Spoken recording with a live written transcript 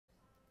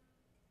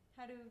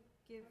how to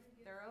give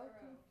thorough?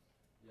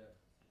 Yes.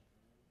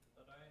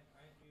 But aren't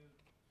you,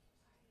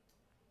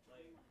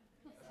 like,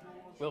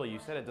 Willie,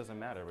 you said it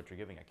doesn't matter, but you're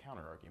giving a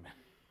counter argument.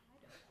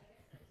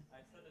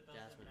 I said it doesn't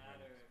Jasmine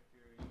matter Reynolds. if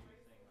you're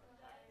using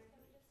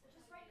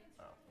objectively.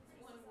 Oh.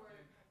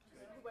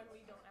 When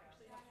we don't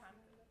actually have time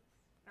for this.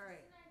 All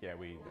right. Yeah,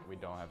 we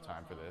don't have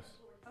time for this.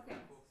 Okay.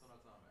 Focus on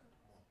our time,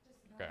 man.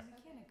 Come on. Okay.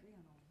 We can't agree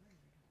on all words.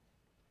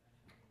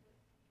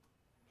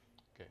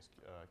 Okay,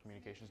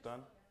 communication's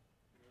done.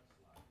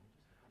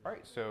 All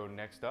right, so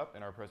next up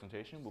in our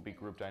presentation will be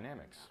group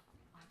dynamics.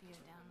 Audio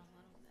down a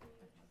little bit.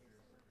 Okay.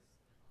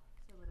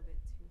 It's a little bit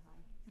too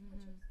high.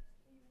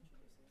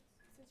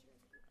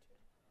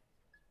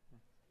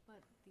 But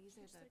these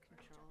are the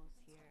controls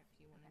here if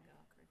you want to go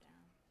up or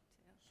down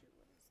too.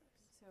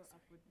 So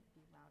up would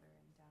be louder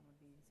and down would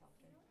be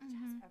softer.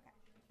 Okay.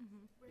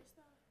 Where's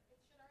the?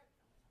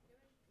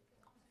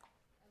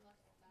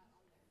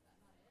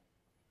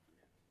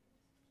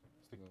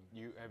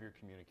 You have your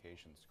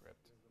communication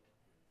script.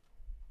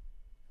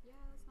 Yeah,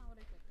 that's not what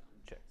I clicked on.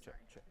 Check, check,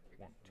 check.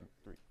 1, 2,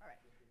 3. All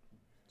right.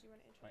 Do you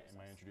want to introduce?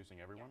 Am I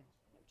introducing everyone?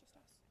 No, just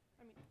us.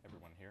 I mean,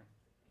 Everyone here?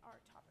 our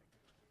topic.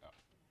 Oh.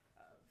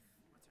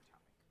 What's our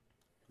topic?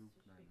 Group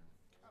dynamics.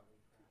 Oh,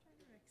 group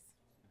dynamics.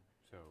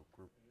 So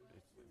group,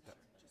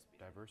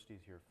 diversity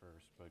is here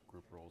first, but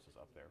group roles is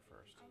up there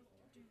first. I'll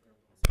do group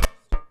roles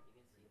first. All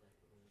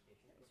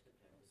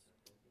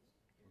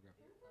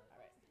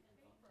right.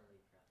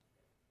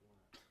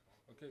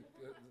 Okay,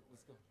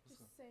 let's go.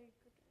 Just say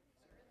group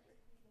dynamics or whatever,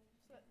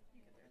 so that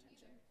you get their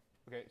attention.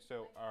 Okay,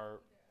 so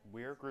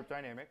we're group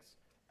dynamics,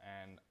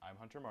 and I'm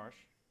Hunter Marsh.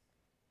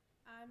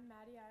 I'm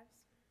Maddie Ives.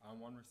 I'm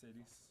one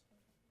Mercedes.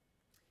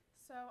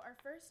 So our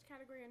first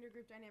category under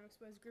group dynamics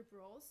was group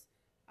roles.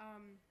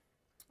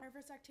 Our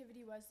first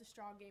activity was the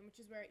straw game, which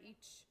is where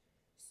each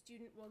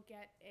student will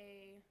get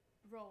a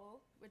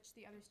role, which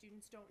the other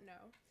students don't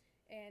know,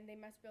 and they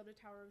must build a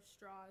tower of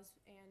straws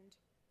and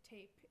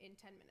tape in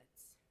 10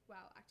 minutes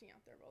while acting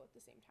out their role at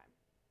the same time.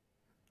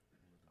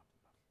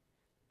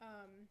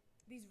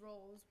 These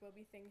roles will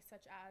be things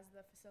such as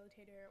the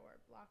facilitator or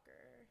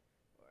blocker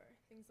or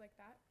things like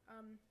that.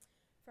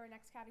 For our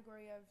next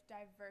category of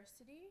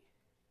diversity,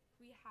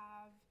 we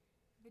have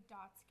the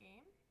dots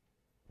game.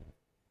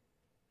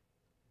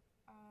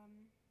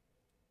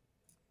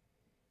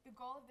 The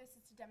goal of this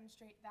is to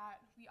demonstrate that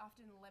we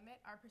often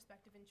limit our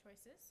perspective and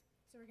choices.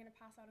 So we're going to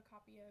pass out a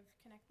copy of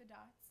Connect the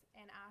Dots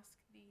and ask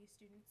the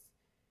students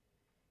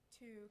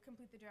to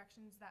complete the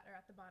directions that are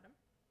at the bottom.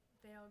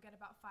 They'll get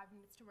about 5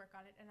 minutes to work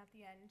on it, and at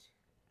the end,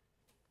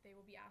 they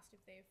will be asked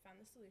if they've found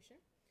the solution.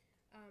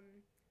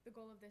 The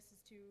goal of this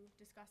is to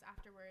discuss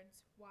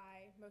afterwards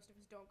why most of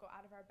us don't go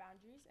out of our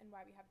boundaries and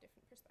why we have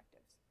different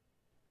perspectives.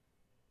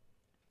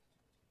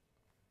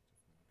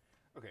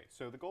 Okay,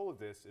 so the goal of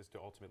this is to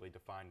ultimately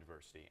define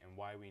diversity and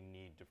why we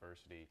need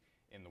diversity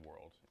in the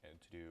world and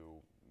to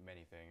do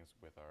many things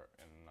with our,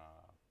 and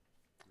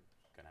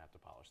gonna have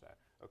to polish that.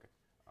 Okay.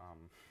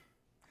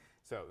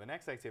 So the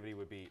next activity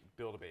would be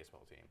build a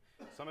baseball team.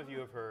 Some of you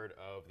have heard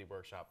of the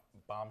workshop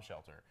Bomb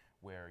Shelter,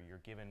 where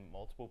you're given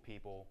multiple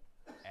people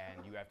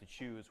and you have to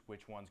choose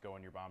which ones go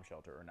in your bomb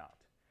shelter or not.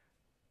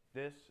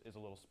 This is a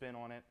little spin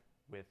on it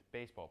with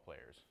baseball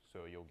players.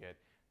 So you'll get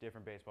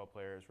different baseball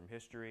players from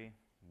history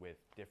with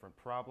different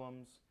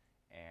problems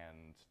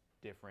and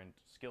different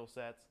skill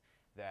sets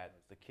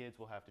that the kids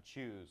will have to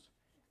choose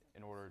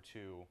in order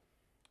to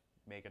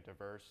make a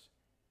diverse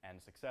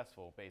and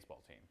successful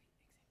baseball team.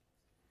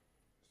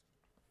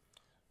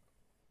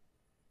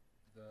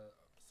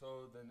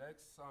 So the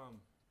next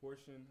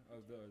portion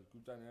of the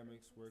group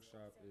dynamics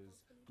workshop is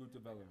group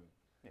development.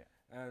 Yeah.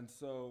 And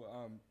so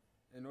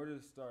in order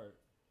to start,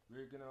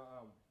 we're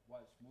gonna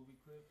watch movie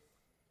clips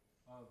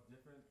of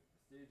different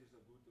stages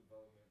of group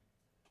development,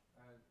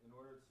 and in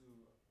order to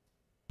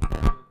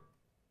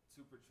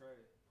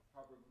portray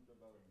proper group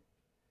development,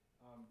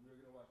 we're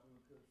gonna watch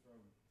movie clips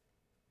from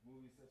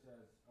movies such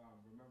as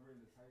Remembering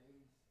the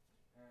Titans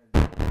and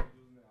Angels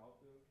in the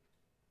Outfield,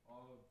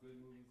 all of good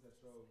movies that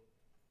show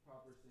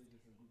proper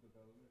stages in group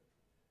development.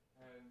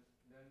 And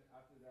then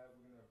after that,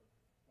 we're gonna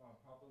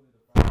properly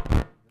define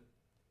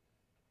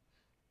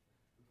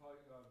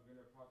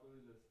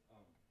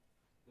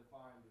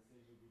define the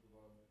stages of group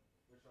development,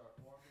 which are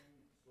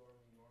forming,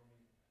 storming,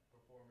 norming,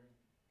 performing,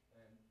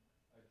 and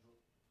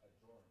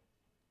adjourning.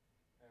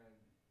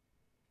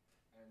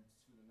 And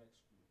to the next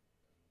group.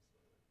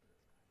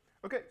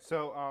 Okay,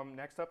 so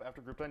next up after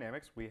group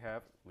dynamics, we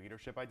have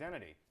leadership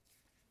identity.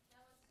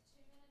 That was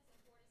 2 minutes and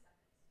 40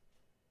 seconds.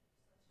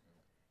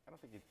 I don't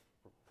think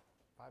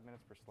 5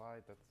 minutes per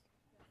slide, that's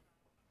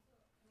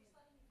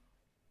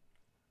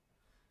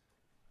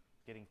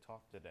getting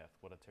talked to death.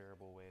 What a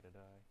terrible way to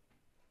die.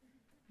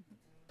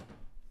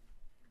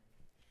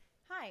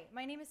 Hi,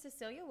 my name is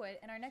Cecilia Wood,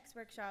 and our next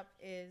workshop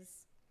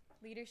is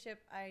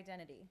leadership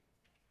identity.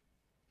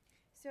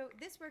 So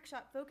this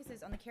workshop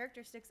focuses on the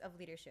characteristics of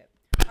leadership.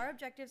 Our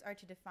objectives are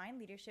to define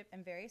leadership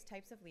and various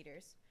types of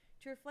leaders,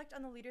 to reflect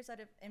on the leaders that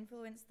have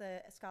influenced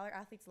the scholar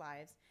athletes'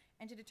 lives,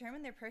 and to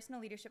determine their personal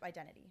leadership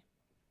identity.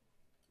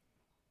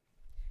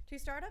 To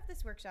start off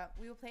this workshop,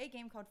 we will play a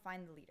game called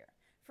Find the Leader.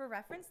 For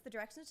reference, the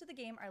directions to the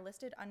game are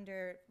listed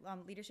under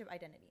leadership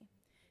identity.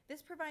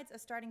 This provides a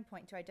starting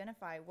point to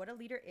identify what a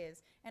leader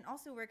is and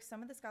also works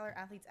some of the Scholar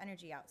Athletes'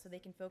 energy out so they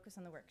can focus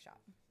on the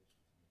workshop.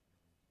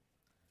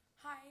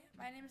 Hi,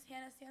 my name is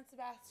Hannah San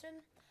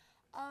Sebastian.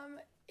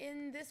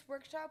 In this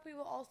workshop, we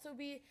will also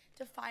be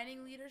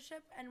defining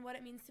leadership and what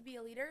it means to be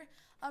a leader.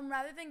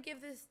 Rather than give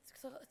this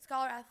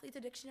Scholar Athletes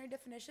a dictionary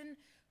definition,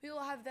 we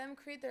will have them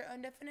create their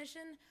own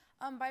definition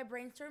by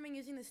brainstorming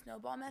using the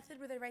snowball method,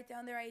 where they write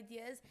down their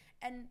ideas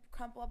and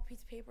crumple up a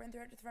piece of paper and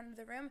throw it to the front of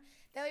the room.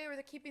 That way,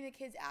 we're keeping the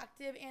kids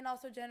active and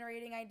also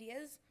generating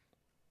ideas.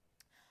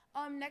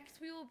 Next,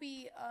 we will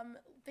be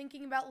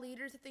thinking about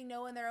leaders that they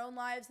know in their own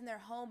lives, in their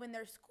home, in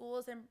their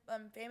schools, and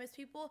famous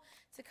people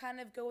to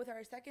kind of go with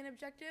our second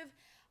objective.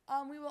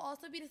 We will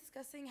also be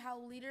discussing how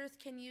leaders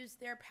can use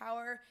their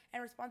power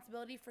and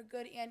responsibility for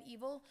good and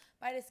evil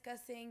by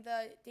discussing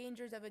the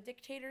dangers of a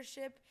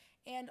dictatorship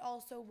and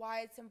also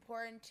why it's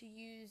important to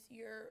use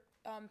your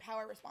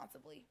power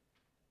responsibly.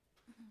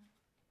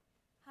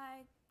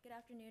 Hi, good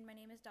afternoon. My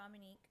name is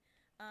Dominique.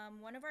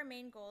 One of our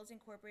main goals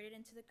incorporated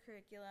into the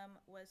curriculum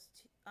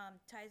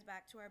ties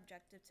back to our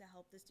objective to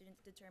help the students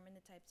determine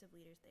the types of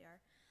leaders they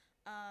are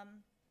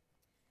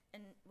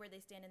and where they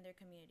stand in their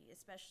community,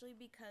 especially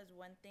because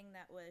one thing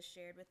that was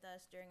shared with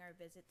us during our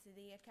visit to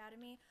the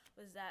academy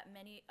was that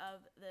many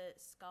of the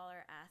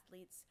Scholar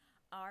Athletes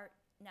are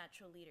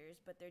natural leaders,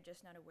 but they're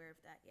just not aware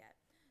of that yet.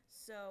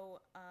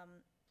 So,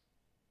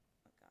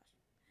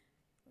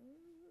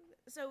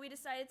 So we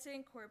decided to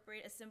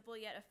incorporate a simple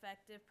yet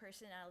effective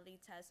personality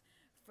test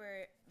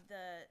for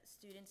the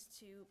students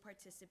to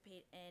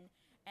participate in,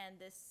 and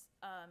this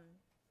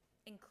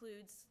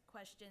includes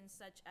questions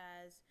such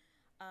as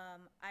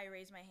I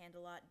raise my hand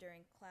a lot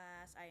during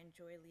class, I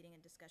enjoy leading a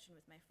discussion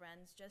with my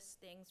friends,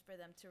 just things for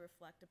them to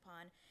reflect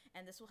upon,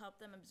 and this will help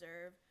them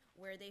observe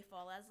where they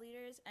fall as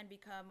leaders and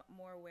become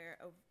more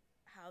aware of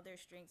how their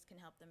strengths can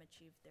help them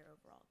achieve their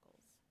overall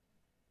goals.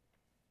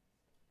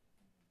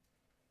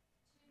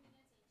 2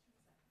 minutes, 18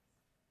 seconds.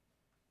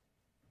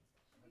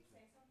 Should we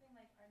say something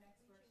like our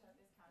next workshop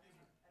is countering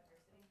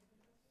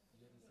adversity?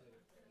 You have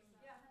to say it.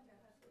 Yeah, Hunter,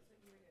 that's what you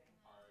were doing.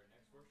 Our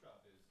next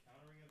workshop is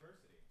countering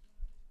adversity.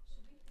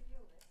 Should we give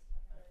you a list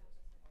of the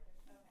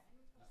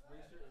just in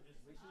order? Okay.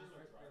 Just make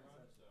sure it's right.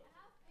 I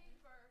have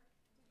paper.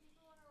 Do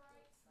people want to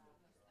write?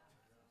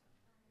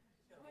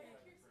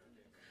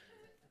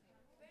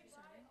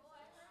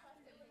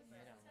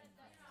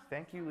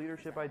 Thank you,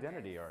 Leadership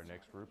Identity. Our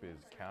next group is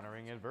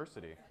countering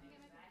adversity.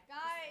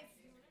 Guys!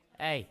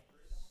 Hey.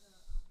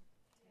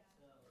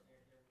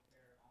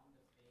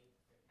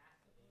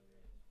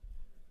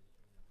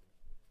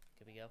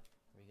 Good we go?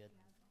 Are we good?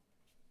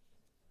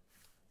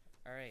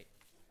 All right.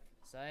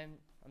 So I'm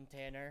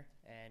Tanner,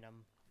 and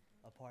I'm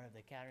a part of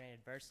the Countering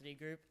Adversity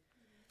group.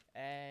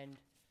 And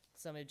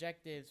some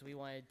objectives we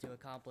wanted to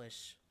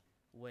accomplish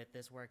with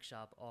this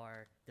workshop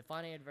are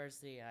defining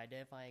adversity and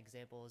identifying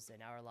examples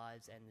in our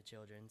lives and the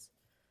children's,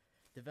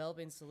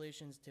 developing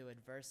solutions to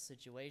adverse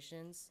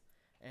situations,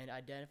 and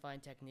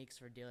identifying techniques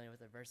for dealing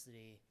with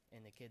adversity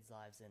in the kids'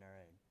 lives and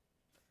our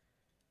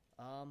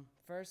own.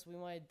 First, we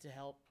wanted to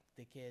help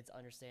the kids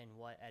understand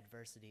what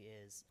adversity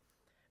is.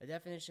 A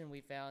definition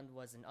we found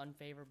was an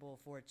unfavorable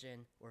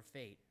fortune or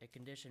fate, a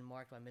condition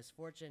marked by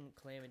misfortune,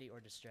 calamity, or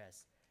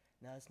distress.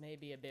 Now, this may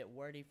be a bit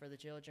wordy for the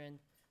children,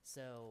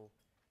 so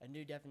a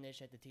new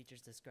definition at the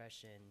teacher's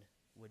discretion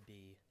would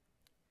be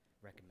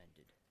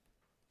recommended.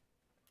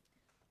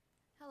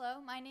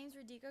 Hello, my name's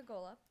Radhika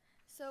Golub.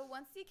 So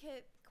once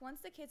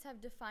the kids have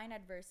defined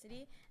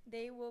adversity,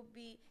 they will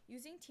be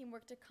using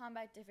teamwork to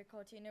combat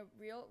difficulty in a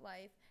real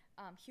life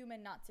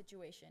human not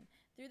situation.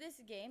 Through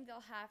this game, they'll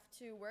have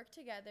to work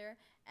together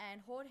and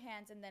hold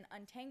hands and then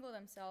untangle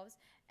themselves,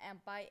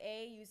 and by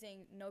A,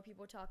 using no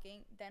people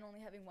talking, then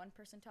only having one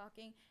person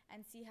talking,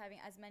 and C, having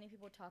as many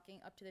people talking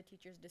up to the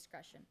teacher's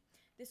discretion.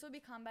 This will be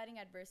combating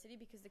adversity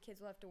because the kids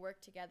will have to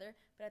work together,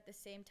 but at the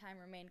same time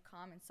remain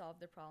calm and solve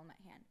the problem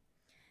at hand.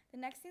 The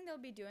next thing they'll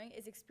be doing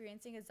is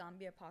experiencing a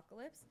zombie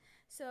apocalypse.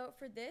 So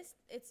for this,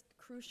 it's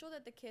crucial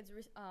that the kids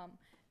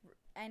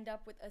end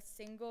up with a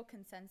single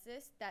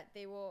consensus that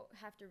they will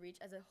have to reach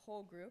as a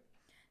whole group.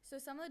 So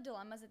some of the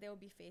dilemmas that they will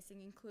be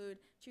facing include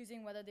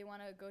choosing whether they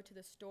want to go to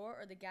the store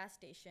or the gas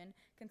station,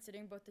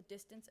 considering both the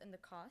distance and the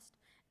cost.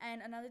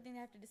 And another thing they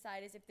have to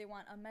decide is if they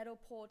want a metal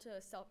pole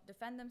to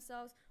self-defend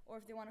themselves or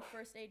if they want a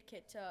first aid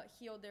kit to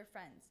heal their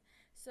friends.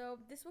 So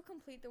this will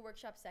complete the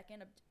workshop's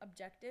second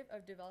objective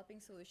of developing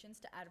solutions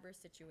to adverse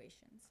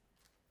situations.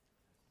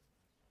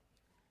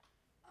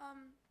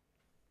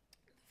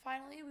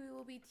 Finally, we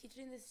will be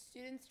teaching the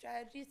students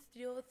strategies to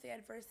deal with the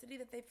adversity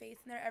that they face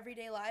in their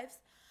everyday lives.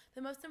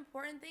 The most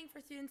important thing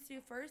for students to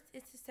do first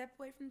is to step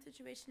away from the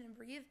situation and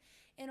breathe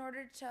in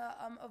order to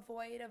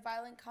avoid a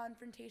violent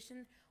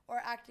confrontation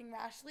or acting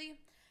rashly.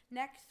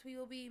 Next, we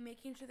will be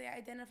making sure they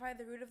identify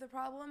the root of the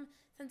problem,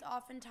 since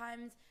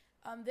oftentimes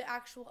the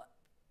actual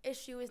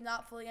issue is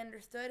not fully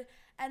understood.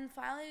 And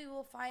finally,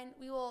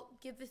 we will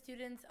give the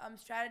students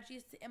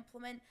strategies to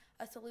implement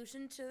a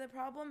solution to the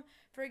problem.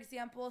 For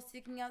example,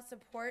 seeking out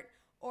support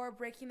or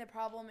breaking the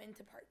problem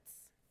into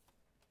parts.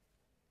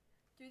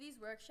 Through these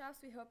workshops,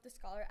 we hope the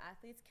Scholar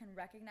athletes can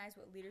recognize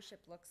what leadership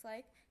looks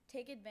like,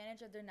 take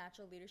advantage of their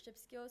natural leadership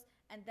skills,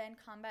 and then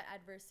combat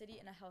adversity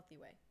in a healthy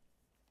way.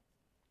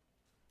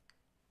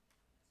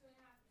 2.5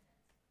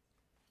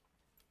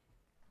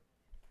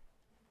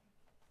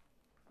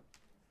 minutes.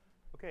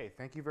 Okay,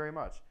 thank you very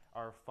much.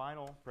 Our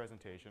final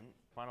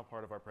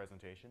part of our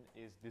presentation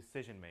is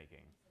decision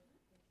making.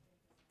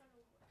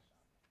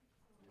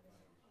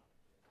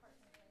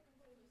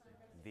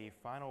 The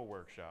final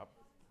workshop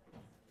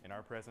in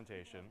our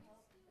presentation,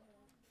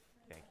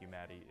 thank you,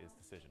 Maddie, is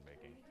decision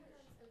making.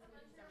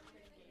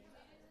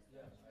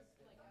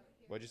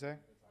 What'd you say?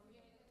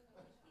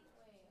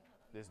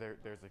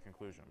 There's a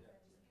conclusion.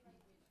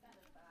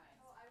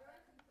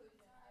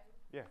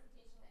 Yeah.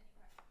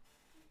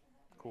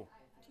 Cool.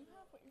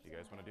 If you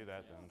guys want to do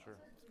that, then sure.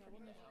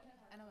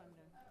 I know what I'm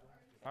doing.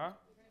 Huh?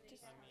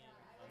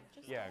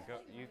 Just Yeah, go.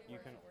 You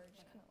can.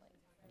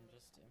 I'm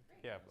just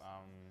Yeah.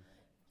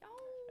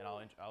 And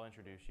I'll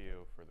introduce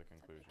you for the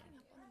conclusion.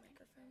 On the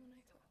microphone when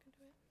I talk into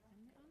it.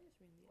 I'm just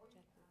reading the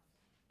objectives.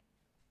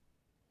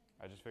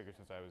 I just figured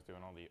since I was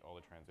doing all the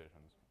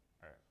transitions.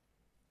 All right.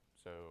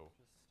 So.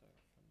 just start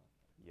from up.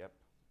 Yep.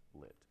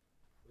 Lit.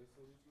 Wait,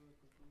 so who's doing the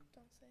conclusion?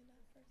 Don't say that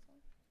first one.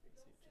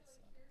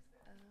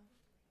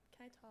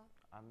 Can I talk?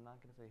 I'm not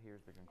gonna say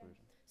here's the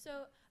conclusion.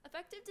 So,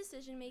 effective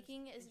decision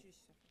making is. Introduce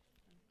yourself.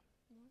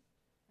 Are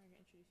you gonna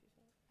introduce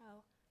yourself?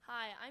 Oh,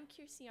 hi, I'm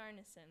Kiersey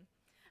Arneson.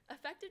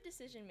 Effective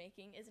decision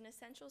making is an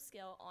essential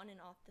skill on and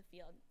off the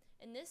field.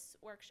 In this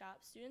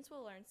workshop, students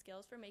will learn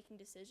skills for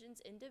making decisions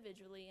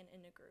individually and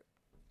in a group.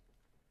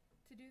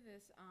 To do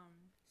this,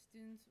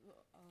 students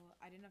will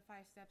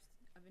identify steps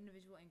of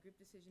individual and group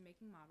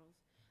decision-making models,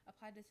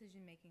 apply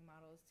decision-making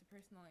models to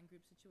personal and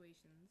group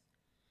situations,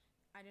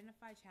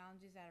 identify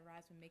challenges that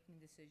arise when making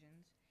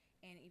decisions,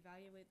 and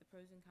evaluate the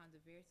pros and cons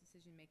of various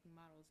decision-making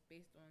models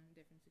based on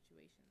different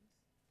situations.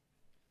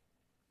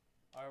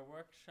 Our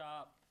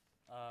workshop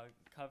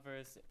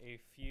covers a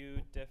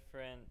few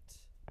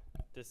different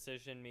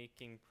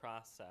decision-making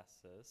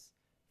processes.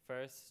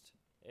 First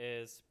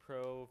is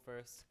pro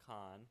versus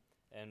con,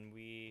 and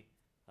we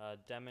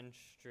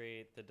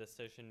demonstrate the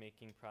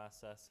decision-making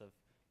process of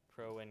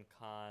pro and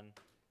con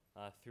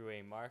through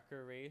a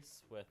marker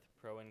race with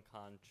pro and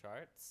con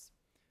charts.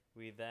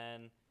 We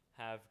then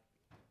have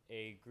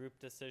a group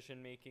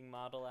decision-making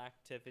model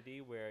activity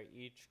where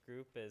each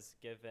group is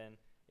given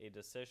a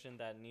decision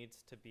that needs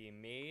to be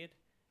made,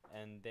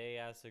 and they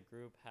as a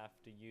group have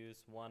to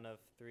use one of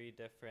 3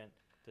 different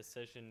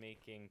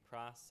decision-making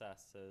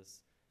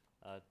processes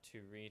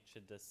to reach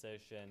a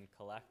decision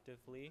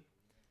collectively.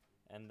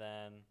 And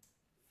then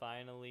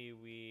finally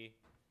we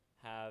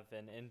have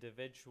an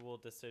individual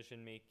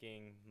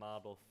decision-making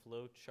model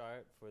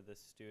flowchart for the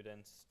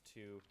students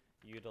to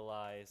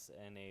utilize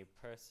in a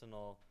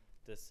personal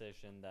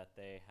decision that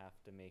they have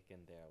to make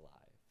in their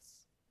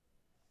lives.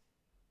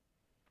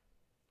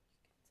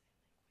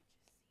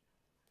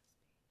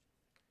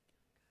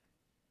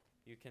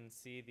 You can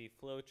see the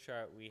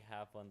flowchart we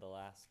have on the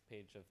last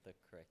page of the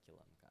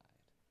curriculum guide.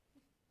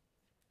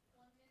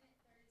 1 minute,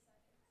 30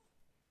 seconds.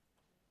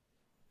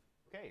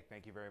 Okay,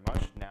 thank you very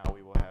much. Now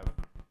we will have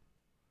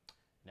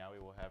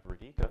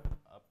Radhika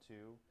up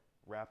to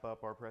wrap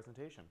up our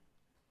presentation.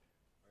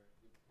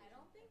 I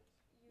don't think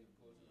you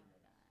Give closing need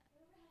remarks.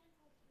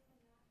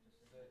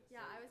 that.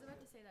 Yeah, I was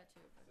about to say that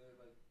too. But So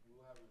like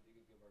we'll have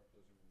Radhika give our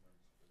closing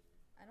remarks further.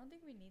 I don't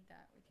think we need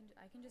that.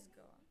 I can just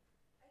go on.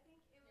 I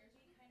think it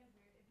would be kind of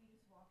weird if you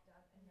just walked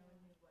up and no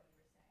one knew what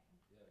you were saying.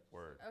 Yeah. just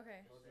Word.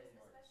 Okay. Closing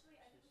remarks. Especially,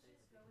 I think we should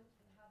just go with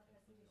how the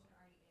presentation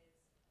already is,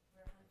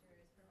 where Hunter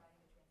is providing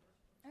the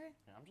transition. Okay.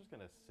 Yeah, I'm just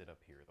gonna sit up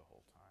here the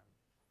whole time.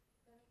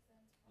 That makes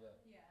sense. Yeah.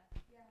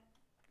 Yeah.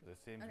 'Cause it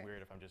seems Okay.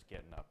 weird if I'm just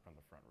getting up from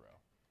the front row.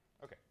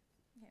 Okay.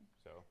 Okay.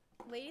 So,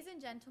 Ladies and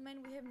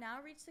gentlemen, we have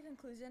now reached the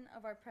conclusion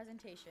of our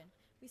presentation.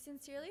 We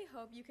sincerely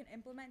hope you can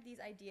implement these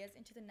ideas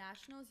into the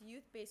Nationals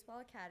Youth Baseball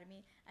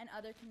Academy and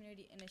other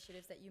community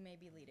initiatives that you may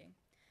be leading.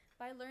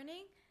 By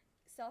learning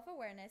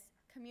self-awareness,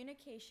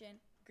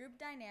 communication, group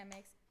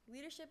dynamics,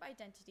 leadership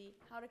identity,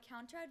 how to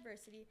counter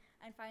adversity,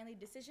 and finally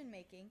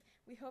decision-making,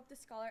 we hope the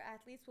Scholar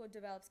athletes will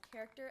develop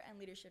character and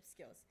leadership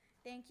skills.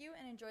 Thank you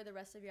and enjoy the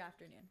rest of your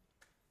afternoon.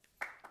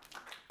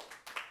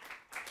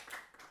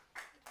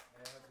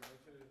 And I have to make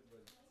sure that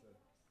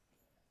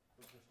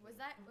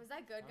Was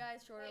that good,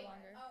 guys? Short or Wait,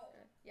 longer? oh.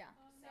 Good. Yeah.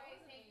 Say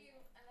thank you,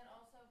 and then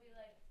also be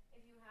like,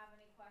 if you have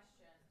any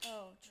questions.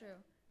 Oh,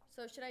 true.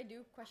 So should I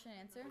do question and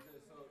answer?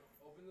 Okay, so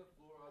open the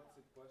floor up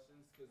to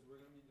questions because we're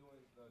gonna be doing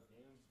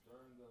games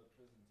during the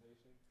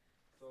presentation.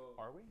 So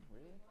are we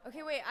really?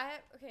 Okay, wait.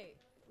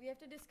 We have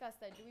to discuss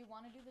that. Do we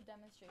want to do the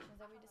demonstrations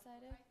that we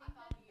decided? I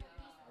thought we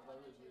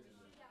were doing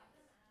this.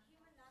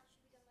 Human not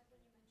should be done like when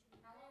you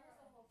mentioned. How long is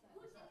the whole thing?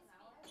 Who didn't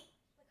speak?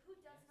 Like who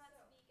does not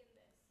speak in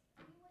this?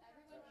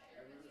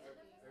 Everybody.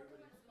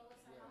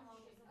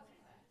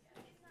 Yeah.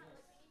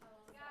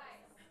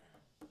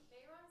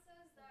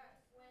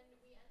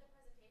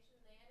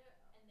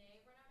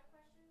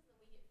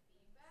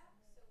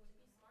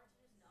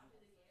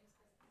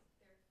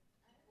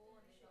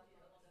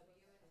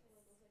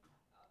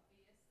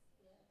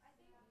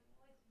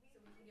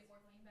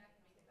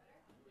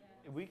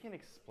 We can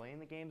explain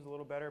the games a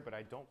little better, but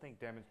I don't think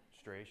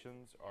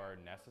demonstrations are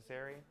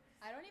necessary.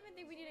 I don't even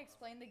think we need to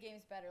explain the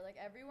games better. Like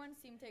everyone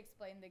seemed to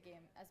explain the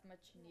game as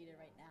much needed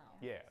right now.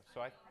 Yeah,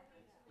 so I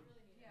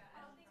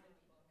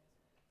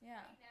Yeah.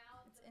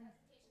 It's in.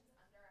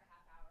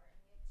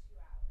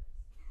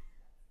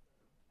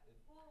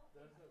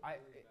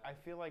 I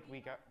feel like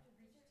we got,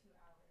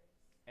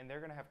 and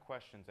they're gonna have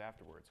questions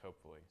afterwards,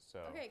 hopefully. So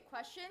Okay,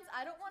 questions.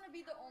 I don't want to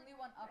be the only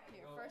one up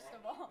here. First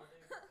of all.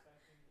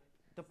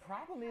 the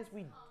problem is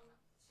we. 2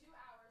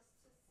 hours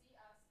to see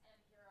us and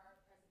hear our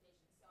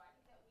presentation. So I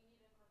think that we need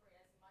to incorporate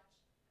as much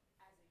as we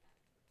can.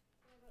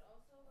 Yeah, but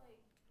also like,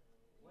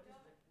 what is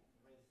the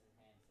raise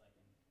hands like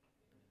in the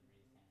raise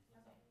hands?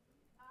 What's Okay.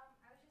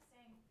 I was just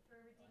saying for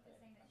Radhika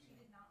saying that she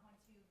did not want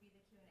to be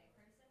the Q&A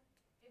person.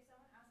 If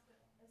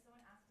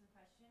someone asks a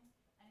question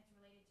and it's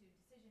related to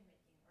decision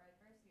making or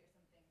adversity or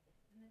something,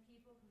 then the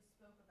people who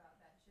spoke about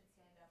that should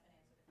stand up and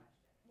answer the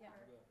question. Yeah.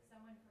 Or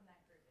someone from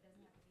that group. It doesn't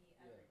have to be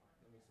everyone.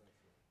 That makes sense.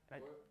 I-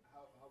 Or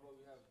how about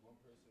we have one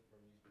person from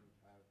each group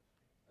have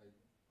like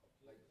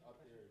up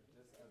there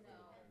just as No.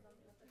 a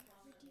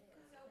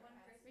So one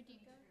person from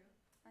each Radhika? group.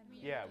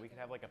 Yeah, we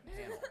could have like a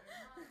panel.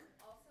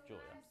 Also,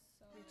 Julia.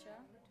 guys, Richa?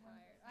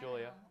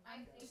 Julia.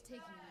 I'm just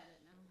taking a minute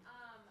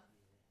now.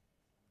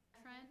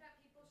 I think that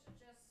people should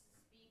just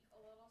speak a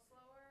little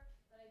slower,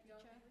 but I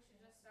don't think we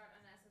should just start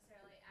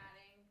unnecessarily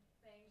adding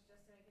things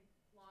just to make it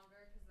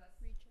longer, because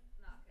that's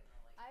not gonna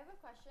like. I have a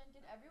question.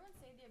 Did everyone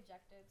say the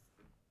objectives?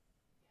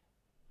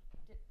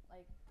 Did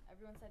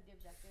everyone said the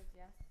objectives?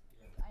 Yes.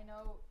 Yeah. I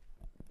know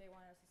they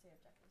wanted us to say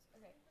objectives.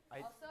 Okay.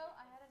 I- Also,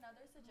 I had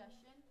another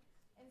suggestion.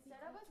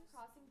 Instead of us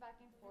crossing back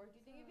and forth, do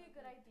you think it'd be a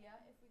good idea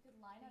if we could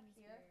line up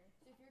here?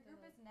 So if your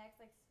group is next,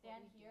 like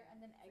stand here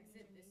and then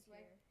exit this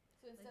way.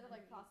 So instead of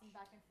like crossing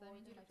back and forth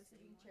and like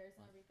switching chairs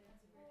and everything.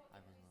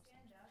 I've been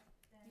listening.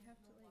 You have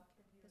to like,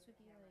 this would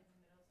be like.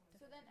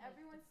 So then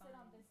everyone sit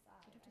on this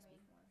side. You'd have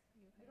to speak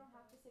more. You don't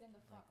have to sit in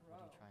the front What are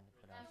row. you trying to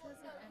put out? Because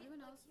like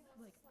everyone else,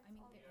 like I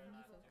mean, they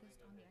only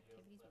focused on the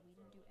activities, but we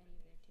didn't do any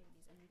of the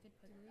activities, and we could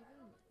put. Do we even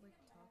like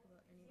talk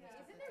about any of the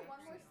stuff? Isn't there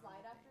one more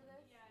slide after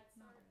this?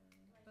 Not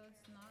really, but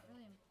it's not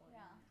really important.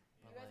 Yeah.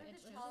 You But guys like,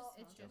 have to tell.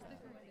 It's just the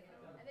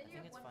curriculum. And then I you think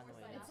have it's one fine more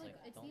the way slide it's after like,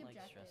 this. It's don't the like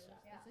stress objectives.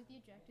 it. Yeah. It's like the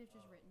objectives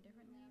just written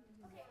differently.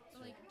 Okay. But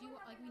like, do you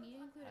like we need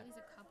to include at least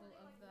a couple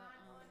of the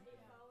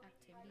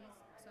activities?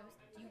 So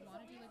do you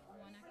want to do like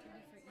one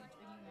activity for each, or do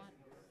you want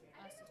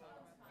us to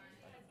talk about them?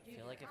 I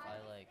feel like if I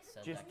like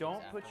said Just that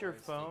don't things put your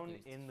afterwards, phone they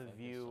could in the focus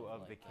view on,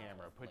 of the like,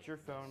 camera. Put your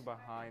phone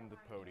behind the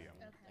podium.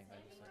 Like I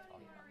just like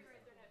talking about.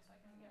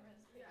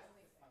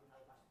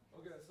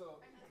 Okay, so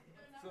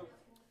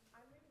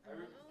I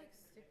want to like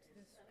stick to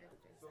the script.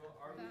 so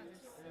are we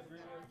in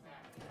agreement?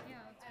 Yeah,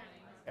 that's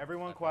fine.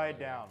 Everyone quiet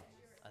down.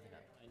 I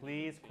think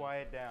Please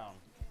quiet down.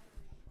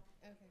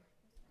 Okay.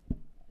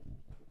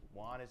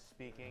 Juan is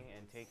speaking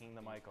and taking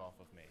the mic off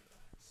of me.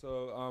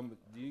 So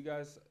do you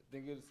guys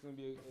think it's gonna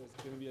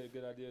be a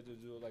good idea to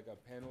do like a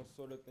panel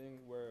sort of thing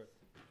where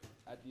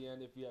at the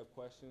end if you have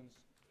questions,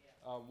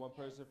 one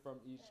person from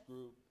each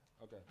group.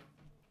 Okay.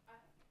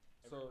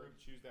 So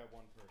choose that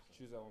one person.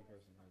 choose that one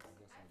person. I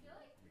guess I feel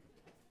like,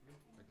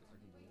 I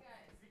can do it.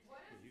 guys,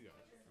 what if, You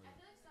guys. I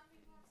feel like some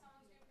people in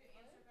someone's group could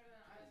answer better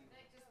than others.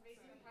 Like just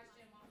based on the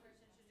question,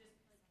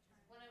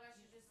 one of us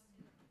should just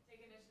take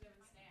initiative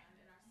and stand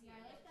in our seat. Yeah,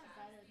 I like that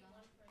better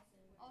though.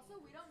 Also,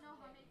 we don't know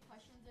how many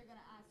questions they're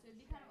gonna ask, so it'd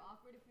be kind of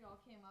awkward if we all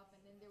came up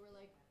and then there were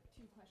like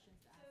 2 questions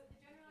to ask. So the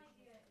general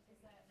idea is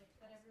that, like,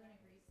 that everyone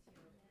agrees to,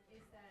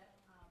 is that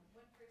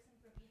one person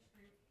from each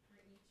group for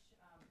each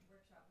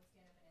workshop will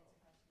stand up and answer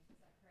questions. Is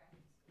that correct?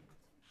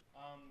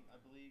 I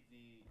believe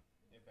the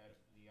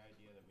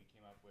idea that we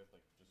came up with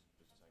like just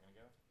a second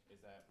ago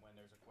is that when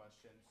there's a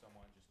question,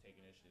 someone just take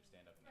initiative,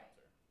 stand up and Right.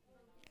 answer.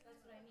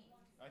 That's what I mean.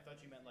 I thought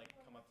you meant like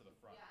come up to the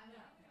front. Yeah, I'm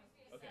not gonna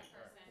be a Okay, set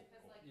alright, person, cool,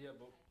 because cool. like, Yeah,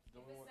 but if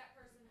don't a we want, set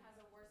person has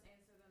a worse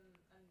answer than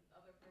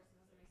another person,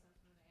 doesn't make sense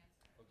for them to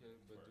answer. okay,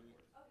 but do we,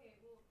 Okay,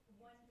 well,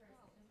 one person.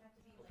 It doesn't have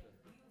to be like Okay.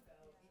 you go.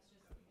 It's just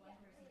one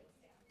person will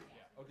stand.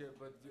 Yeah. okay,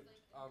 but do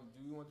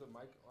we want the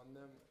mic on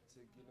them to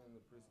get in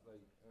the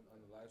on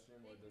the live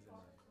stream or does it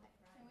matter?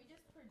 Can we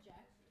just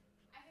project?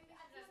 I think we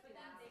I should feel just like put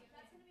that.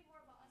 that's gonna be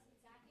more about us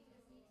exacting. It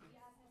doesn't need to be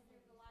as necessary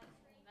for the live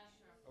stream. That's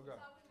true. Okay.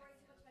 So I wouldn't worry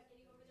too much about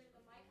getting over there to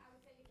the mic. I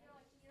would say if you're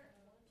like here,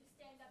 just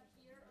stand up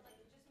here, or like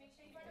just make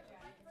sure you right up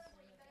right in front of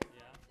where you guys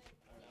Yeah.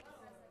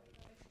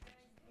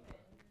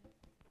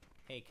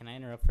 Hey, can I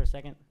interrupt for a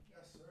second?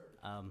 Yes,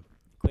 sir.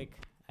 Quick,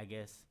 I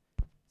guess,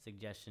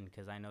 suggestion,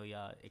 because I know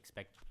y'all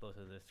expect both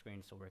of the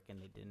screens to work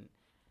and they didn't.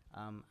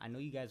 I know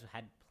you guys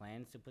had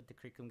plans to put the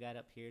curriculum guide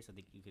up here so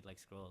that you could like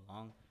scroll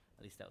along.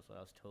 At least that was what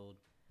I was told.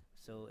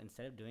 So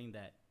instead of doing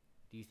that,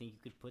 do you think you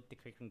could put the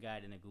curriculum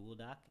guide in a Google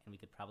Doc and we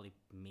could probably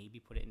maybe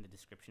put it in the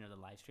description of the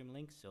live stream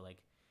link so like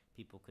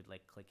people could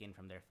like click in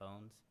from their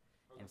phones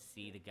and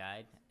see the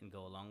guide and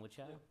go along with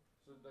y'all?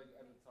 So like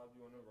at the top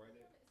you wanna write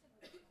it?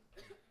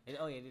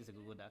 It is a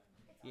Google Doc.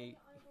 Yeah.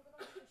 On Google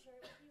Docs, we'll share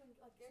it with you and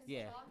like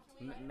Yeah,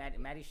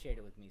 Maddie shared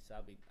it with me, so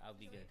I'll be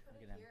good. I'll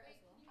get that.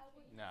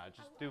 Nah,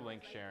 just do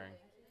link sharing.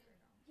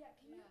 Yeah,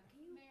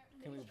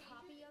 Can we- make a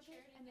copy of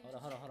it and then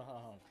Hold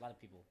on. A lot of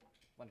people.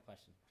 One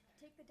question.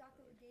 take the doc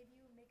that we gave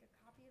you, make a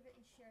copy of it,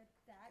 and share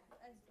that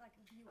as like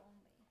view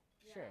only.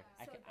 Sure,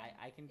 So then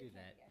I can do it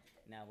can't that. be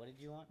edited. Now, what did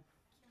you want?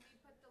 Can we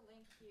put the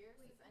link here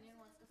so if anyone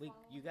wants to follow?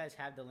 You guys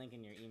have the link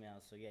in your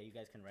email, so yeah, you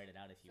guys can write it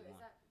out if you So want.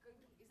 is that good?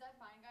 Is that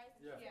fine, guys?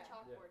 Yeah. It's a Yeah.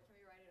 chalkboard. Can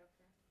we write it up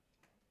here?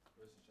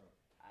 Where's the chart?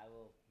 I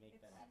will make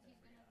that happen.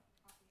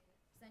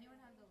 Does anyone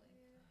have the link?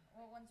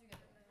 Well, once you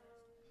get the link.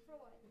 For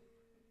what? Is it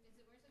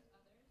where's it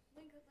others?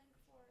 Link for.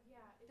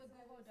 Yeah, the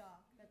Google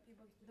Doc that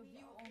people, the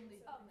view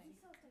only Oh, link. he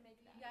still has to make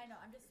that. Yeah, I know.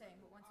 I'm just saying,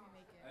 but once we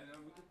make it. And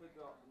then we could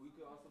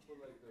also put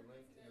like the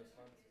link in the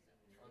front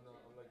on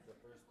like the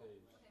first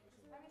page. Or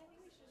something. I mean, I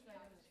think we should just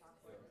write it on the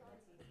chalkboard.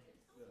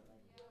 Yeah. Do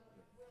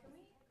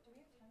we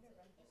have time to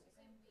run through this?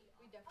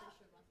 We definitely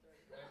should run through it.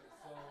 And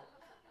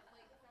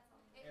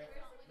so,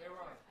 hey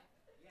Ron,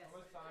 Yes. how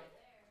much time?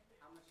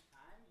 How much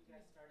time? You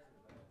guys started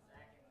with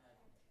Zach and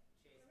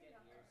Chase get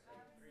here, so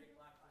 3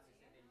 o'clock when they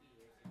said they'd be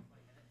here, so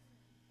 20 minutes.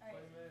 All right,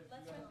 20 minutes.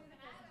 let's you run got- through the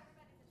Can I have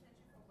everybody's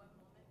attention for one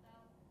moment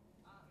though?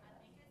 I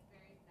think it's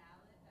very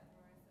valid that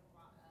Marissa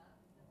brought up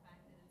the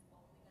fact that it's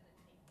only gonna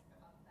take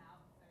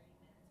about 30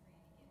 minutes for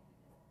you to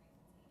get through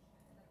this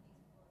presentation. That these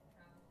people have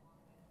traveled a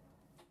long way to come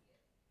and see it.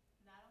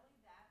 Not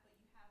only that, but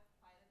you have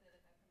quite a bit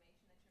of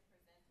information that you're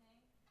presenting.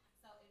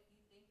 So if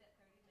you think that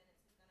 30 minutes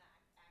is gonna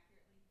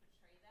accurately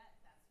portray that,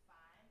 that's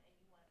fine, and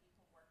you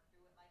can work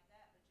through it like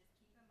that. But just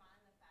keep in mind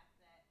the fact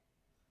that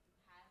you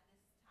have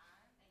this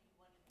time and you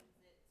want to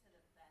use it to the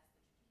best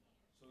that you can.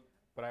 So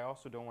But I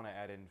also don't want to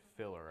add in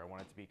filler. I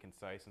want it to be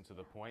concise and to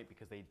the point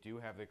because they do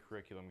have the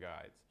curriculum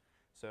guides.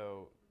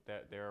 So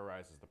that there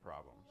arises the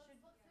problem.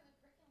 Let's look through the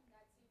curriculum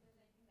guide, see if there's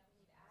anything that we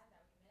need to add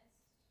that we missed.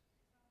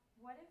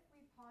 What if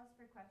we pause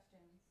for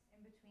questions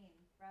in between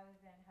rather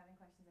than having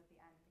questions at the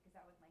end, because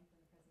that would lengthen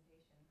the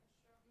presentation.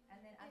 And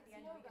then at the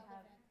end we could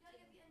have Yeah,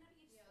 at the end of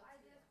each slide,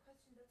 there's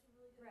questions. That's a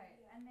really good right,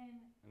 idea. and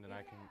then And then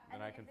I can and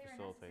then I then can if they were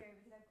facilitate. necessary,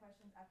 we could have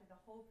questions after the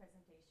whole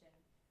presentation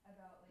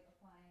about like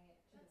applying it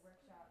to the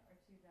workshop or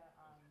to the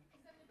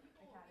Because then the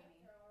people will academy.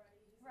 answer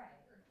already. Right.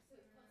 So let's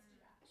do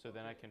that. So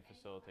then I can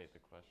facilitate the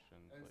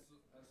questions. and Like, so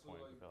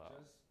point like to fill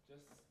out.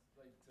 just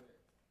like to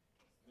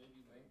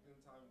maybe lengthen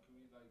time. Can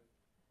we like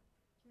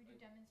Can we do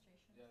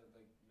demonstrations? yeah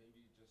like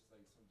maybe just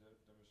like some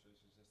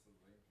demonstrations just to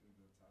lengthen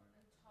the time.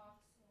 And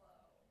talk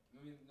slow. I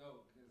mean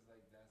no, because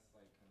like that's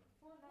like kind of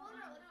Well, no,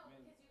 I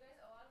mean- because you guys,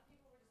 a lot of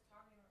people were just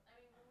talking. I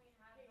mean, when we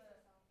had the.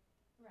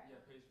 Right.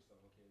 yeah pace yourself.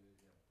 Okay, yeah.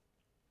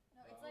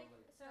 No, But it's I like was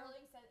like-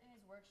 Sterling said in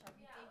his workshop.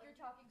 You Yeah, think like- you're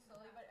talking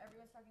slowly, but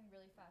everyone's talking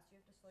really fast. You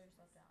have to slow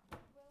yourself down.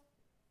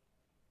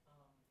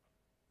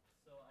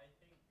 So I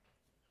think,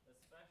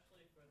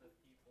 especially for the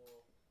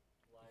people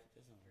live If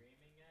it doesn't work,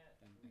 streaming it,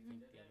 then we I think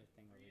the didn't other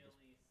thing where we just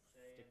really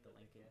say stick in the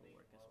link in will beginning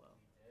work as what well.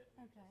 we did. We just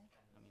Okay. kinda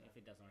I mean, if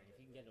said it doesn't work, we if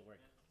you did can get it to work,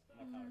 this.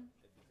 more power.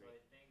 That'd be So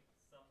great. I think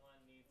someone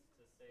needs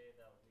to say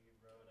that we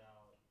wrote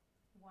out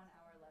 1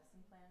 hour lesson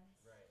plans.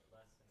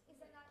 lesson. Is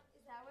that not? Is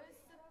That that was was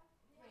the.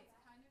 It's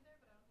kind of there,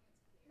 but I don't think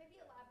it's clear. maybe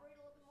elaborate a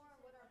little bit more on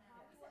what our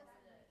problem was?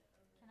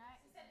 Can I?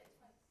 We said it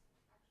twice, actually.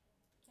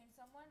 Can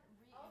someone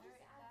I'll just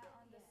reiterate add that the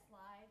on the end.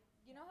 slide?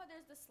 You know how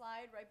there's the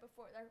slide right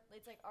before?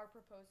 It's like our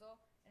proposal,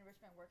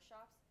 enrichment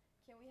workshops.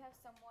 Can we have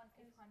someone?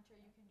 If Hunter,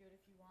 you can do it if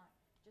you want.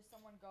 Just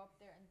someone go up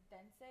there and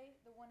then say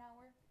the 1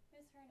 hour.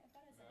 Ms. Hearn, if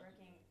that isn't Yeah, I can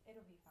working, do it.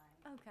 it'll be fine.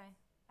 Okay.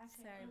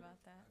 Actually, Sorry about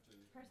that.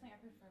 Actually, personally, I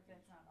prefer if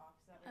it's not off,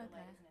 so that way the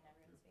light Okay. isn't in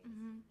everyone's face.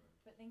 Mhm.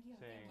 But thank you.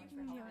 Same. Thank You you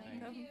can for do it. helping.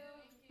 Thank you.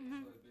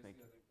 Mhm. So like Thank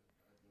basically,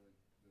 I think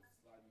the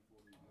slide before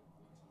we go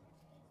into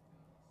like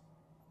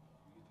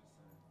speed things, we could just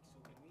say.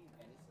 So can we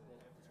edit the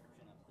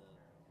description of the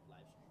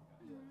live stream? Yeah.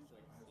 So I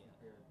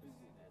have yeah, prepared we this.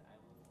 do that.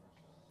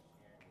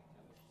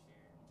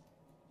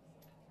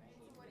 I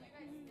will share. What do you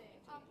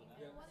guys think?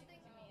 Yeah. One thing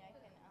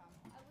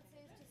I would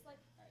say is just like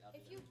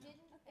if you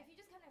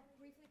just kind of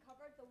briefly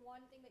covered the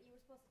one thing that you were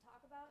supposed to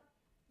talk about,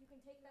 you can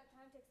take that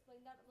time to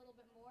explain that a little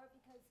bit more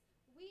because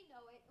we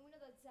know it and we know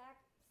that Zach,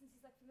 since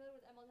he's like familiar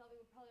with MLW,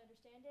 would probably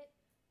understand it,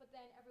 but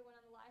then everyone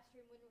on the live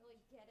stream wouldn't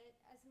really get it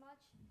as much.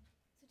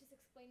 So just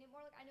explain it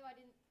more. Like I know I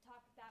didn't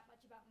talk that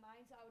much about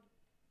mine, so I would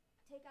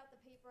take out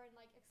the paper and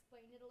like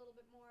explain it a little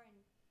bit more and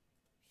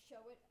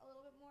show it a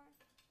little bit more.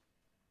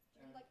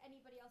 And like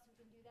anybody else who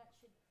can do that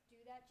should do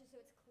that just so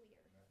it's clear.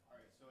 All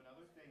right. So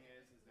another thing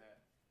is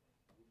that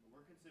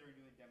we're considering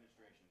doing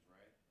demonstrations,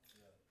 right?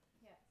 Yeah.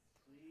 Yes.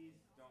 Please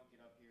don't get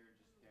up here and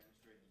just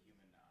demonstrate the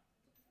human knot.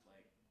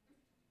 Like,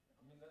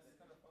 I mean that's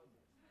kind of fun. I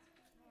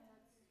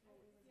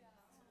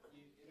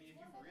mean, if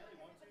you really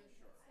want to,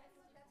 sure.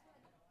 That's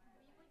what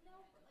we would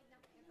know, but like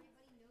not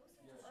everybody knows.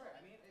 So Yeah. just Sure. show I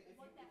mean, if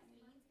what you, that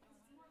means because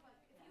it's more like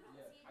if you don't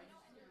Yeah. see it, you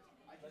don't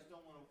understand. I just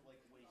don't want to like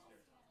waste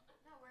their time.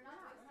 No, we're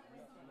not. It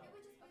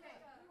would just be Okay.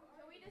 like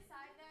Can we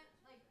decide then?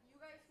 Like you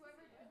guys, whoever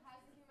has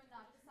the human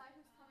knot, decide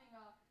who's coming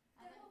up.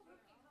 And that then whole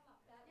group can come up.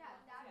 That yeah,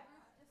 group. that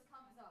group just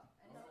comes up.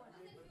 And no one.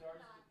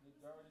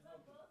 They're already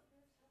talking.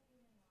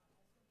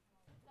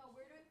 No,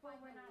 we're doing Well,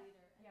 find we're the not.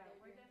 leader. And Yeah, they're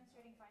we're doing-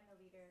 demonstrating find the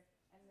leader,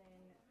 and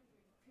then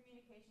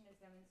communication is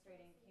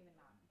demonstrating human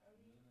knot. What if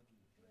we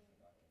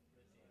have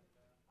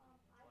like Sam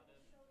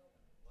participate in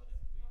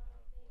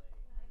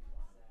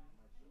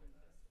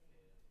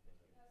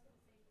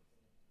the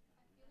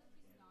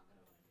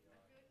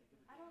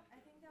I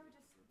think that would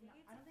just, no,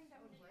 I don't think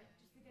that would work,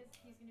 just because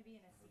he's gonna be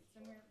in a seat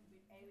somewhere,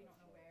 A, we don't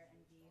know where, and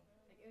B,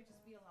 like, it would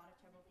just be a lot of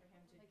trouble for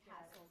him to Like get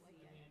out of hassle, the like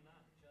seat. I mean, not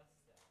just that,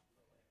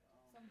 but like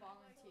some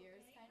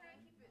volunteers kind of.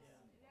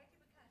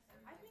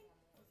 I think,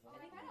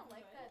 I kind of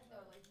like that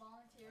though, like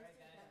volunteers Alright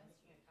to guys, I'm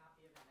demonstrate. making a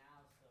copy of it now,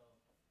 so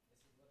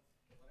this is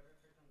whatever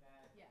curriculum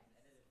guide Yes. was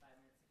edited 5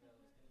 minutes ago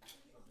is gonna be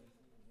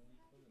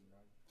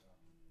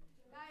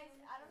Guys,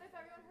 I don't know if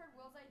everyone heard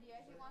Will's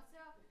idea. He wants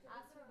to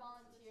ask for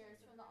volunteers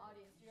from the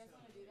audience. Do you guys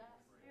want to do that?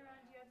 hey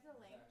Ron, do you have the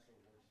link for the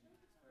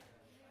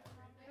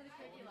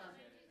curriculum?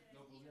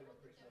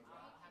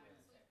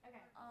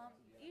 Okay.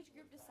 Each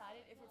group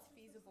decided if it's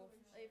feasible,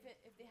 if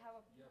they have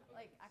a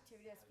like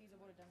activity that's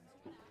feasible to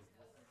demonstrate.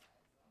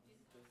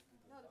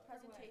 No, the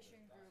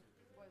presentation group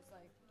was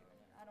like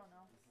doing it. I don't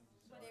know.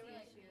 What's They the were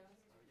like, issue?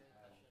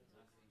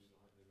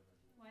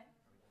 What?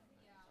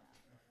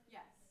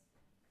 Yes.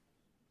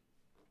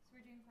 So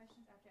we're doing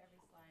questions after every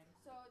slide.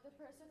 so the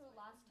person who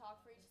last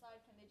talked for each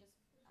slide, can they just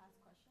ask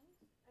questions?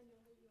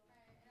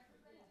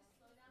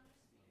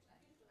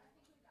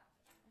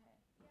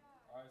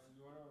 Alright, so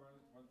you wanna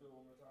run through it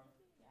one more time?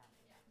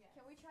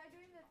 Can we try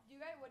doing the?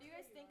 What do you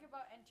guys think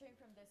about entering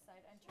from this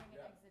side, entering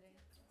and Yeah. exiting?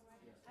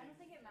 I don't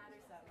think it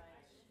matters that much.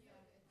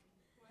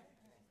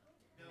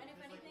 No, And if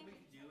because, anything- like, what we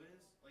could do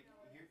is, like,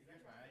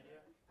 here's my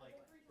idea. Like,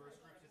 first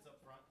group sits up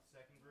front,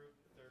 second group,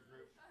 third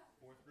group,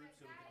 fourth group,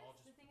 so we can all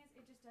The just. thing is,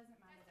 it just doesn't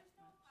matter that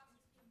much.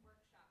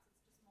 Workshops,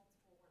 it's just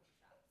multiple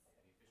workshops. The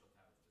official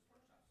title is just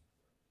workshops.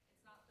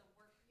 It's not the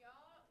work.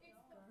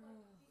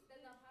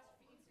 Then the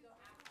apostrophe needs to go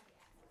after the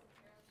S. It's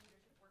parent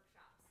leadership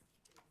workshops.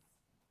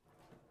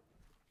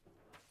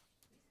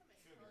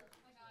 Sugar.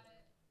 I got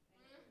it.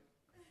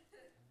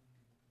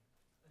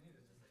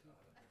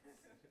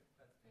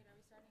 Wait, are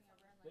we starting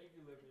over? Thank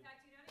you, Libby. In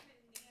fact, you don't even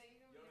need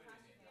the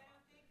apostrophe, I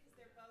don't think, because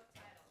they're both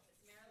titles.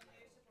 It's Maryland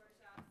Leadership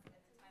Workshops and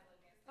the title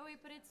Advanced. Oh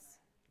wait, but it's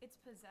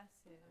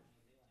possessive.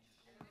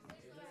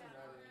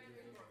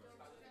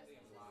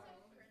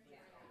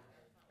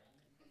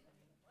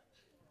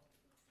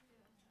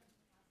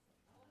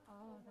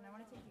 Oh, then I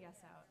want to take the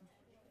S out.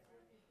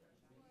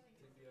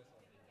 Take the S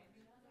off.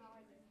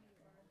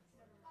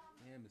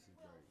 And Mrs.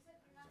 Berry.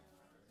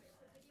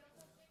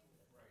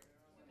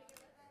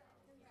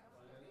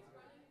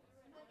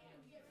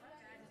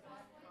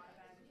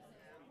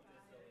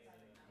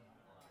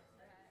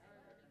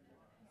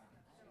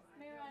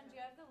 Mayron, do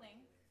you have the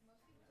link?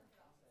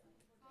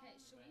 Hey,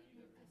 should we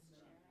move this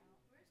chair out?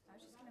 I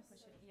was just gonna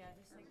push it. Yeah,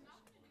 just like. Yeah.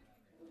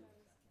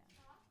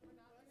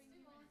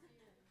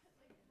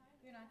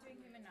 You're not doing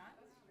human knots?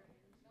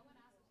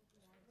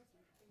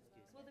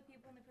 Well, the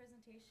people in the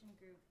presentation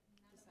group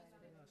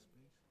decided it.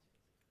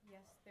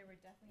 Yes, there were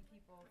definitely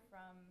people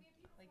from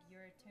like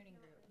your tuning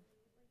group.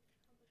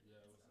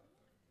 Yeah, what's up?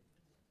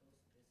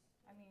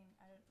 I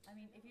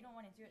mean, if you don't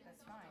want to do it,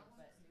 that's fine.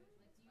 But I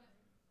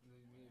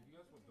mean, if you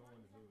guys don't want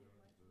to do it,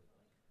 don't have to do it.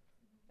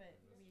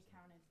 we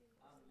counted.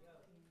 Yo,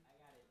 I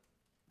got it.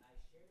 I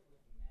shared it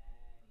with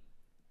Maddie.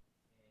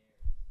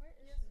 Where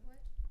is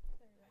what?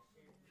 I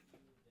shared with you the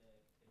Google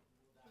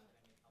Doc that I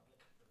made public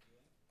for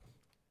viewing,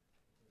 which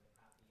is a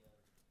copy of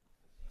the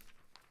thing.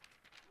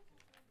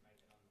 Write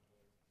it on the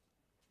board.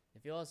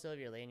 If you all still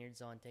have your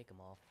lanyards on, take them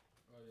off.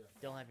 Oh yeah.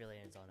 Don't have your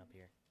lanyards on up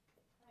here.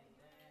 And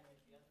then the other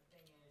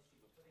thing is she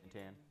was putting And it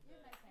tan. in You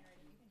have nice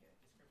handwriting. You can do it.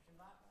 description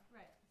box,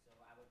 Right. so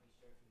I would be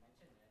sure if you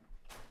mentioned it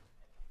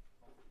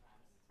multiple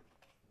times.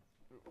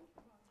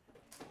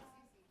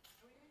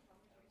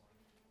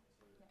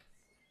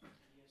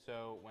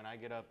 So when I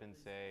get up and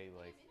say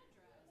like,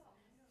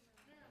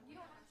 You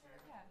don't have to.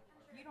 Yeah.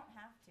 You don't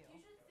have to. You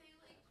should say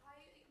like hi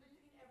between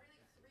every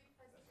like 3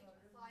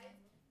 presentation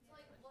slides to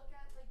like look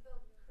at like the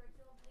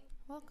curriculum thing.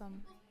 Welcome.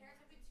 People's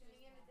parents have been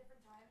tuning in at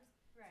different times.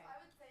 Right. So I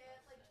would say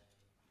it like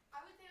I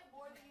would say it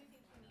more than you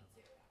think you need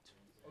to.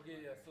 Okay,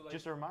 yeah. So like.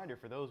 just a reminder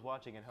for those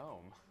watching at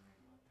home.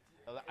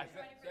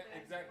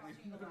 Exactly.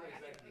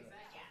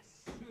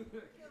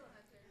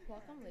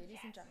 Welcome, ladies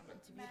and gentlemen,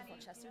 to beautiful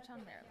Chestertown,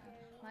 Maryland.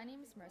 My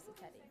name is Marissa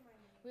Teddy.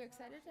 We are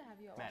excited to have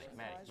you at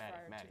Washington College for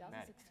our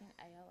 2016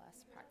 ALS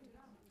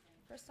practicum.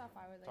 First off,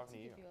 I would like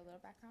Talking to to give you. you a little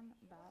background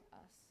about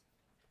us.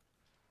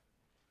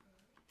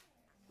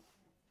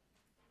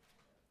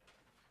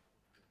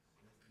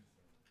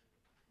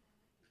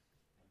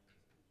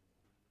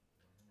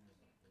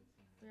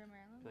 We are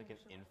Maryland Like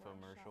an Leadership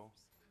infomercial.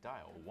 Workshops.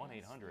 Dial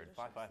Advanced 1-800-555. Leadership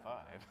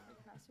Seminar. The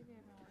capacity we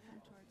have been working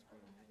towards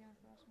creating beginner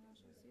professional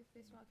youth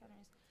baseball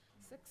academies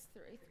 6th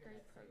through 8th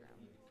grade program.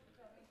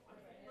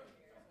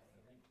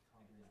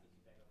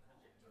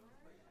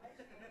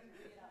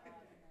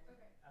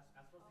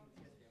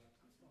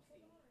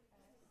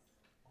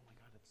 Oh my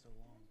god, it's so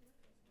long.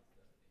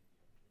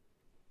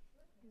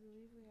 We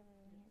believe we have a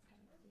linear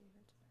time for you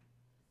here today.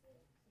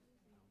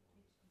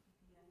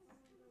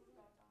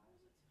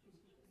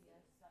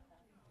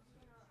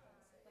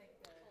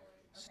 HTTPS.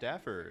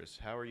 Staffers,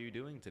 how are you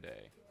doing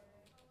today?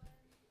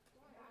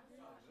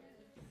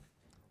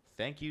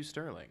 Thank you,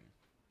 Sterling.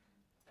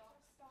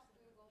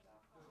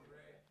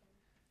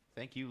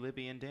 Thank you,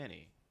 Libby and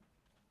Danny.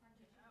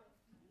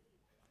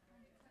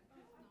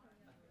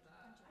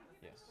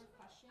 Yes.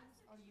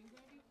 Questions, are you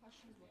going to do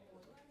questions before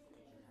the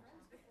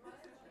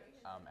conclusion?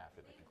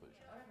 After the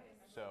conclusion.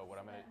 So what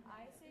I'm gonna.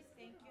 I say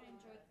thank you and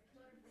enjoy.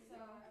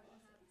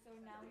 So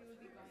now we will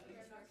be going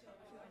into our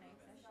Q&A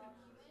session.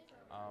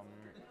 All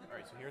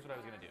right, so here's what I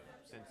was gonna do.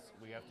 Since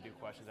we have to do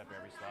questions after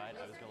every slide,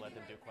 I was gonna let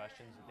them do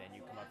questions, then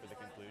you come up with the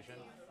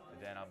conclusion, and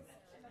then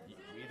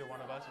either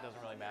one of us, it doesn't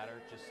really matter.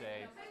 Just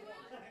say,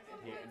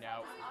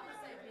 now.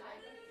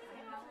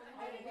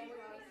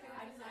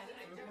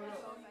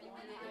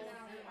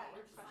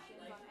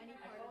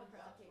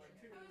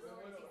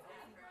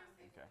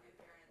 Okay.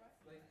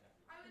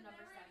 I would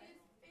never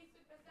use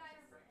Facebook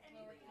Bethesda for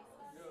anything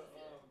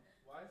else.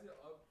 Why is it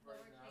up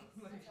right now?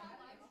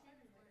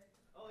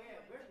 Oh yeah,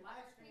 we're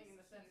live streaming in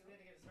the sense we had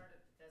to get it started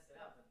to test it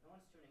out, but no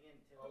one's tuning in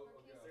till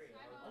Okay. 3.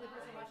 Only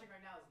person watching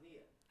right now is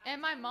Nia.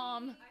 And my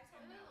mom. I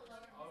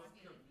was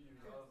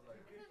confused. I was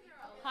like,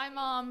 Hi,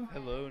 Mom.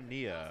 Hello,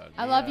 Nia.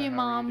 I love Nia, you,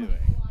 how are Mom. you doing?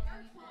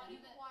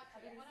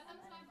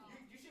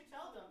 You should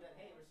tell them that,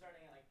 hey, we're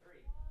starting at like 3.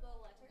 The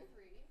letter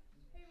 3.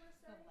 Hey, we're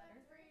starting at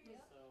 3.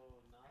 So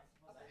not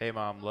supposed to. Hey,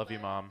 Mom. Love you,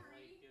 Mom.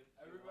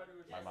 everybody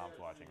was. My mom's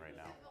watching right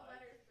now. The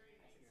letter 3.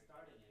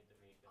 Starting at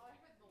 3. Oh, I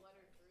heard the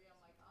letter 3. I'm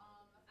like,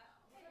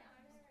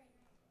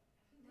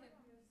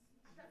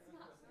 That's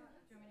not.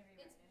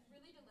 It's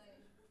really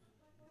delayed.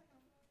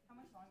 How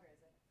much longer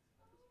is it?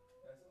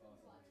 That's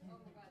awesome. Oh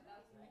my god,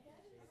 that's no.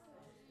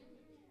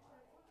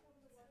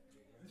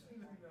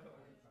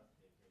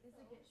 Is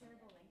the Get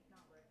shareable link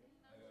not working?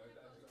 I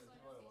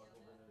want to walk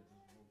over there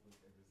just real quick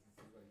and just see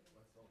like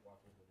myself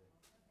walk over there.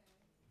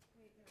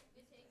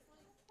 It takes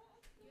like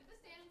you have to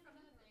stand in front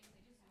of the thing.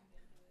 They just zoomed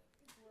into it.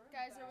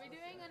 Guys, are we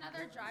doing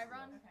another dry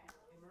run? Okay.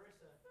 Hey,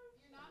 Marissa.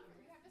 You're not.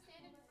 You have to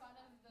stand in front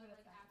of the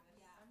like app.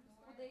 Yeah.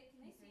 Well, can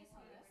they see us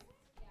on this?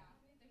 Yeah.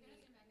 They're gonna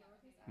zoom back out.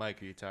 Okay.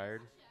 Mike, are you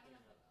tired? You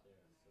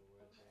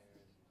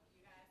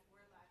guys,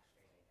 we're live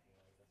streaming.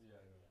 Yeah,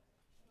 I know.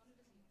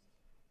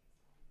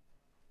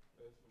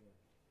 That's fine.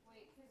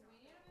 Wait, because we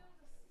need to be able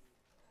to.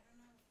 I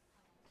don't know.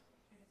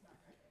 It's not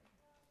right.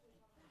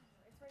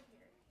 It's right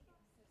here.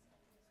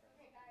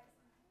 Okay, guys.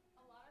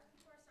 A lot of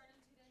people are starting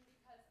to tune in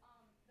because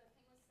the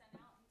thing was sent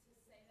out to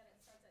say that it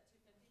starts at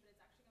 2:50, but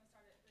it's actually going to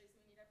start at 3. So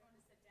we need everyone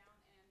to sit down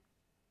and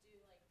do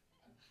like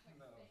a quick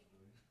No, thing it's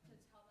really- to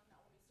tell them that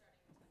we'll be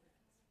starting in 10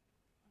 minutes.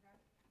 Okay.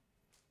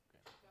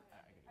 Go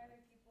ahead. Are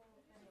there people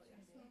that are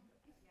tuned in?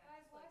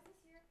 Guys, why is this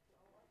here?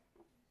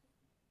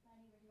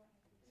 Manny, where do you want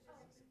your computer?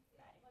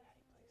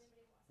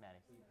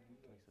 Maddie, can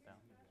we sit down?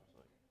 Here.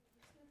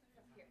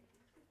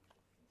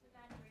 So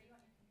Manny, where do you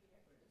want your computer?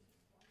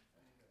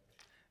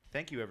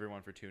 Thank you,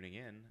 everyone, for tuning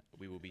in.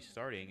 We will be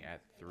starting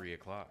at 3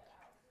 o'clock.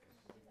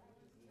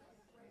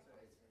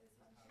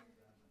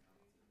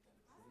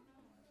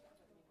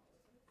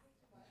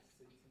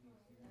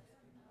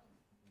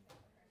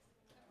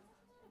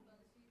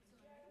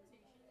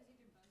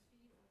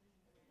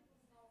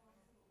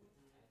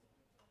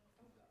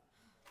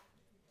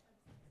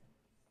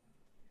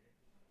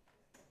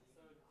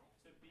 So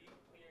to be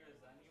clear,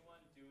 is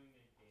anyone doing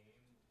a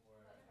game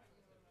or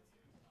activity or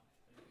something?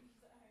 I don't think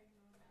anyone's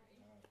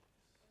doing a game.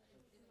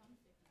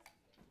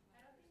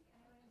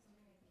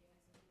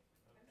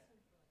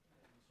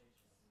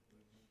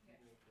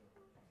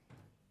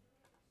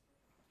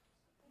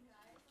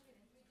 Guys,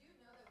 we do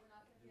know that we're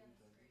not gonna be on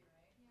the screen,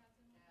 right?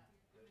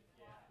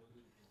 Yeah, it's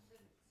in the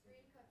computer. Yeah. The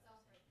screen cuts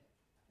off right there.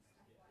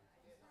 FYI.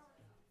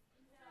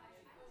 I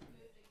will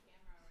move the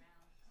camera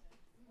around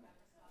to have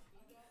a stop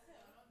people. So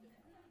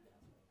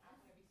I'm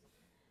gonna be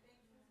super.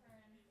 Thanks for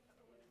turn.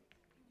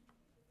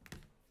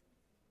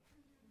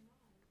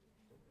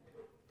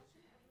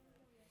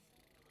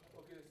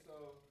 Okay,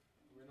 so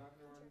we're not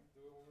gonna run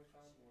through it one more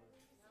time, or?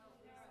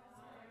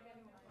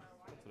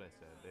 That's what I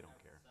said. They don't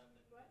care.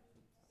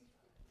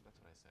 That's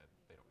what I said.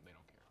 They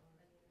don't care.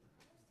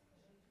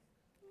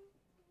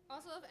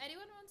 Also, if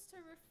anyone wants to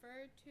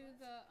refer to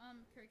the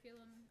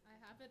curriculum, I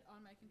have it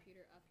on my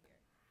computer up here.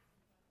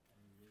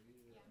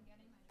 Yeah, I'm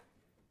getting mine.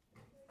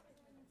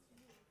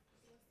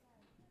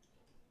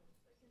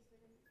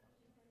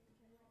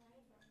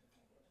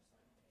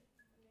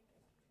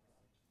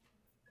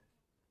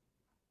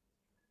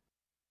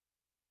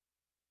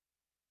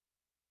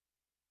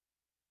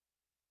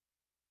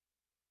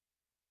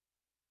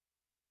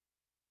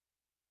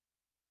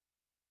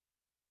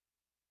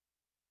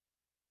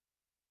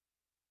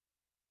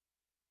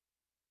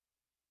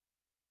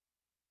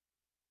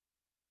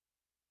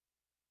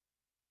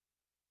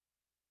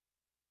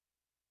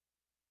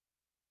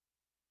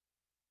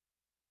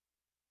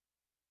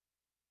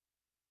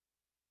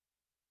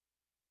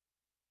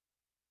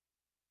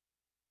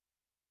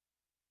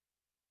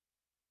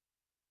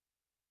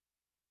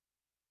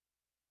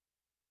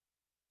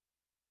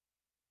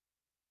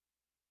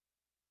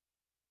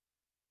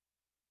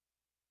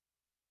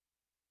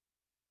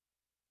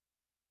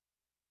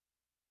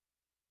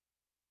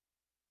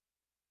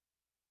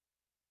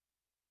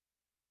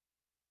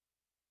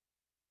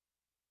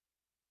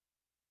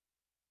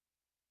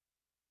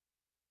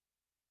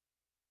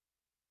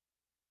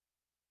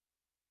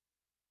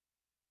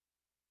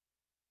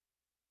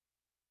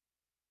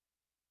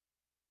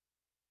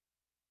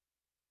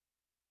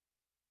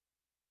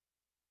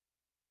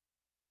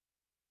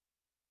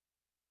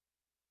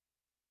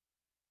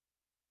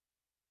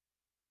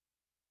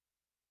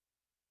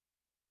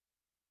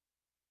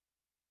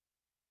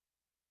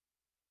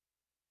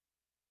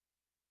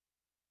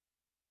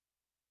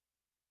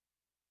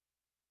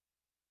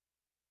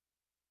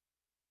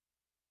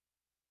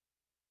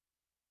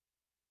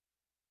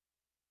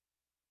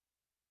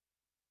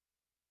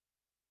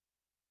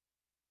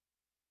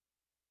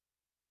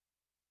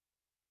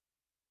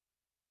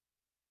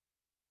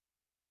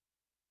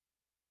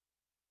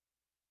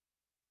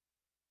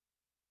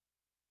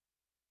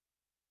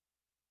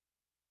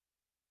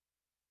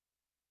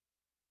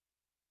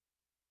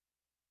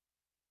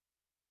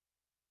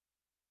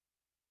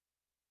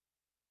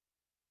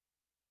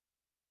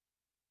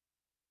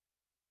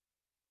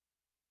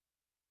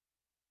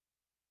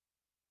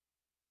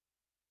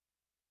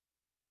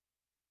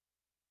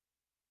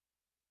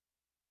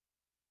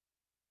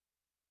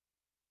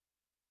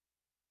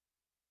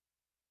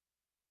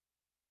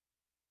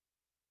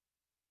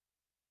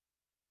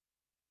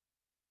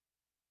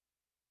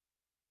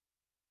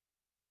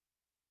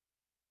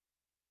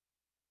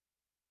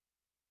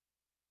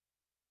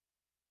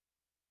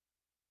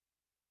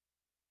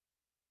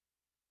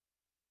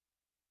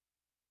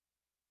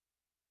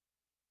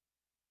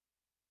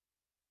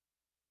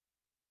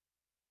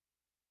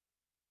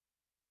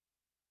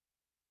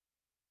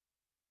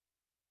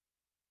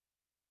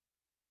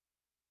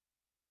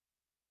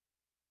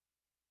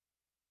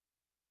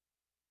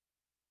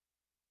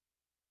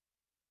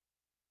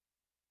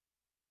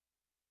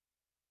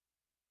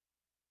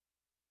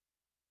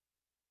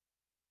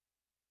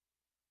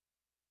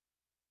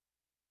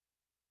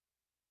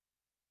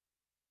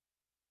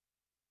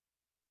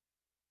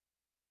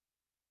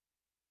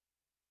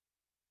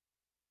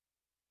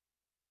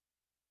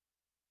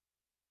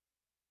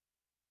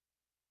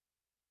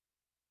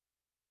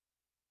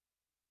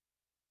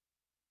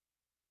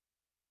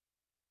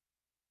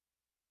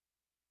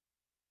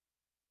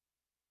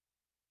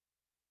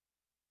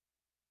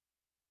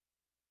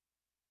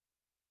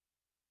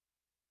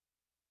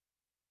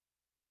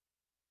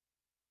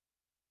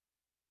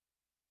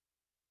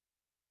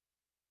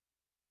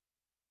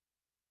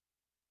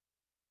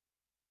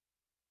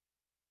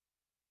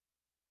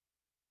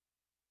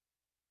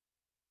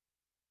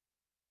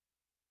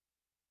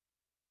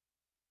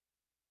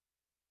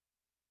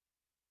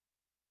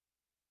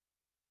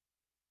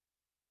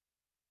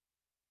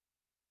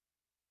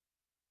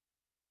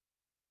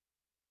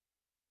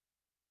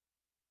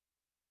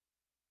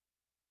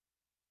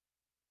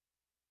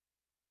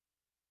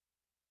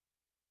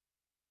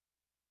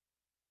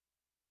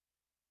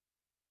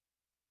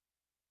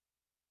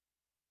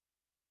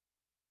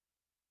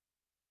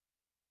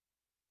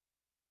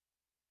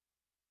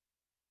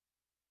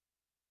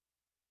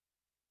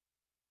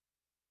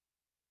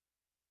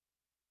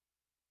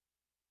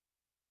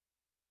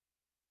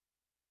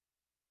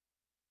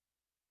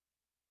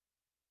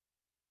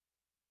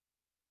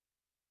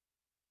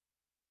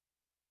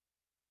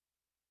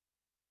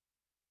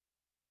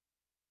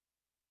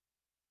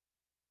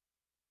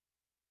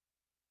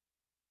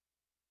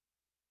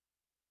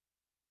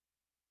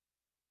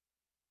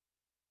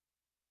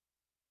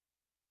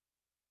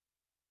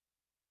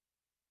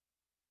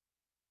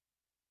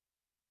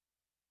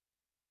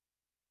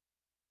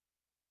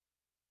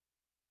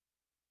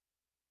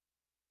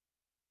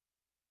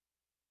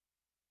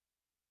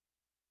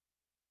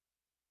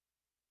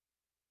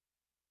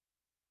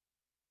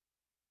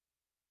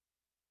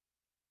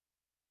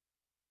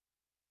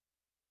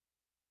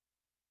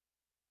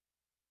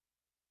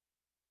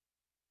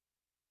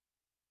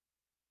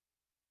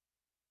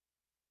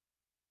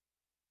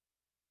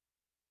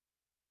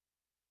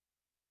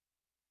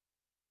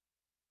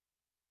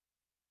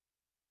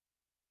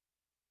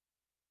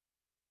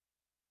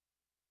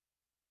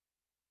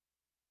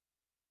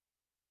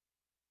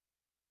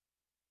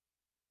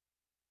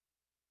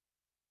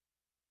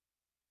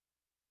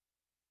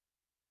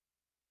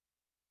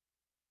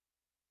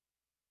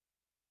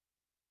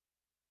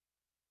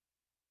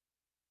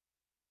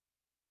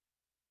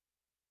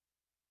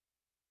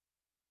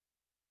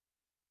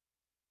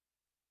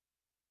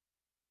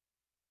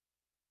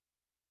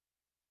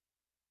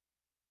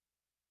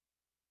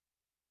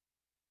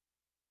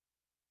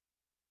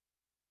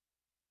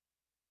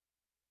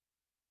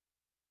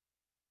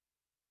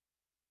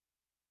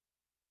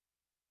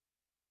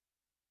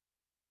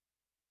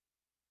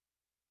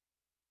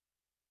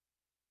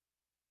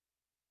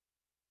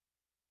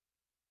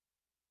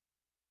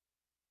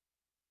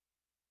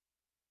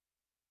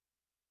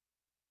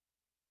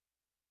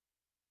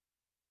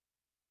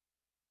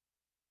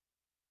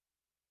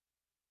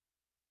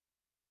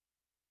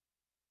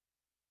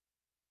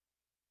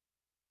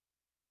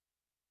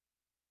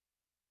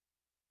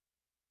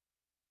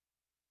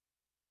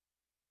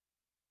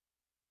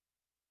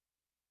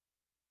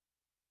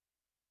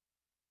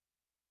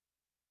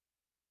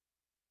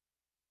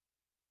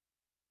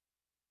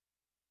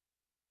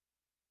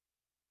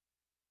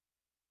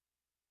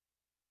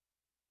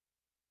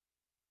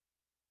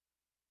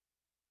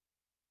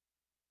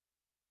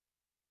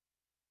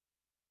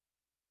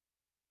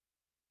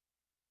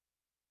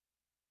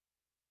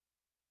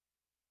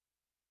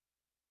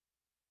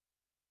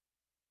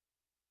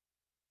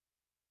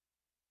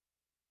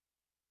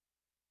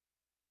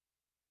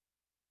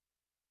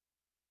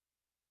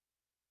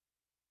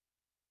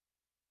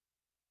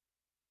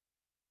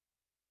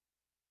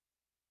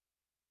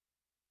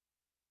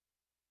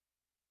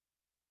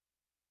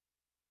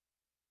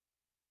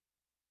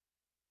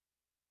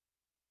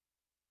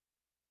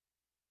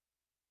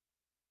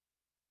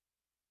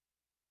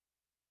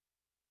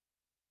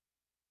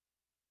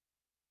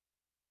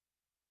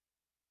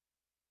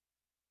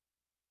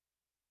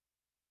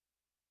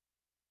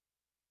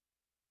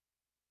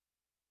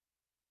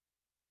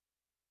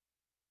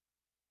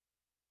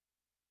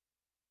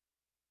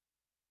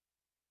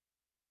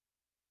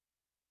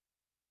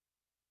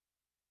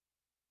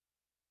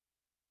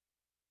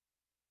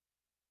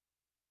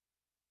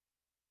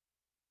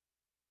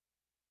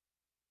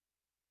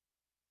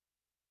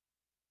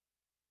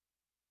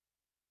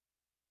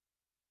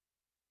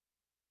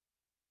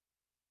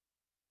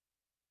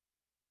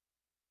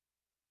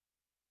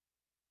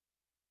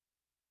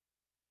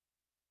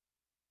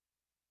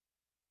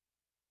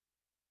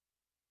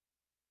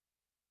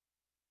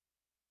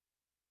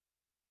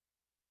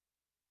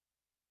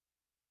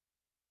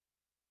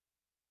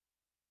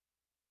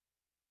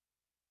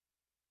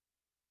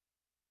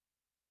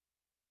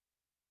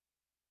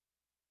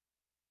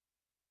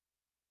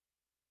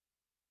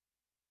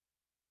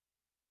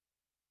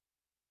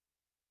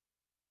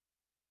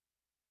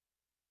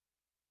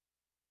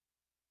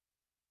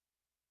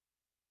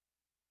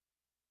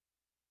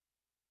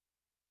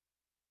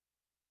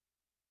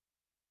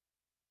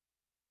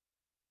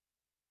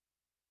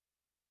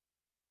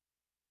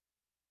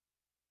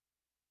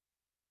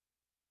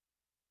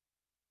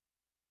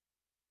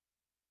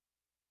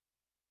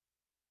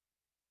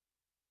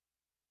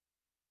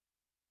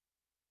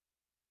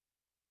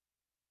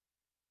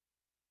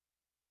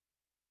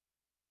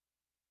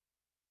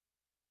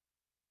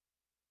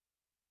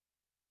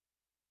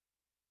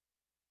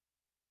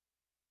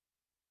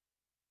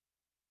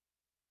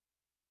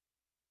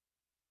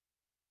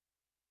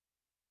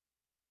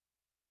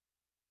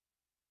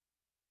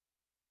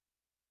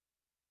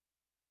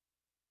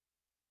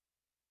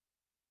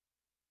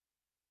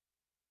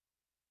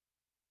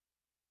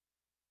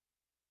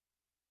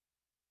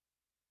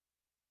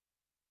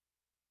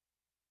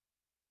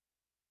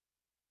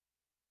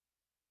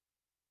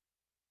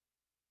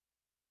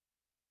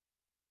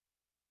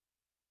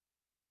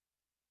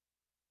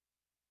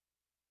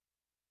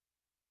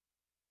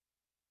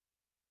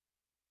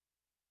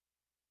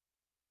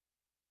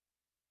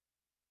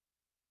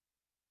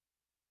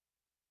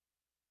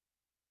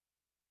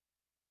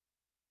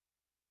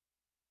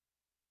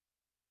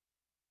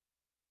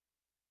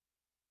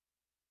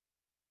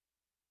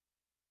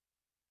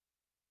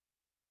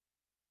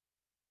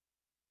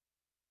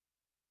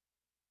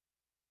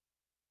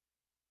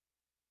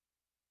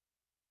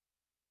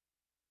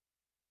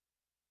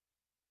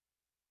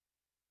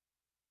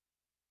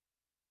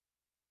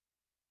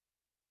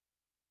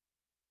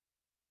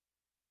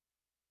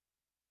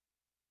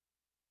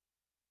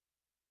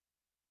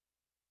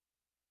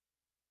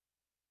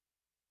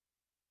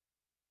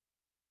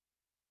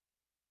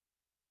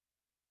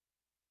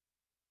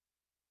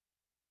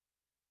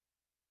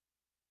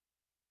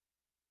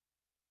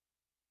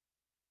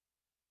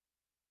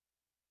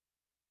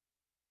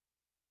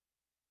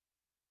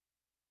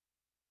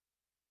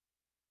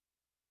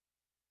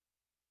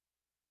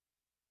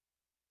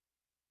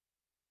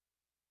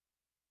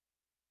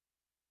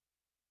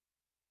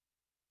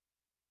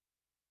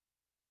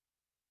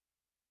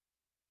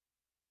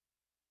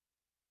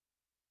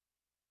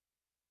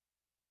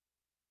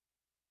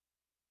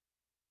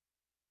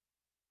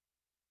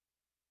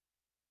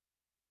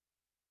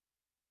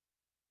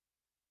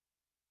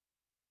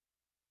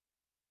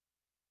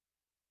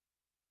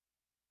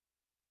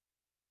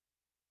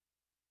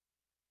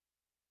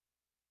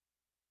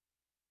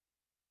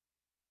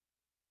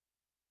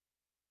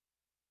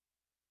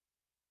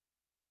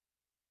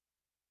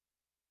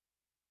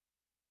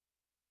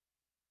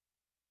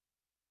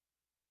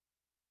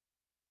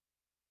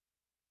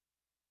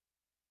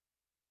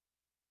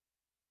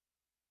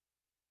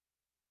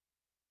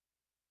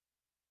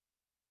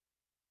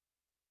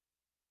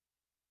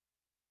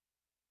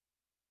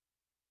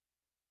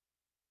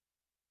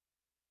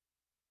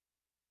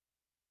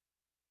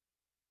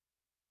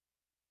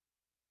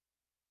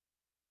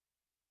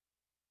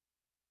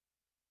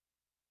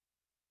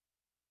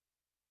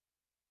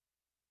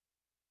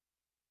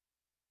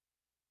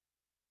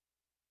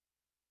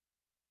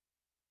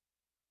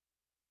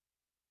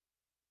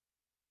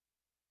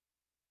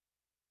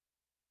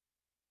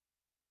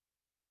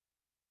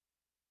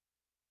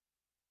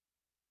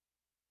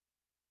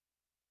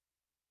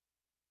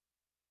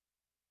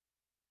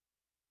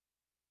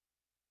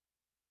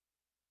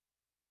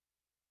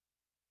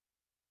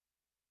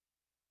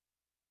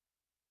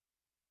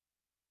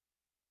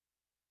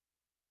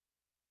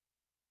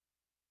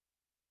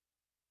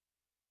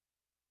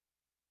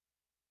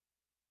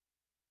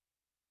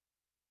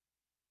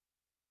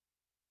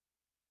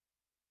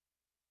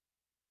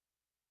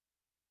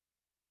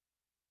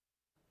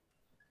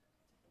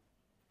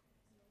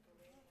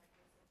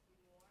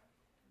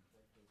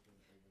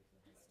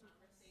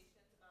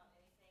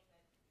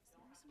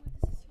 Good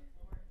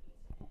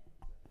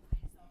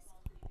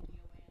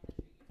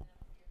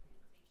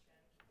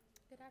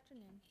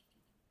afternoon.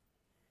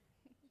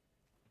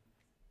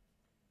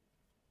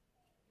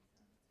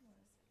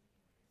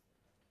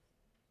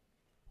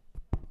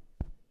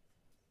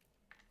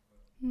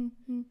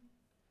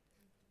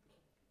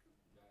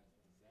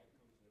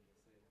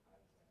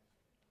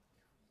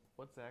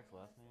 What's Zach's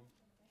last name?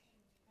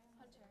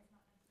 Hunter,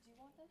 do you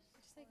want this?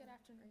 Just say good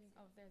afternoon.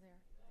 Oh, there they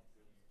are.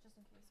 Just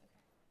in case,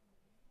 okay.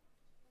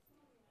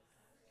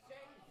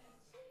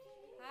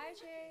 Hi,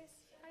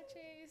 Chase. Hi,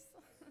 Chase.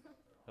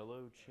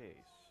 Hello,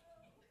 Chase.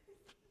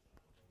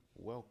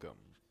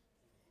 Welcome.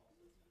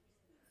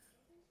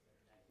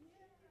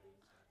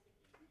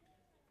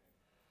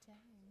 Dang.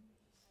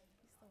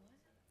 He's the what?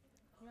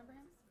 Remember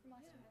him from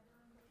last year?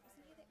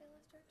 Wasn't he the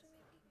ALS director,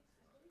 maybe?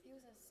 He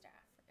was a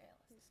staff for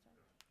ALS. He's stuck.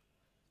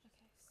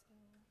 Okay, so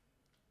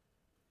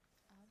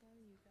I'll go,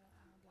 you go,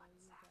 I'll go,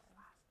 you go.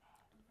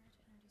 Don't forget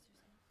to introduce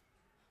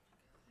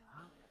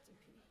yourself. That's a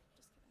P.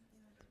 Just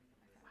kidding.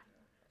 I got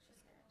you.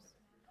 That's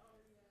just yours.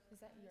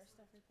 Is that your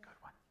stuff right there?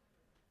 Good one.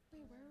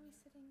 Wait, where are we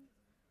sitting?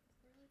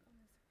 We're like on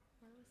this.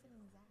 Where are we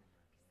sitting, Zach?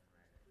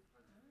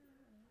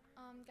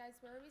 Guys,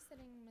 where are we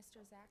sitting,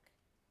 Mr. Zach?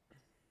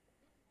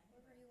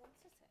 Wherever he wants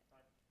to sit.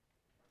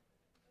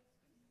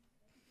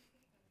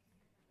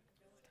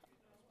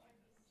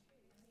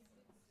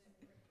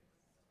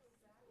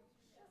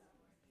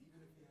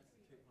 Even if he has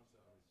to kick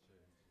himself out of his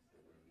chair,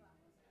 he's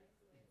just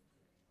like,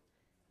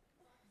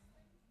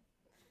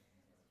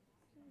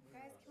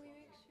 Guys, can we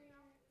make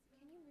sure,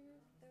 can you move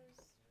those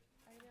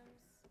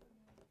items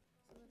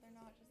so that they're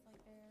not just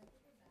like there?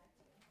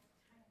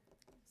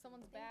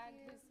 Someone's Thank bag.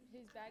 you.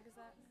 Whose bag is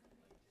that?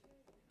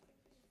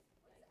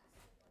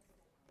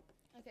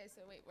 Okay,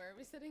 so wait, where are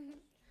we sitting,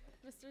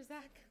 Mr.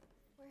 Zach?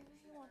 Wherever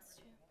he wants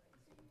to.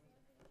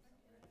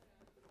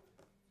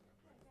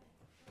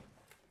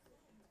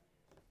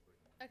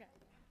 Okay.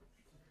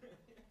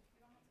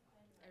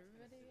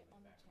 Everybody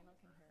on the channel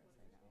can hear us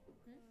right now.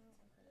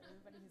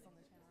 Everybody who's on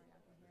the channel right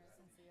now can hear us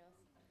and see us.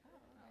 Oh,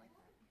 I like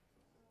that.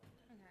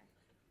 Okay.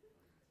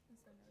 I'm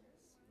so nervous.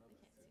 They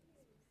can't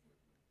see us.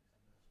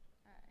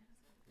 Alright.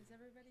 Is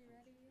everybody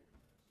ready?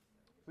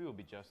 We will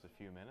be just a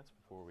few minutes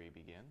before we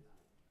begin.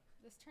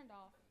 This turned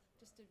off,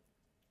 just to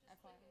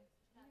FYI.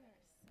 We are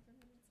 7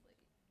 minutes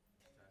late.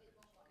 Good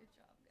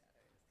job, guys.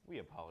 We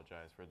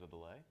apologize for the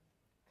delay.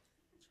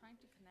 Trying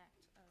to connect.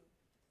 Oh, that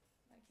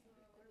can't be.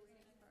 We're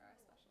waiting for our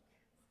special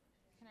guest.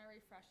 Can I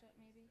refresh it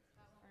maybe?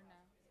 Or no?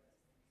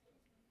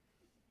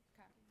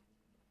 Okay.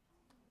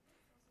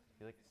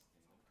 Felix?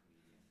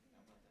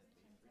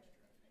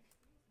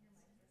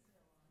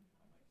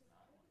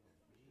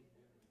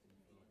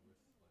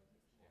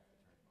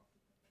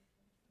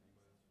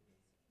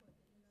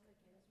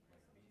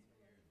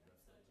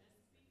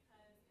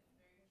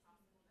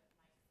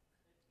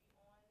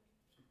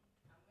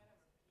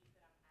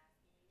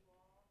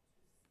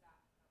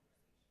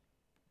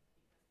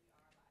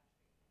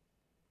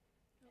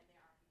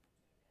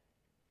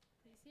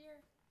 He's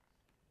here.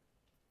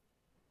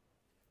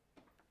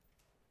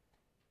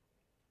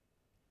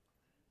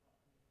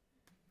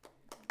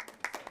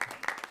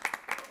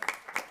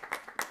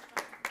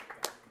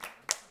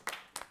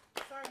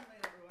 Sorry I'm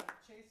late, everyone.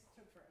 Chase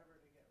took forever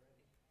to get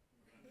ready.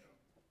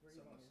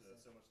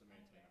 So much to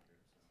maintain up here.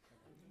 So.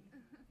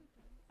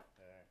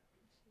 Hey.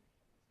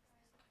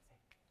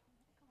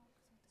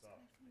 What's up? How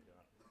you doing? Nice to meet you.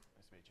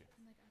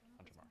 I'm like, I don't know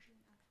Hunter if Marsh.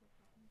 it's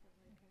gonna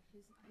be an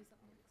actual problem, but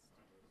like, he's the artist.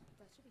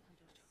 That should be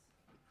Hunter's job.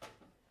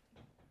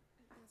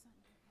 That's not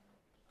your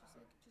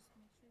problem. Just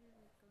make sure you're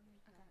like going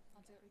like that.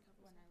 I'll do it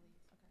when I leave.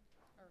 Okay.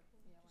 Or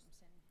yeah, when I'm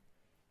standing here.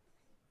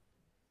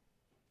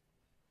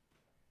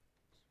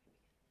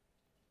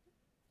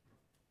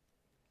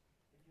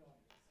 If you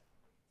want.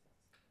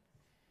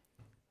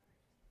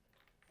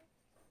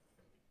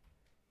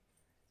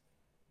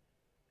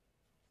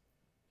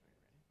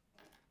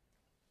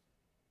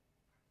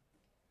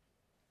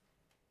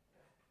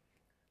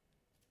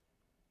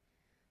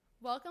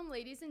 Welcome,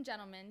 ladies and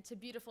gentlemen, to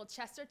beautiful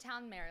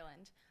Chestertown,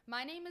 Maryland.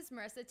 My name is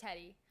Marissa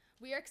Teddy.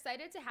 We are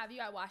excited to have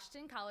you at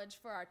Washington College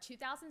for our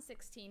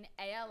 2016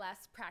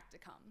 ALS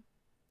Practicum.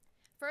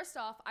 First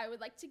off, I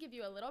would like to give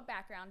you a little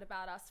background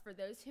about us for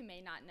those who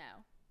may not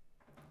know.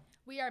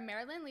 We are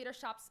Maryland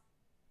Leadership's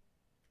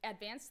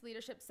Advanced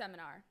Leadership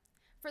Seminar.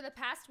 For the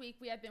past week,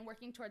 we have been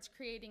working towards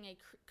creating a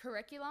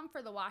curriculum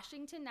for the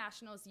Washington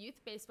Nationals Youth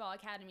Baseball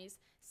Academy's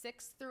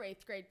 6th through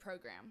 8th grade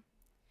program.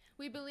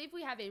 We believe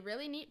we have a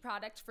really neat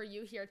product for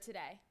you here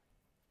today.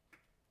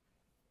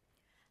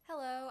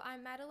 Hello,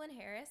 I'm Madeline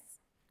Harris,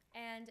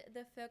 and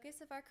the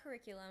focus of our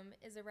curriculum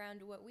is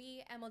around what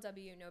we,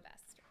 MLW, know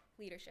best,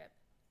 leadership.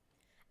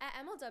 At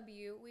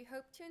MLW, we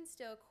hope to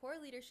instill core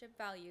leadership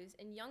values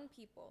in young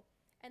people,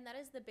 and that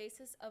is the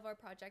basis of our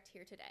project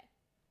here today.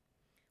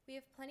 We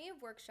have plenty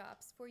of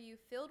workshops for you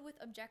filled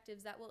with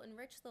objectives that will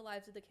enrich the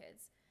lives of the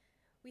kids.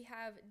 We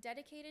have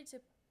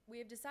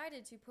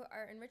decided to put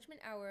our enrichment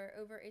hour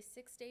over a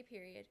 6-day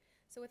period,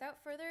 so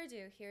without further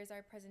ado, here's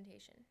our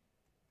presentation.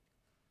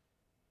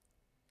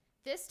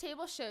 This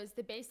table shows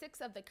the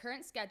basics of the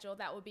current schedule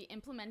that will be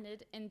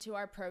implemented into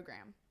our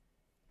program.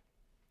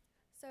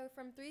 So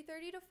from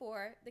 3:30 to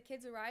 4, the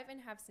kids arrive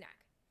and have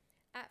snack.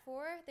 At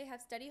 4, they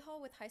have study hall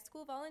with high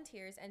school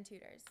volunteers and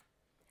tutors.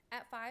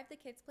 At 5, the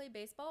kids play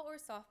baseball or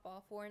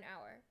softball for an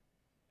hour.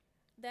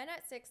 Then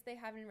at 6, they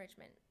have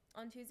enrichment.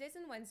 On Tuesdays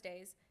and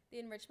Wednesdays, the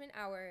enrichment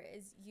hour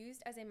is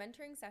used as a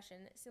mentoring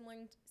session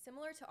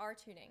similar to our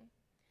tuning.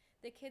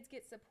 The kids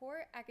get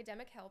support,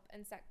 academic help,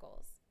 and set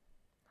goals.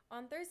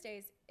 On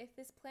Thursdays, if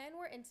this plan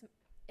were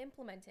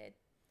implemented,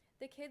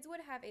 the kids would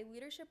have a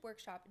leadership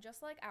workshop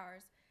just like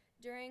ours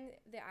during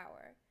the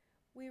hour.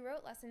 We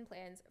wrote lesson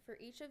plans for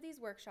each of these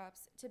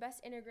workshops to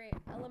best integrate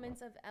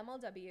elements of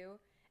MLW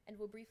and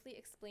will briefly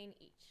explain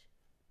each.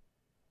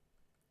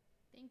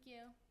 Thank you.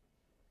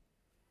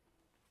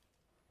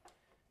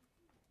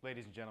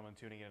 Ladies and gentlemen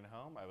tuning in at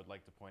home, I would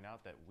like to point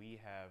out that we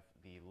have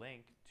the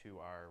link to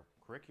our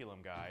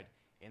curriculum guide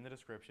in the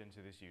description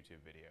to this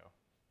YouTube video.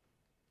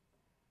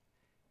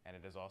 And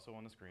it is also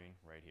on the screen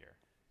right here.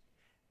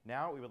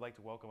 Now we would like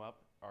to welcome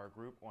up our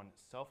group on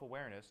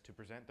self-awareness to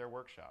present their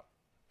workshop.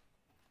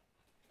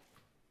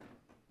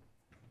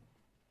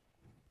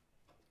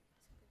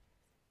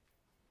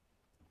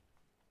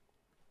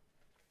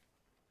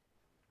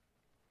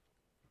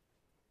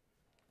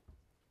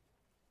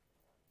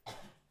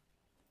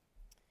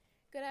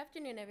 Good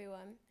afternoon,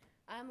 everyone.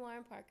 I'm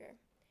Lauren Parker.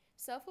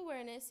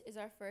 Self-awareness is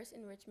our first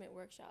enrichment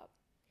workshop.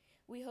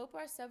 We hope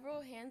our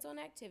several hands-on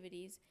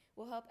activities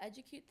will help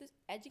educate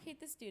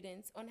the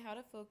students on how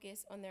to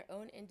focus on their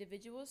own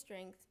individual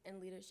strengths and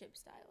leadership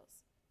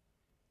styles.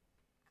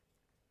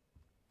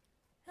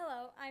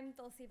 Hello, I'm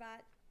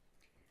Dulcibat.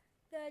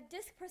 The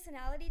DISC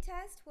personality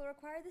test will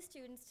require the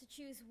students to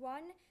choose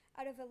one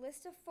out of a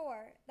list of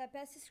 4 that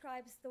best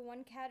describes the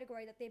one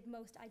category that they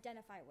most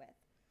identify with.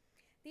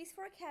 These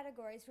 4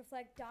 categories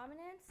reflect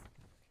dominance,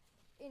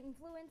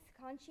 influence,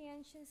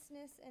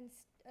 conscientiousness, and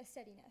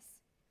steadiness.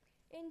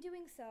 In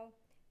doing so,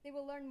 they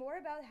will learn more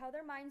about how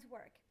their minds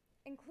work,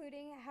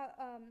 including how,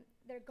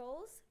 their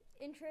goals,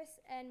 interests,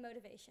 and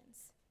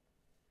motivations.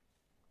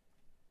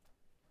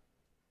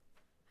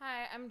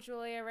 Hi, I'm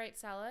Julia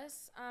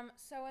Wright-Sellis.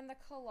 So in the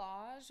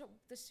collage,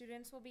 the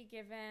students will be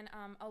given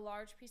a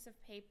large piece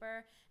of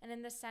paper, and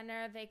in the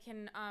center they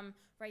can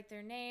write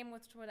their name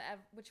with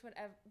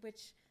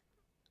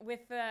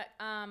the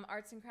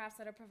arts and crafts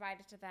that are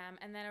provided to them.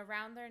 And then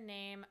around their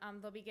name,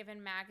 they'll be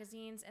given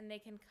magazines, and they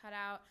can cut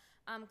out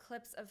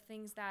clips of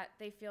things that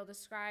they feel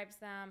describes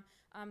them,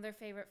 their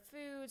favorite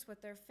foods,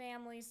 what their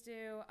families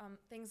do,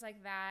 things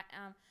like that.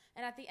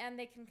 And at the end,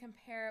 they can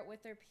compare it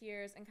with their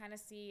peers and kind of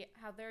see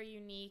how they're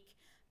unique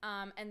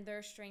and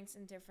their strengths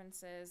and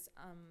differences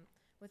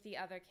with the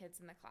other kids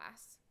in the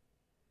class.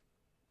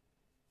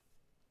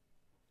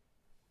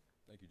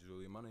 Thank you,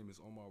 Julia. My name is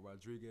Omar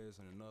Rodriguez,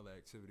 and another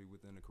activity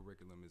within the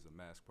curriculum is a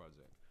mask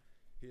project.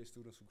 Here,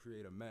 students will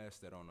create a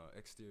mask that on the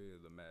exterior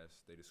of the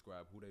mask, they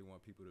describe who they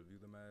want people to view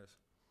the mask,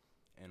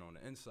 and on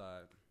the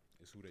inside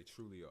is who they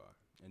truly are.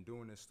 In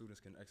doing this, students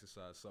can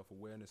exercise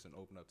self-awareness and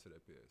open up to their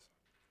peers.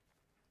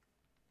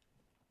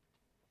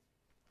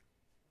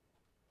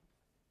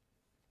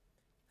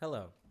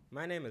 Hello,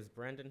 my name is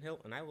Brandon Hill,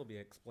 and I will be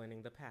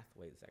explaining the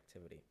Pathways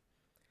activity.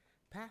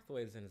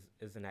 Pathways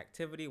is an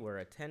activity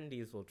where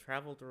attendees will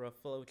travel through a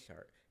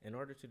flowchart in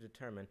order to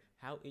determine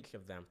how each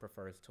of them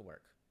prefers to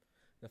work.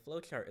 The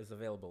flowchart is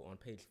available on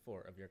page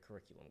 4 of your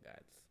curriculum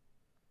guides.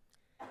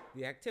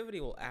 The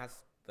activity will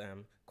ask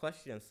them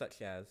questions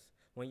such as,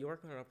 when you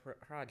work on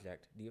a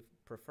project, do you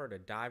prefer to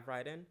dive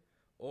right in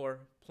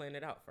or plan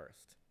it out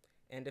first?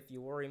 And if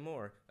you worry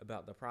more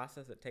about the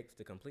process it takes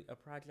to complete a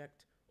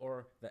project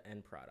or the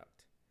end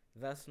product,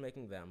 thus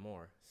making them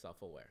more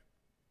self-aware.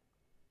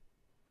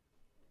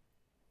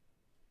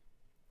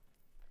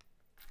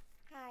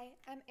 Hi,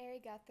 I'm Ari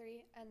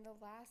Guthrie, and the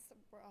last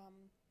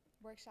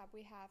workshop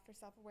we have for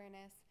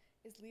self-awareness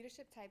is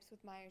leadership types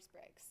with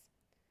Myers-Briggs.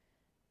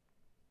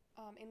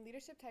 In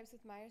leadership types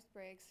with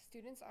Myers-Briggs,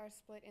 students are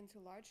split into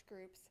large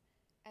groups,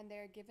 and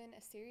they're given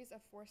a series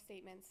of 4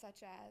 statements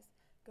such as,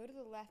 go to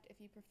the left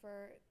if you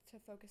prefer to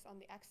focus on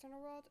the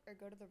external world, or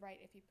go to the right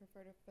if you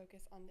prefer to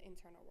focus on the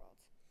internal world.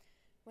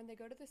 When they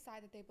go to the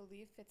side that they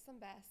believe fits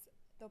them best,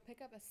 they'll pick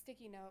up a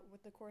sticky note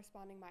with the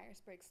corresponding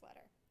Myers-Briggs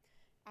letter.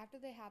 After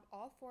they have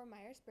all 4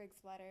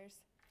 Myers-Briggs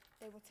letters,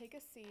 they will take a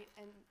seat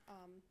and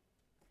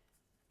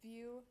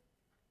view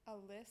a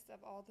list of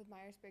all the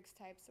Myers-Briggs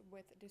types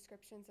with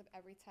descriptions of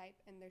every type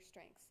and their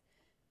strengths.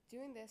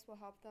 Doing this will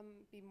help them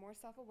be more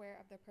self-aware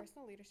of their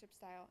personal leadership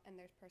style and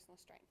their personal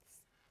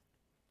strengths.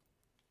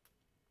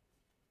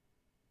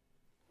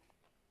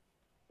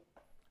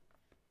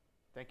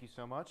 Thank you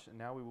so much. And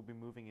now we will be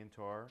moving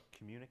into our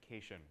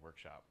communication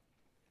workshop.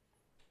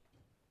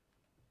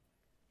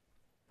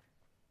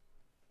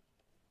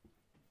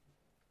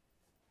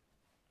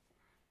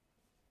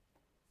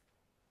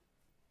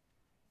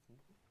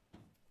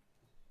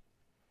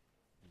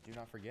 Do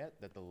not forget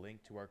that the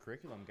link to our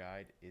curriculum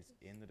guide is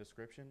in the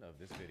description of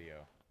this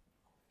video.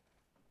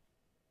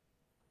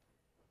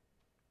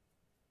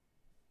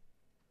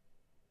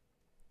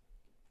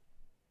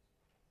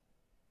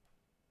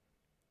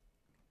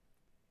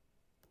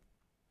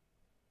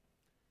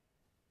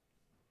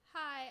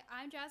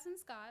 I'm Jasmine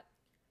Scott.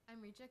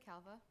 I'm Richa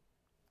Calva.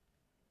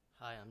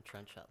 Hi, I'm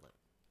Trent Shetlet.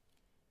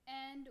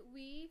 And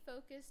we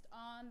focused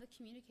on the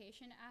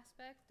communication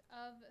aspect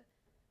of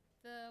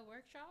the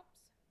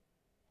workshops.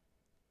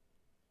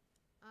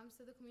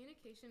 So the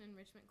communication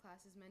enrichment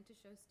class is meant to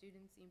show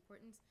students the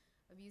importance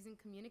of using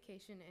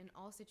communication in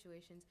all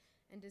situations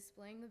and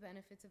displaying the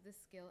benefits of this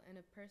skill in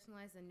a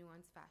personalized and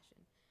nuanced fashion.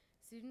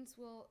 Students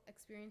will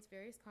experience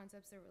various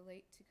concepts that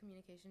relate to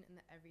communication in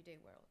the everyday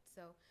world.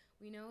 So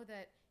we know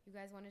that you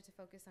guys wanted to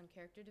focus on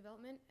character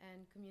development,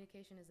 and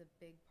communication is a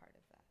big part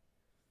of that.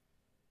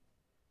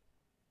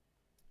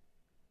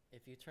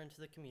 If you turn to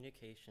the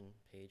communication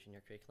page in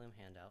your curriculum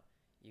handout,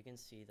 you can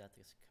see that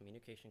the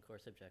communication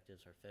course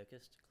objectives are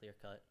focused,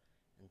 clear-cut,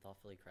 and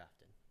thoughtfully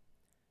crafted.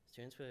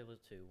 Students will be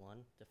able to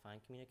 1. Define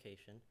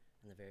communication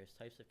and the various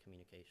types of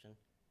communication.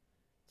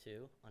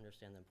 2.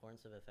 Understand the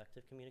importance of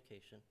effective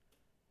communication.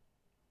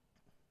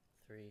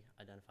 3.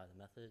 Identify the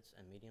methods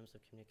and mediums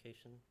of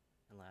communication.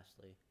 And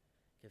lastly,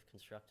 give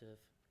constructive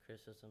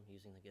criticism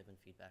using the given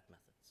feedback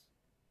methods.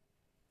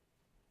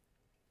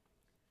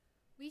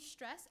 We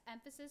stress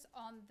emphasis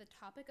on the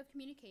topic of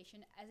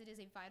communication as it is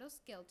a vital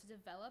skill to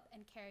develop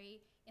and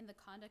carry in the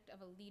conduct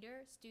of a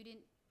leader,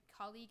 student,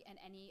 colleague, and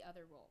any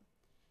other role.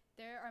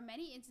 There are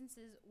many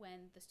instances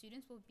when the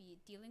students will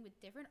be dealing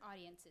with different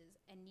audiences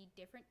and need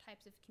different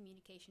types of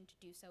communication to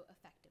do so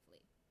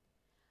effectively.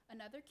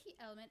 Another key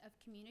element of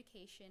the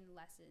communication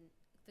lessons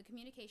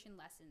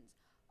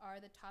are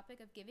the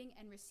topic of giving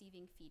and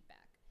receiving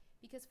feedback.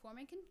 Because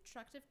forming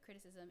constructive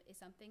criticism is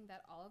something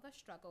that all of us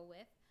struggle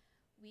with,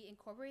 we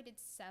incorporated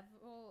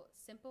several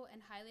simple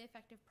and highly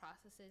effective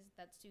processes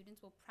that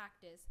students will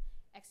practice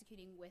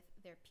executing with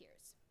their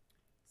peers.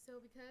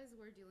 So because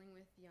we're dealing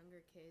with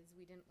younger kids,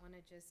 we didn't want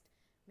to just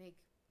make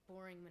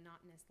boring,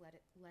 monotonous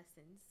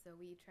lessons. So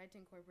we tried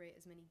to incorporate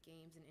as many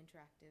games and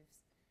interactive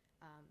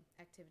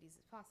activities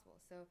as possible.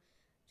 So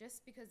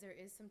just because there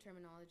is some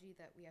terminology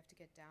that we have to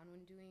get down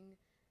when doing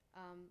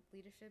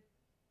leadership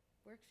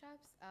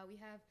workshops, we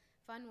have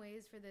fun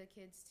ways for the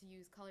kids to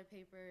use color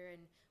paper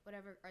and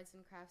whatever arts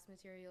and crafts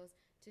materials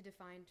to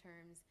define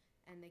terms,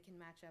 and they can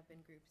match up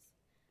in groups.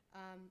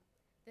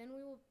 Then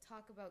we will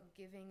talk about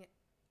giving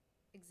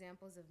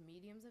examples of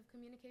mediums of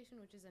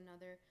communication, which is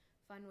another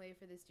fun way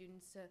for the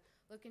students to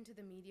look into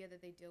the media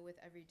that they deal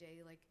with every day,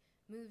 like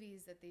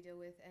movies that they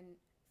deal with, and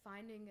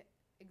finding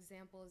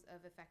examples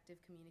of effective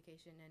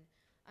communication and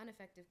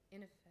ineffective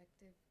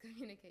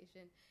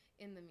communication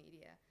in the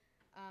media.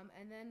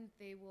 And then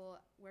they will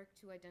work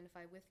to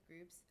identify with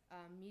groups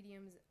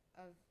mediums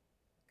of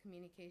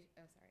communication.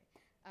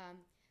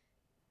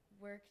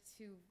 Work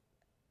to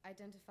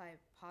identify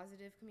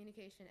positive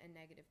communication and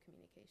negative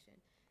communication.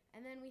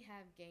 And then we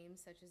have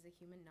games such as the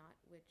Human Knot,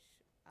 which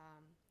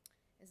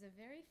is a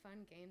very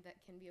fun game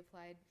that can be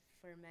applied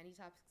for many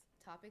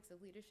topics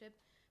of leadership.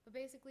 But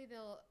basically,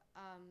 they'll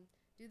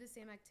do the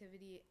same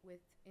activity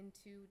in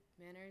two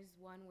manners: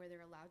 one where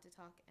they're allowed to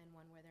talk and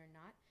one where they're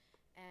not.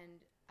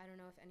 And I don't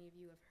know if any of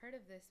you have heard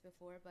of this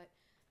before, but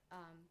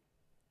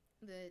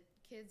the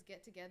kids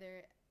get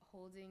together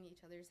holding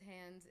each other's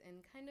hands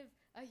in kind of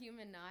a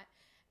human knot,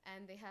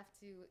 and they have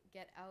to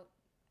get out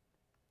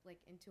like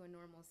into a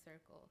normal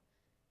circle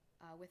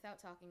without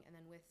talking and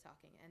then with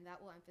talking. And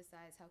that will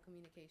emphasize how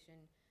communication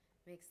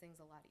makes things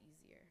a lot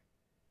easier.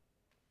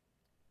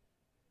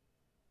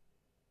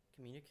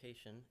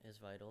 Communication is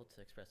vital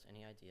to express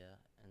any idea,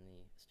 and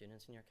the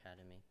students in your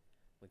academy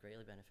would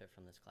greatly benefit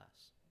from this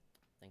class.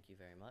 Thank you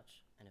very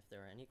much, and if there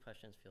are any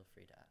questions, feel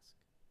free to ask.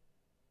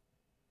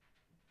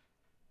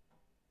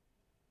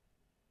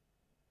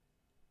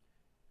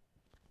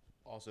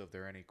 Also, if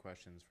there are any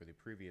questions for the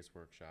previous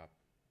workshop,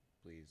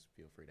 please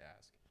feel free to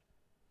ask.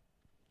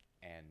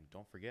 And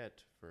don't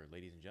forget, for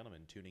ladies and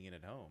gentlemen tuning in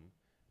at home,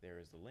 there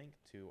is the link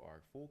to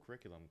our full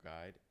curriculum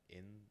guide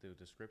in the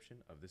description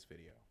of this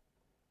video.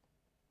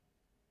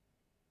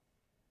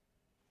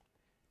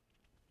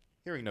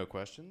 Hearing no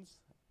questions,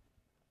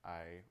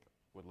 I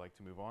would like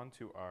to move on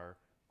to our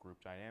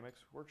group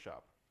dynamics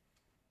workshop.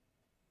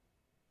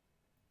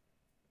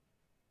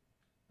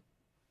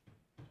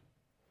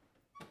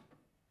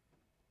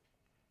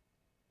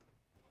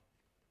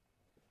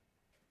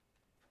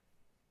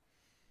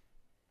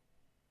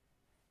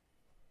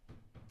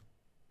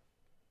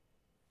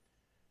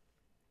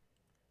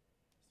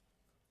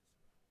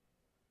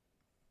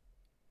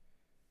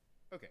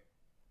 Okay.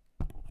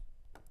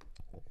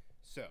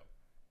 So,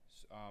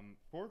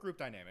 for group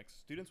dynamics,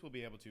 students will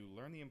be able to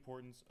learn the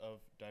importance of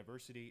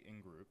diversity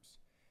in groups.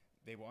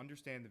 They will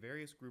understand the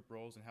various group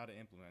roles and how to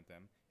implement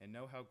them, and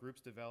know how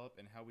groups develop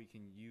and how we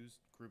can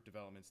use group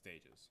development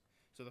stages.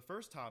 So the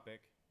first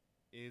topic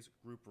is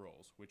group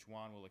roles, which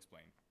Juan will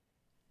explain.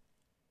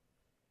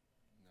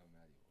 No,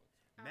 Maddie will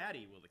explain.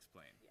 Maddie will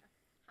explain. Yeah.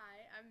 Hi,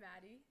 I'm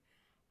Maddie.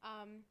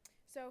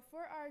 So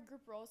for our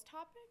group roles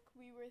topic,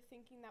 we were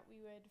thinking that we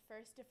would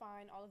first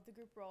define all of the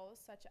group roles,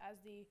 such as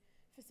the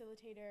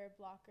facilitator,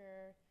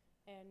 blocker,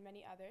 and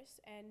many others.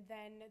 And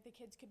then the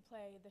kids could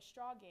play the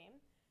straw game,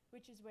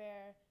 which is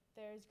where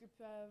There's a group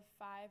of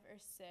 5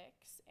 or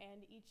 6,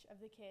 and each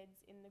of the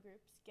kids in the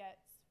groups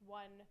gets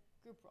one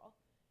group role.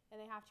 And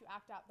they have to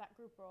act out that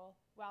group role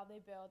while they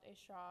build a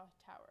straw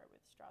tower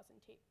with straws and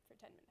tape for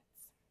 10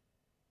 minutes.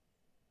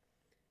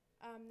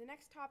 The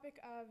next topic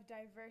of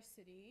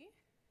diversity,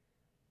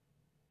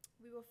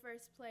 we will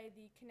first play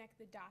the Connect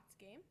the Dots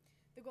game.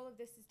 The goal of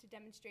this is to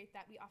demonstrate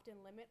that we often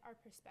limit our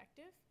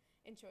perspective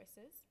and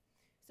choices.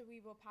 So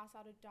we will pass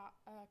out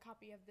a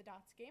copy of the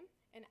Dots game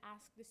and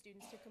ask the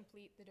students to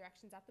complete the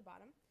directions at the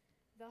bottom.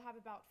 They'll have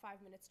about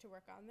 5 minutes to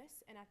work on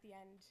this, and at the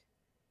end,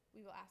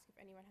 we will ask if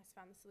anyone has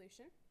found the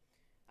solution.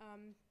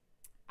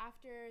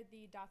 After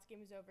the Dots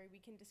game is over, we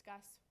can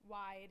discuss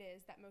why it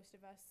is that most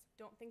of us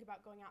don't think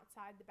about going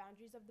outside the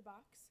boundaries of the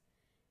box,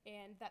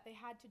 and that they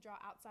had to draw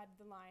outside of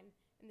the line,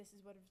 and this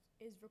is what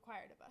is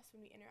required of us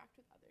when we interact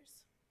with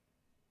others.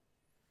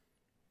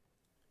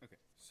 Okay,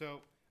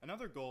 so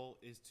another goal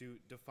is to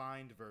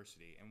define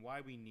diversity and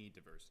why we need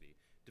diversity.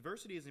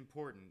 Diversity is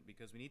important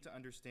because we need to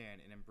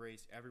understand and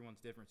embrace everyone's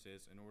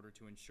differences in order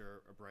to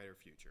ensure a brighter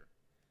future.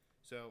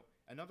 So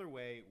another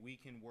way we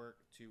can work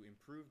to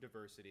improve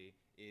diversity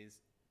is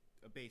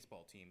a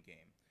baseball team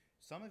game.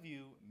 Some of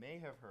you may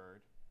have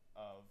heard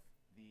of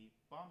the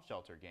bomb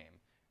shelter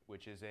game,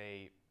 which is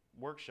a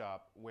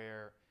workshop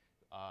where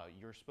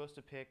you're supposed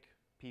to pick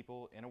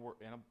people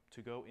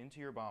to go into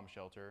your bomb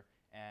shelter,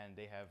 and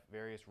they have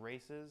various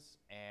races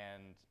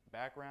and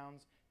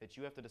backgrounds that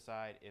you have to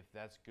decide if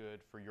that's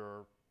good for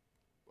your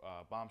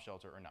bomb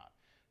shelter or not.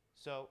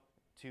 So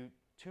to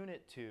tune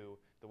it to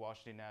the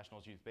Washington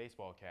Nationals Youth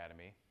Baseball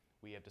Academy,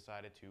 we have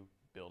decided to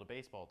build a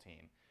baseball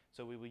team.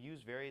 So we will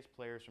use various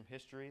players from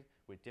history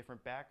with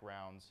different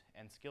backgrounds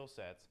and skill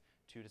sets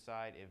to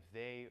decide if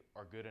they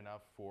are good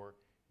enough for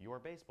your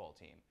baseball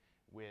team,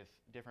 with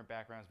different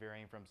backgrounds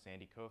varying from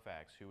Sandy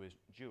Koufax, who is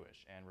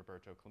Jewish, and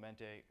Roberto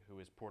Clemente, who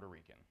is Puerto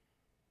Rican.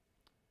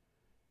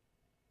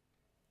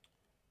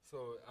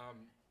 So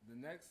the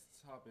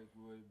next topic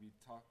we will be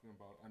talking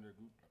about under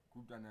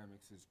group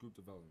dynamics is group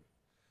development.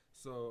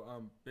 So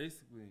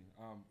basically,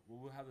 what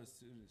we'll have the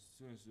students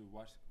do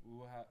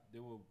they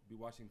will be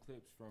watching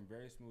clips from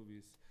various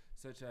movies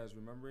such as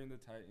Remembering the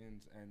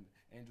Titans and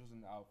Angels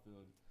in the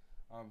Outfield.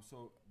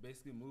 So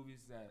basically,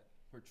 movies that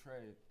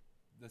portray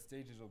the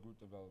stages of group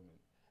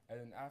development. And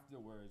then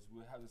afterwards,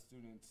 we'll have the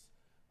students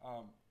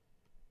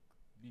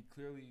be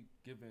clearly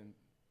given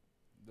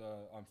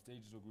the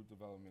stages of group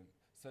development,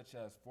 such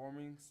as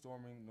forming,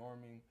 storming,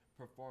 norming,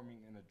 performing,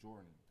 and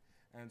adjourning.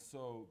 And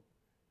so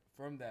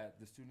from that,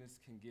 the students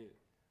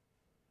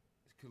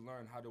can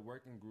learn how to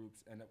work in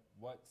groups and at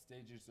what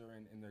stages they're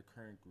in their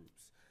current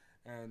groups.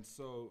 And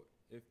so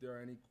if there are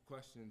any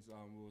questions,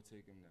 we'll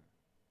take them now.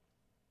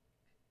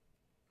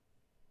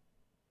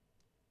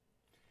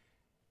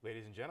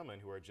 Ladies and gentlemen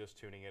who are just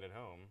tuning in at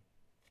home,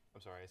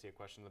 I'm sorry, I see a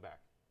question in the back.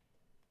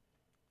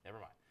 Never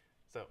mind.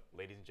 So,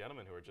 ladies and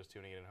gentlemen who are just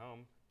tuning in at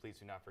home, please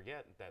do not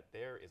forget that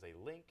there is a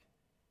link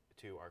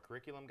to our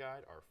curriculum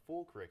guide, our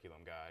full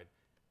curriculum guide,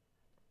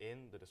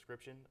 in the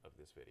description of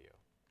this video.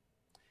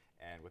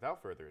 And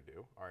without further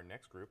ado, our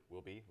next group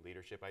will be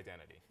Leadership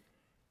Identity.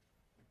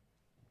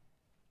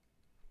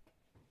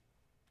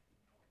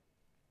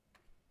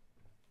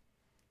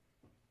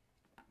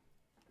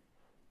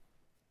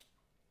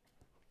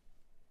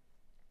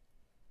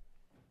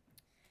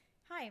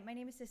 Hi, my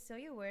name is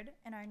Cecilia Wood,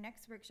 and our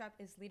next workshop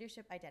is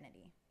Leadership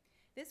Identity.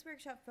 This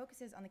workshop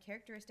focuses on the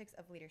characteristics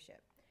of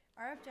leadership.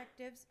 Our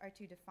objectives are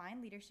to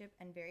define leadership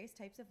and various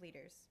types of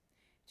leaders,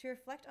 to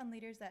reflect on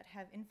leaders that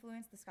have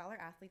influenced the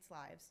scholar-athletes'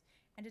 lives,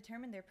 and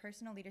determine their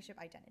personal leadership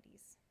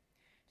identities.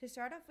 To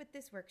start off with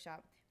this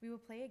workshop, we will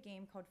play a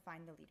game called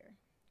Find the Leader.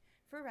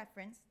 For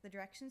reference, the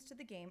directions to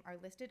the game are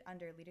listed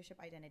under Leadership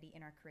Identity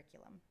in our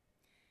curriculum.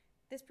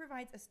 This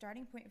provides a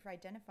starting point for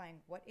identifying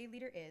what a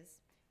leader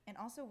is, and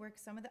also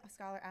works some of the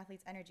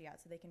scholar-athletes' energy out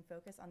so they can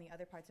focus on the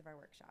other parts of our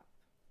workshop.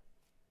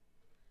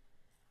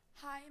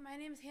 Hi, my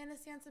name is Hannah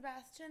San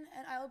Sebastian,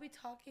 and I will be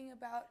talking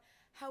about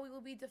how we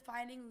will be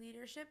defining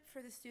leadership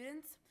for the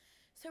students.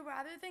 So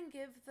rather than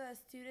give the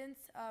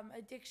students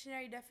a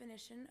dictionary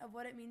definition of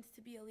what it means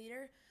to be a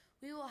leader,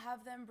 we will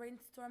have them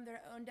brainstorm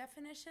their own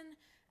definition,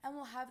 and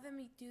we'll have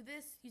them do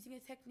this using a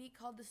technique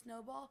called the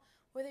snowball,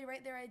 where they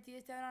write their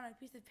ideas down on a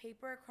piece of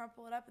paper,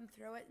 crumple it up, and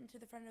throw it into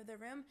the front of the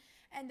room.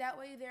 And that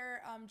way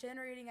they're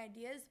generating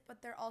ideas,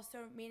 but they're also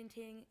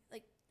remaining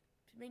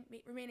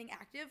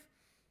active.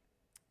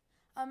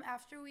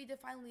 After we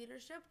define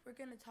leadership, we're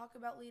going to talk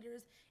about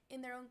leaders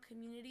in their own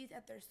communities,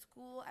 at their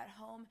school, at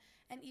home,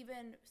 and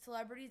even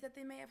celebrities that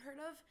they may have heard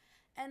of.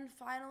 And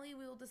finally,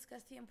 we will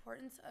discuss the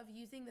importance of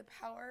using the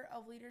power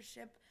of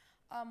leadership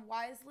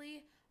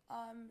wisely,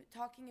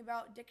 talking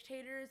about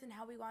dictators and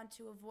how we want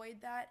to avoid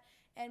that,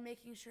 and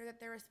making sure that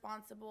they're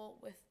responsible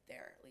with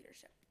their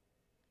leadership.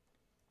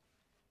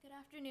 Good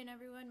afternoon,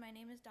 everyone. My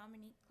name is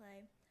Dominique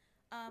Clay.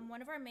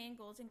 One of our main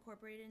goals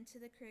incorporated into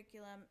the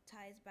curriculum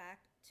ties back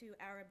to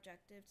our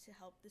objective to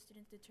help the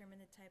students determine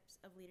the types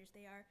of leaders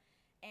they are.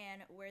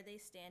 and where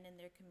they stand in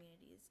their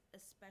communities,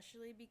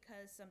 especially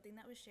because something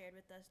that was shared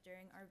with us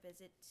during our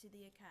visit to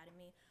the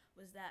academy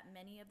was that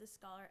many of the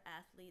scholar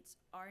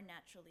athletes are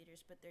natural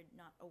leaders, but they're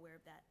not aware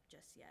of that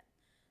just yet.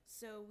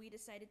 So we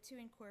decided to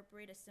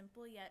incorporate a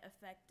simple yet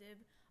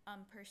effective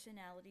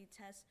personality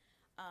test,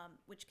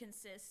 which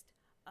consists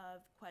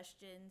of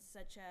questions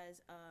such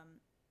as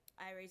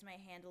I raise my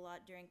hand a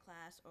lot during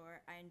class,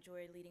 or I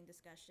enjoy leading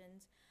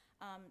discussions,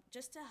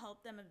 just to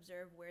help them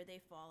observe where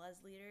they fall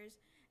as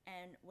leaders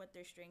and what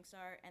their strengths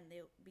are, and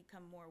they'll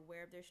become more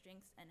aware of their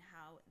strengths and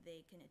how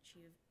they can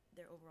achieve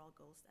their overall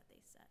goals that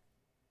they set.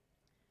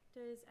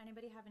 Does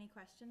anybody have any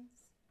questions?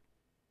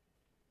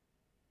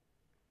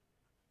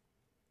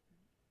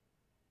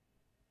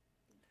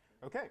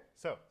 Okay,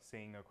 so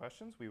seeing no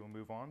questions, we will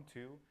move on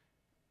to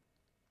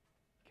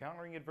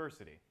countering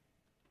adversity.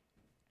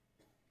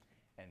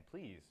 And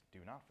please do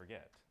not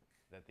forget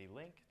that the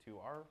link to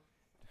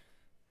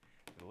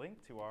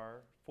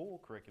our full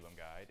curriculum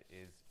guide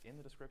is in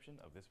the description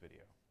of this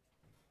video.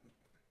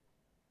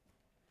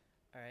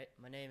 All right,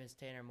 my name is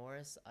Tanner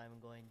Morris. I'm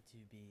going to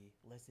be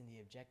listing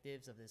the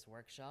objectives of this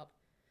workshop.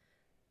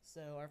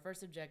 So our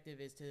first objective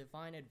is to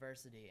define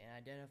adversity and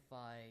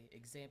identify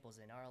examples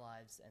in our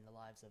lives and the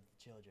lives of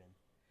the children.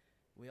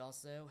 We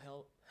also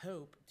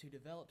hope to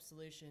develop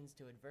solutions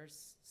to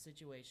adverse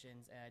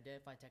situations and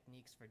identify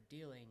techniques for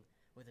dealing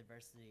with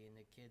adversity in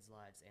the kids'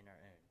 lives and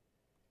our own.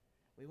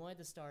 We wanted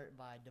to start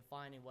by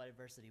defining what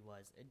adversity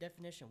was. A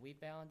definition we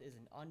found is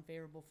an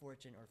unfavorable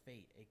fortune or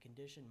fate, a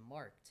condition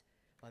marked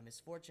by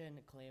misfortune,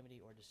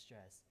 calamity, or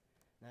distress.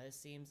 Now this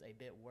seems a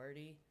bit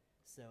wordy,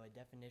 so a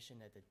definition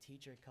that the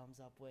teacher comes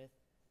up with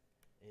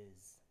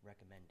is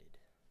recommended.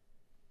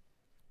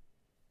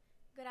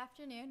 Good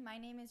afternoon, my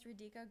name is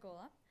Radhika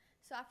Gola.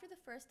 So after the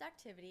first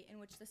activity, in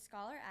which the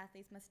scholar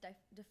athletes must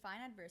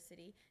define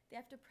adversity, they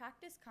have to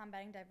practice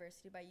combating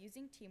diversity by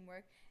using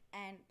teamwork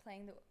and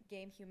playing the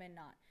game Human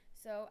Knot.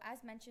 So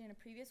as mentioned in a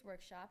previous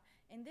workshop,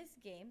 in this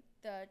game,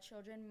 the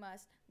children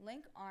must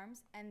link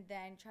arms and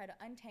then try to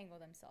untangle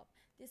themselves.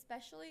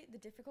 Especially the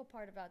difficult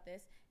part about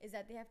this is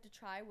that they have to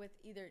try with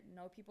either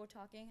no people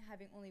talking,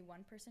 having only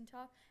one person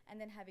talk, and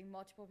then having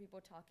multiple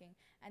people talking,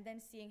 and then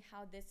seeing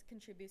how this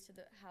contributes to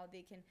how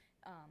they can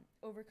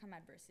overcome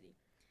adversity.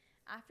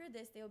 After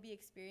this, they will be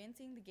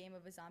experiencing the game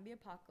of a zombie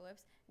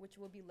apocalypse, which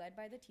will be led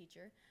by the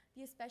teacher.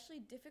 The especially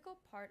difficult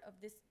part of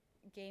this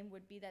game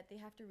would be that they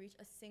have to reach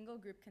a single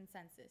group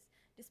consensus.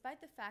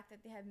 Despite the fact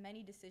that they have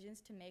many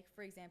decisions to make,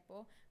 for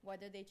example,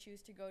 whether they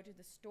choose to go to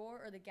the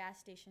store or the gas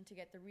station to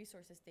get the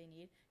resources they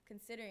need,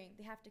 considering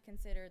they have to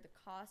consider the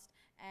cost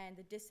and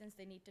the distance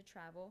they need to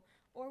travel,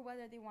 or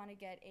whether they want to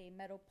get a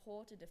metal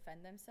pole to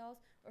defend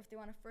themselves, or if they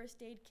want a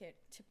first aid kit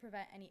to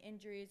prevent any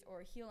injuries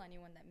or heal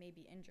anyone that may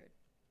be injured.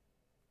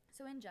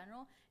 So in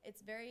general,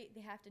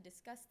 they have to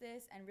discuss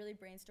this and really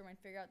brainstorm and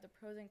figure out the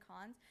pros and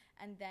cons,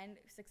 and then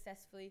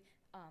successfully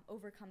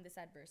overcome this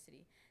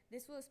adversity.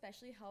 This will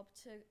especially help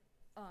to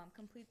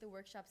complete the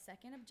workshop's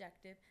second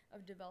objective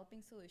of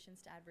developing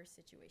solutions to adverse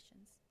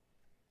situations.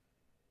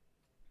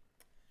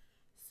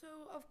 So,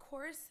 of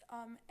course,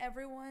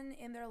 everyone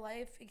in their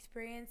life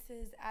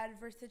experiences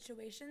adverse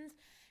situations,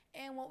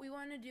 and what we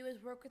want to do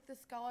is work with the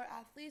scholar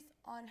athletes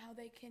on how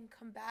they can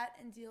combat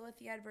and deal with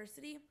the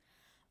adversity.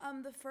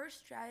 The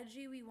first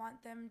strategy we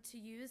want them to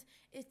use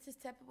is to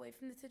step away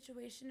from the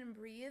situation and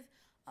breathe.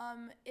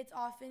 It's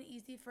often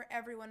easy for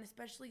everyone,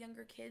 especially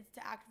younger kids,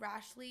 to act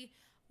rashly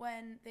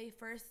when they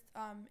first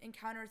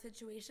encounter a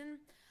situation.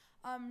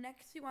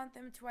 Next, we want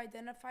them to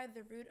identify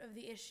the root of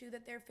the issue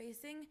that they're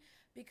facing,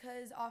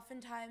 because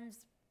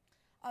oftentimes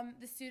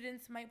the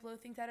students might blow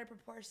things out of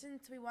proportion,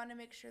 so we want to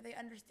make sure they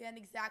understand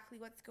exactly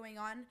what's going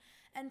on.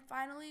 And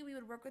finally, we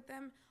would work with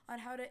them on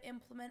how to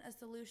implement a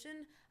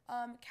solution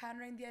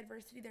countering the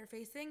adversity they're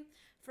facing.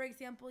 For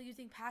example,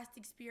 using past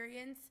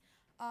experience,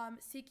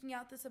 seeking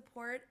out the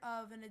support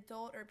of an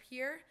adult or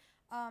peer,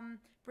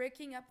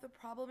 breaking up the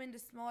problem into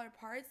smaller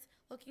parts,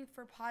 looking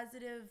for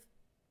positive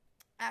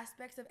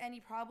aspects of any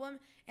problem,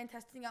 and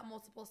testing out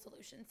multiple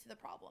solutions to the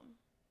problem.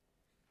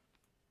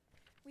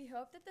 We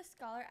hope that the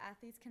scholar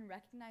athletes can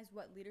recognize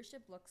what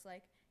leadership looks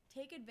like,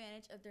 take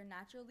advantage of their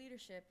natural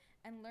leadership,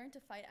 and learn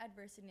to fight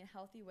adversity in a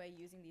healthy way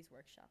using these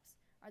workshops.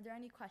 Are there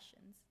any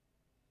questions?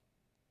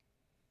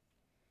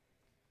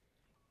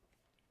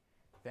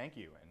 Thank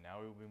you, and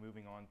now we will be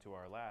moving on to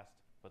our last,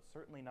 but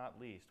certainly not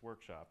least,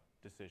 workshop,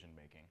 decision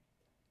making.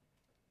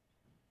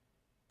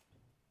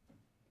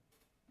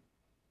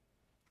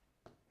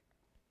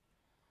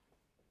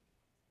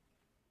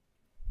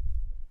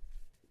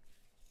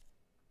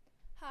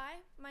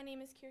 Hi, my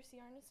name is Kiersey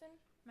Arneson.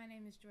 My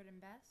name is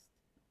Jordan Best.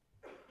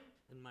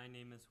 And my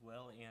name is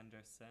Will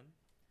Anderson.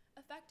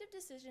 Effective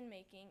decision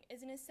making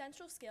is an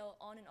essential skill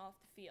on and off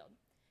the field.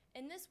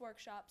 In this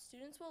workshop,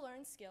 students will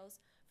learn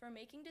skills for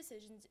making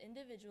decisions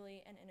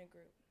individually and in a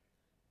group.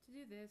 To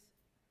do this,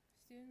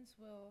 students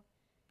will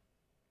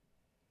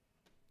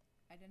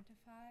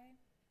identify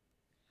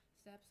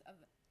steps of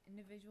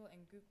individual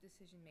and group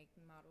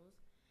decision-making models,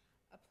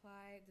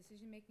 apply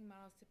decision-making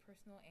models to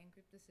personal and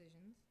group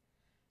decisions,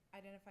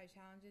 identify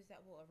challenges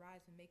that will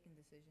arise when making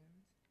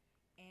decisions,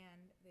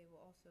 and they will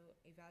also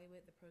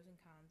evaluate the pros and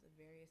cons of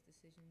various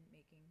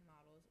decision-making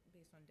models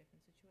based on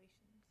different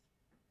situations.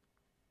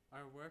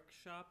 Our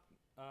workshop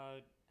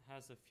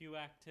has a few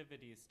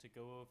activities to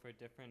go over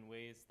different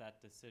ways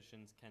that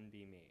decisions can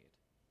be made.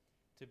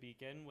 To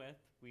begin with,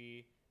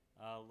 we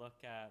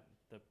look at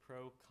the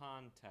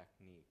pro-con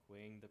technique,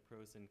 weighing the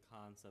pros and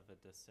cons of a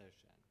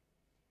decision.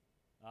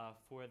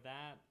 For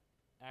that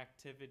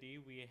activity,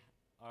 we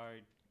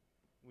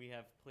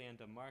have planned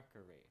a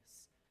marker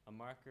race. A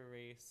marker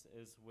race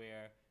is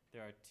where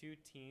there are two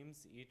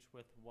teams, each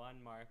with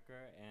one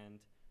marker and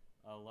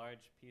a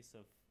large piece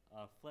of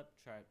flip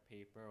chart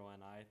paper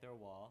on either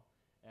wall,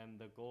 and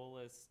the goal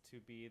is to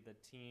be the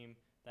team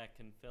that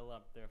can fill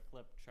up their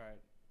flip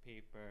chart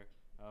paper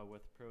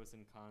with pros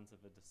and cons of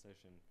a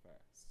decision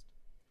first.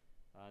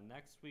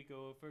 Next, we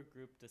go over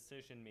group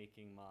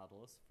decision-making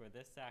models. For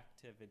this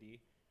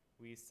activity,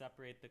 we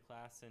separate the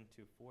class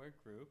into 4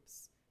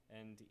 groups,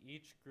 and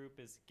each group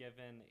is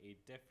given a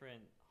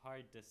different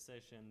hard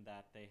decision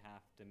that they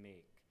have to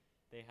make.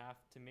 They have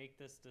to make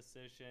this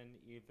decision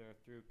either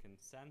through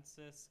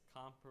consensus,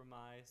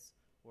 compromise,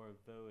 or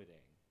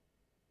voting.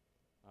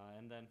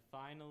 And then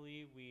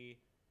finally, we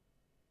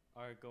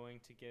are going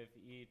to give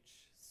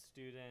each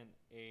student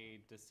a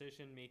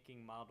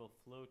decision-making model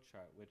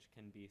flowchart, which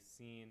can be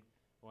seen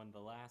on the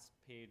last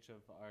page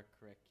of our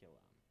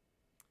curriculum.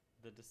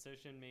 The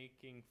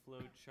decision-making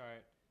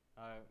flowchart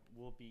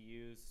will be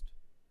used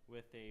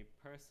with a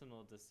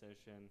personal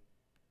decision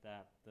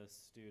that the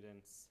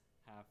students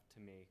have to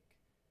make,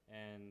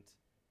 and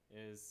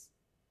is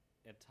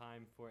a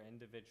time for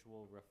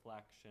individual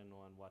reflection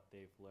on what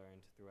they've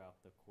learned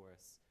throughout the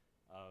course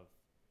of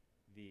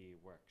the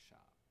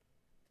workshop.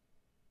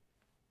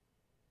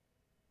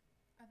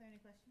 Are there any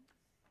questions?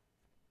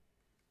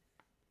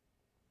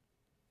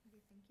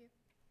 Okay, thank you.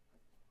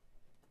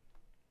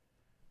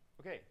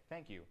 Okay,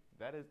 thank you.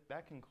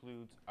 That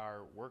concludes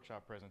our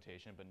workshop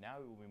presentation, but now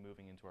we will be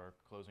moving into our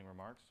closing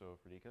remarks. So,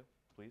 Fredika,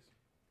 please.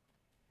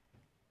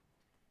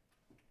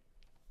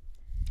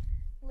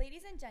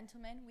 Ladies and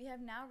gentlemen, we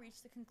have now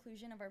reached the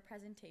conclusion of our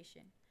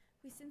presentation.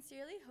 We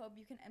sincerely hope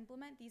you can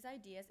implement these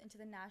ideas into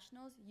the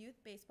Nationals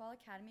Youth Baseball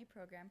Academy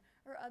program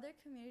or other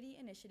community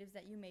initiatives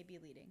that you may be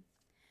leading.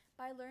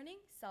 By learning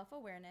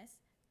self-awareness,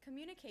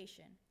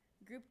 communication,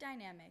 group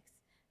dynamics,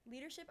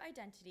 leadership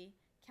identity,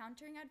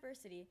 countering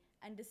adversity,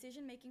 and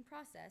decision-making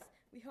process,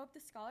 we hope the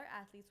Scholar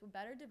athletes will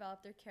better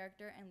develop their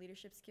character and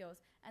leadership skills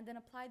and then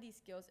apply these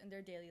skills in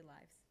their daily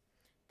lives.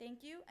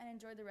 Thank you, and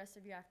enjoy the rest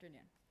of your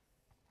afternoon.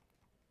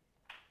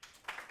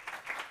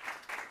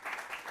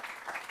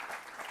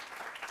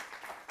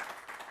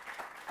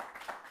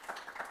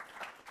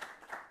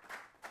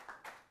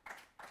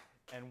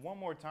 And one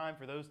more time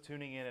for those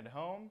tuning in at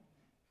home,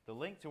 the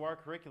link to our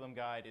curriculum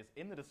guide is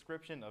in the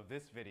description of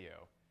this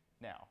video.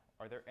 Now,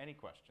 are there any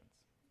questions?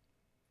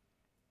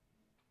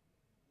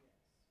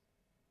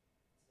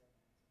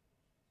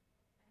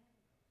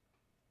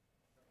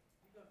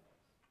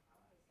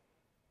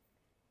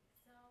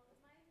 So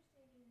it's my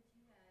understanding that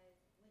you guys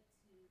went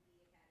to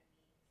the academy,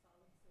 saw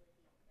the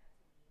facilities, got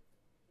to meet some of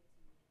the kids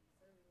who will be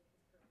serving with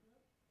this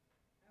curriculum.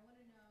 I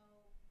want to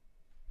know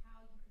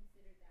how you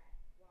considered that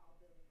while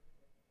building the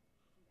curriculum.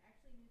 If you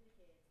actually knew the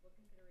kids, what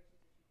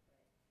considerations did you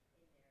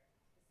put in there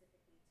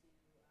specifically to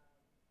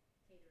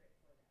cater it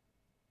for them?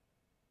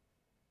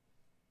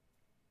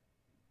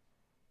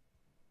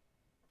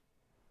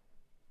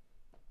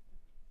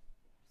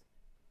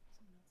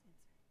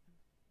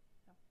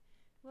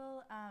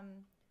 Well,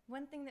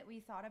 one thing that we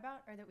thought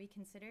about, or that we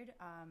considered,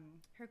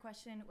 her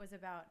question was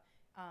about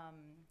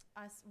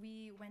us.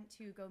 We went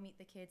to go meet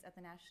the kids at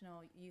the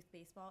National Youth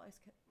Baseball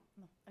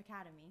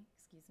Academy,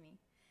 excuse me,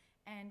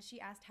 and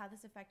she asked how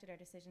this affected our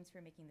decisions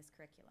for making this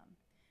curriculum.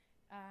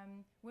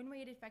 One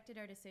way it affected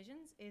our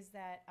decisions is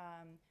that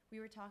we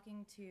were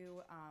talking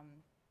to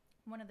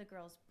one of the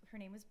girls. Her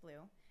name was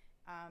Blue.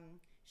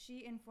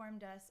 She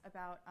informed us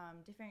about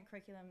different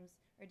curriculums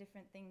or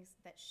different things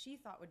that she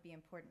thought would be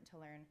important to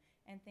learn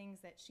and things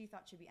that she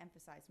thought should be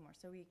emphasized more.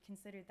 So we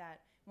considered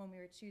that when we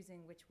were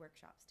choosing which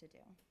workshops to do.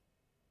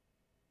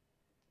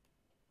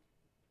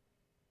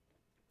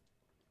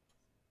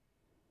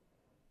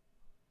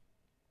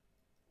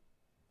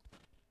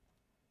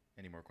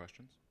 Any more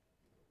questions?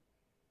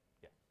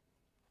 Yeah.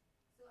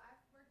 So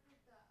I've worked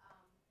with the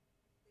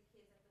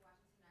kids at the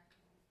Washington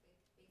National Youth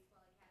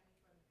Baseball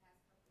Academy for the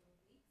past couple of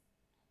weeks,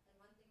 and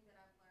one thing that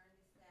I've learned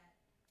is that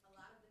a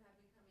lot of them have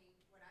been coming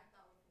what I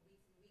thought were for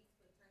weeks and weeks,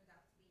 but it turns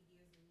out to be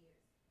years and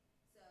years.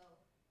 So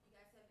you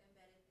guys have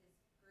embedded this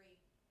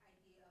great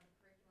idea of a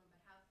curriculum, but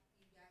how do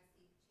you guys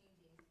see it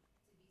changing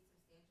to be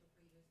substantial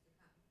for years to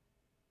come?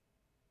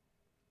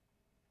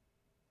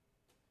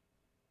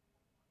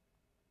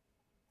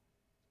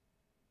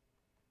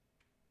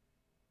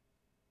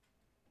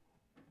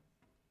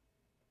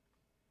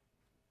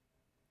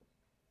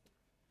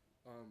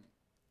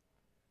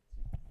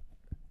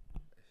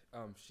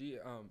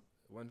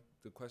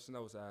 The question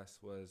that was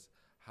asked was,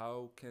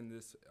 how can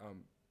this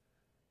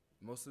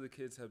most of the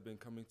kids have been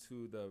coming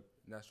to the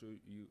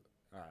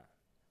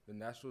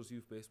Nationals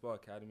Youth Baseball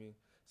Academy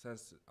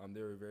since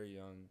they were very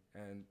young,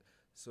 and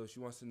so she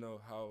wants to know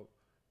how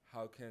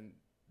can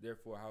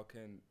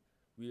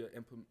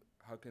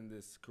how can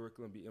this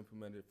curriculum be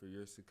implemented for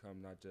years to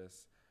come, not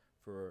just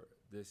for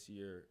this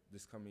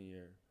coming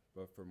year,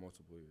 but for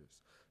multiple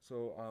years.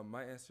 So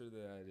my answer to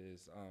that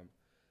is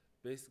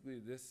basically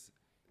this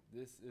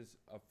is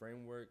a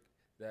framework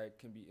that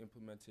can be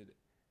implemented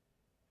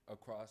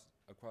across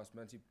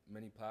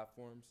many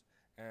platforms,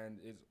 and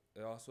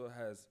it also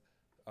has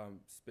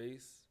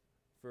space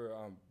for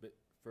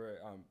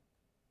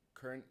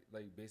current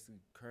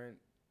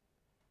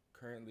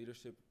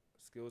leadership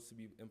skills to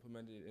be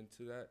implemented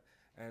into that,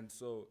 and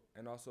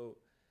also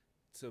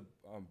to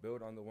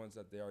build on the ones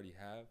that they already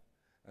have,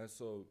 and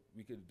so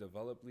we could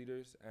develop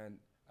leaders and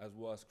as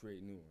well as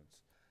create new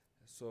ones.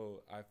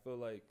 So I feel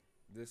like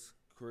this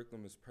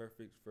curriculum is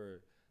perfect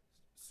for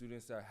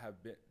students that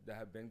have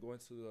been going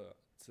to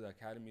the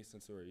academy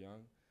since they were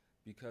young,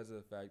 because of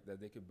the fact that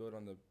they could build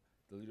on the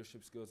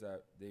leadership skills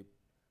that they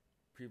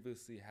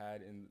previously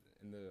had in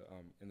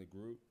the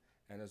group,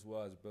 and as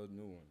well as build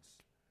new ones.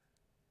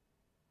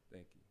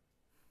 Thank you.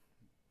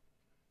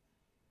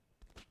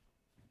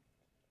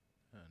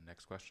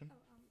 Next question.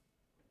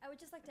 I would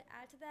just like to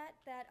add to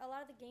that a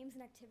lot of the games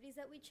and activities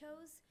that we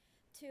chose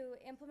to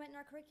implement in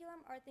our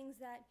curriculum are things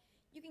that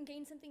you can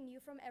gain something new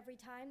from every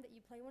time that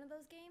you play one of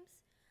those games.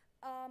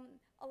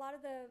 A lot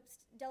of the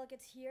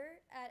delegates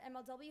here at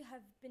MLW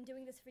have been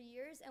doing this for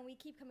years, and we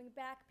keep coming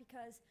back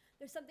because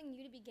there's something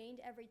new to be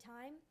gained every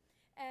time.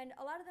 And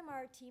a lot of them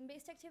are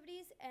team-based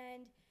activities,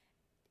 and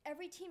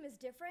every team is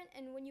different,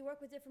 and when you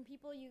work with different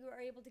people, you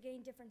are able to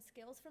gain different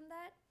skills from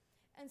that.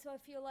 And so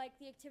I feel like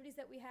the activities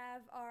that we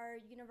have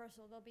are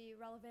universal. They'll be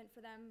relevant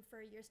for them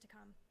for years to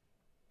come.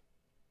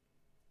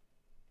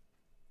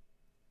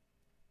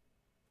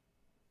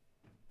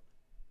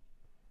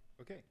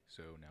 Okay,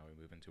 so now we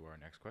move into our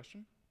next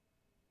question.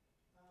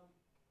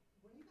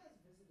 When you guys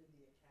visited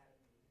the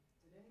academy,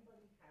 did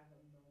anybody have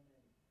a moment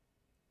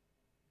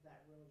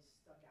that really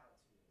stuck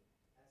out to you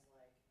as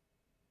like,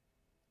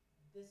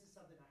 this is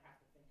something I have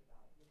to think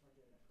about when we're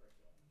doing a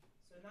curriculum?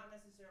 So not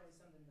necessarily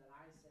something that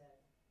I said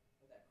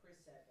or that Chris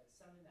said, but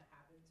something that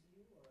happened to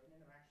you or an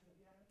interaction that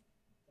you had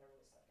that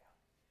really stuck out.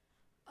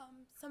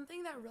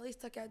 Something that really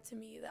stuck out to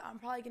me that I'm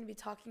probably going to be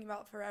talking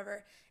about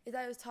forever is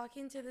I was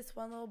talking to this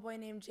one little boy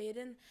named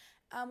Jaden.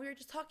 We were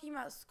just talking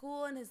about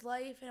school and his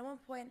life, and at one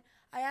point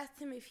I asked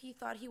him if he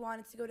thought he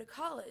wanted to go to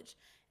college,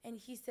 and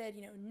he said,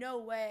 no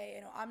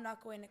way, I'm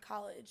not going to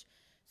college.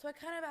 So I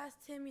kind of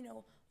asked him,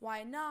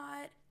 why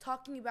not,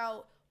 talking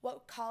about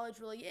what college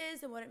really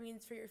is and what it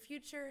means for your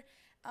future.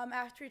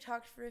 After he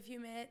talked for a few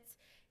minutes,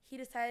 he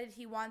decided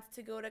he wants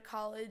to go to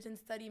college and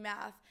study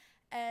math.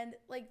 And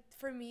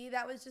for me,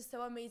 that was just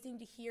so amazing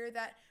to hear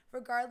that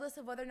regardless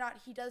of whether or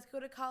not he does go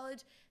to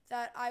college,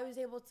 that I was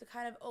able to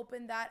kind of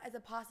open that as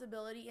a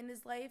possibility in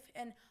his life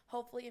and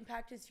hopefully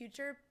impact his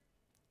future.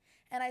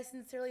 And I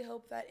sincerely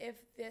hope that if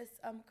this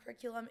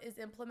curriculum is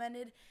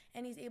implemented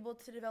and he's able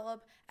to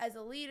develop as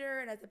a leader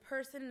and as a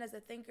person and as a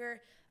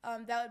thinker,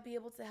 that would be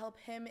able to help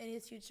him in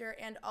his future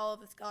and all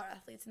of the Scholar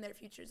athletes in their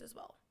futures as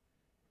well.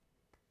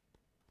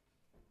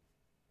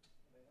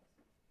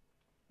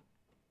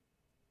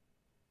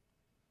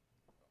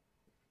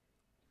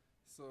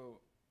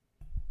 So,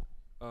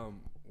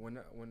 when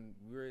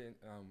we were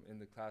in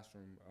the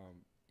classroom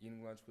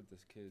eating lunch with the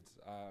kids,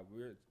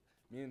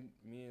 me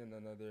and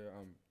another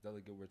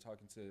delegate were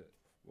talking to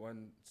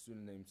one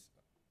student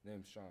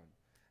named Sean,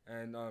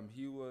 and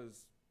he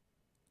was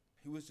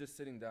just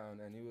sitting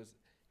down, and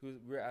we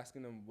were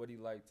asking him what he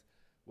liked,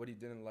 what he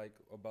didn't like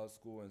about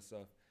school and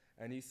stuff,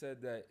 and he said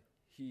that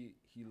he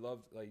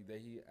loved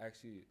he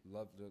actually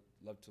loved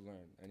to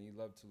learn, and he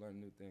loved to learn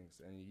new things,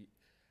 and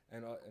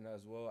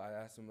as well I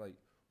asked him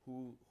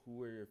who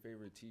were your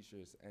favorite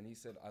teachers, and he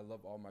said I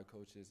love all my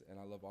coaches and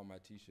I love all my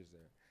teachers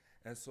there,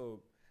 and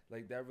so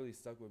that really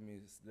stuck with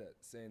me,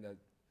 saying that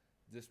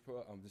this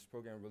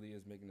program really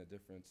is making a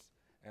difference,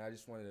 and I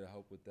just wanted to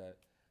help with that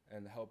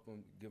and help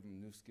them, give them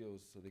new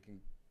skills so they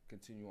can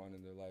continue on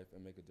in their life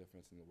and make a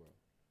difference in the world.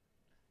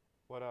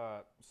 What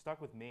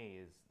stuck with me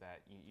is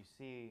that you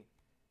see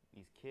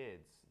these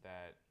kids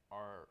that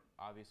are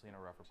obviously in a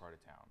rougher part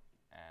of town,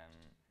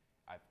 and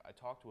I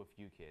talked to a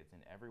few kids,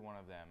 and every one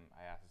of them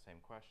I asked the same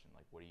question,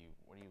 what do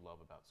you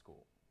love about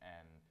school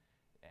and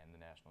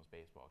the Nationals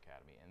Baseball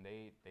Academy, and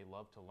they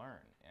love to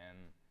learn, and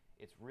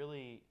it's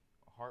really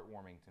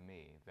heartwarming to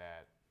me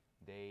that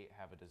they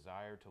have a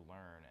desire to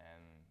learn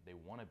and they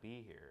want to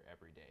be here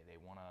every day. They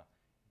want to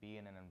be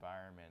in an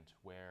environment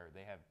where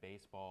they have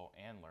baseball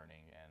and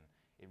learning, and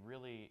it's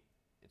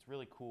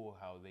really cool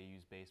how they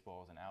use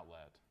baseball as an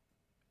outlet,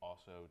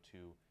 also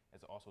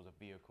as a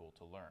vehicle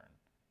to learn.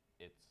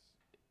 It's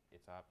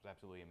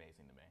absolutely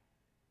amazing to me.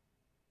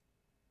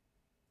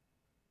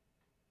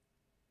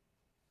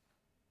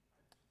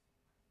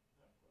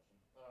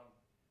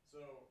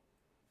 So,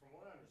 from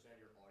what I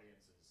understand, your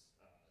audience is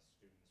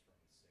students from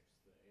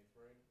 6th to 8th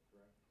grade,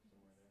 correct?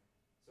 Somewhere there.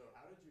 So,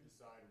 how did did you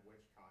decide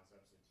which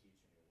concepts to teach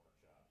in your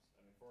workshops?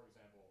 I mean, for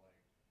example, like,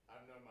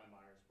 I've known my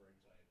Myers-Briggs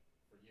type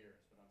for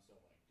years, but I'm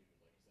still like, dude,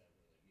 like, is that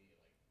really me?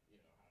 Like,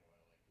 you know, how do I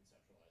like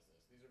conceptualize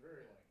this? These are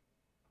very like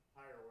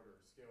higher order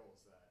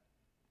skills that,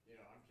 you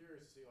know, I'm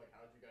curious to see like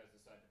how did you guys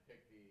decide to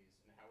pick these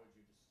and how would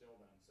you distill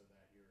them so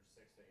that your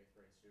 6th to 8th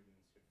grade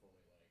students could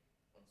fully like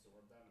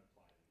absorb them and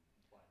apply them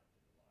to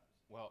their lives?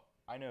 Well,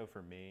 I know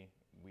for me,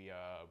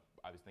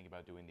 I was thinking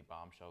about doing the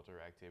bomb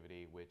shelter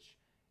activity, which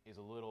is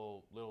a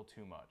little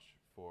too much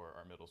for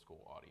our middle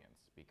school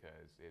audience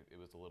because it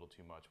was a little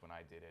too much when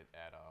I did it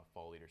at a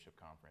fall leadership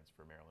conference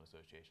for Maryland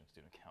Association of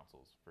Student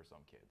Councils for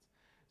some kids.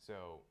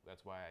 So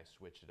that's why I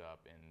switched it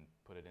up and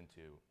put it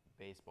into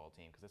baseball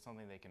team because it's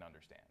something they can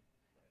understand.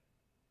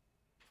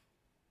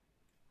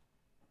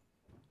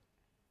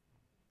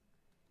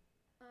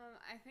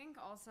 I think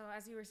also,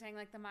 as you were saying,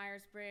 like the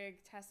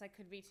Myers-Briggs test, like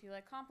could be too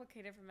like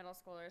complicated for middle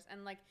schoolers,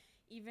 and like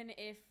even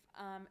if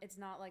it's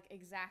not like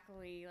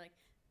exactly like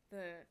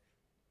the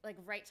like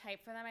right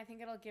type for them, I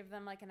think it'll give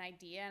them like an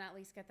idea and at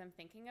least get them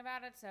thinking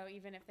about it. So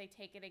even if they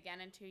take it again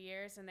in 2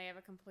 years and they have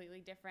a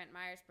completely different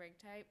Myers-Briggs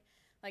type,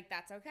 like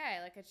that's okay.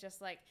 Like it's just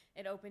like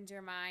it opens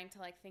your mind to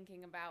like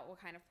thinking about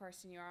what kind of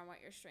person you are and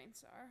what your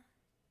strengths are.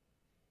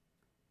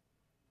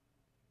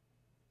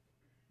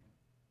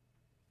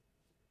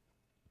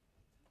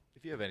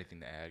 If you have anything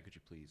to add, could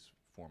you please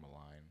form a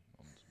line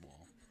on this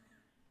wall?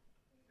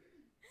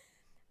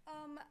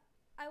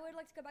 I would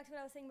like to go back to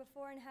what I was saying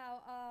before and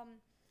how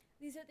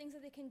these are things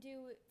that they can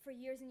do for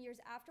years and years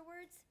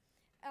afterwards.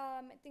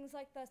 Things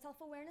like the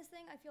self-awareness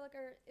thing I feel like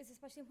is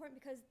especially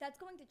important because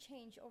that's going to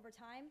change over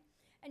time,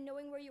 and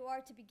knowing where you are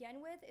to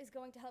begin with is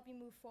going to help you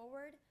move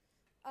forward.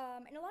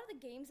 And a lot of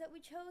the games that we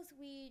chose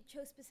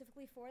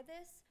specifically for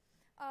this.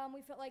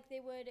 We felt like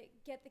they would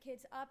get the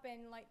kids up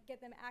and like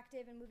get them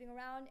active and moving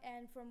around.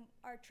 And from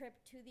our trip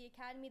to the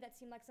academy, that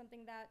seemed like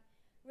something that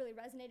really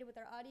resonated with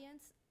our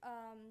audience.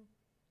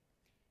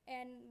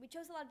 And we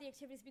chose a lot of the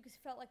activities because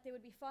we felt like they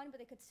would be fun, but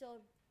they could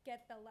still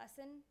get the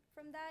lesson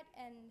from that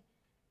and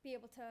be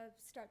able to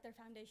start their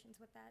foundations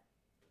with that.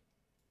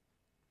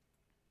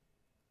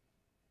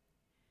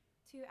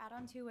 To add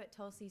on to what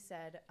Tulsi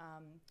said,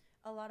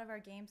 a lot of our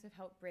games have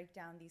helped break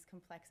down these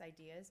complex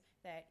ideas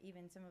that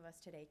even some of us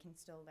today can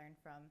still learn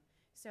from.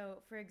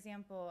 So, for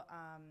example,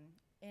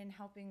 in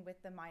helping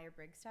with the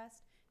Myers-Briggs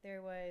test,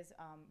 there was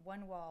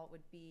one wall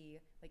would be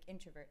like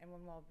introvert and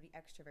one wall would be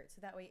extrovert.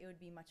 So that way it would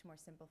be much more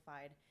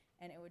simplified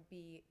and it would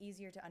be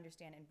easier to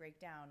understand and break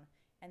down.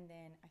 And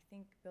then I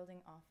think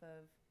building off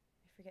of,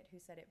 I forget who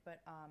said it,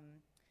 but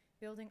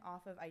building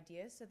off of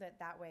ideas so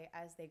that way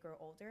as they grow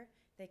older,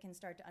 they can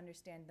start to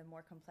understand the more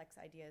complex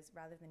ideas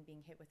rather than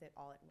being hit with it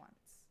all at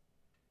once.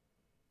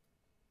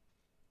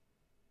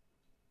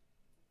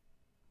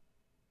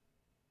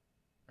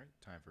 All right,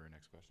 time for our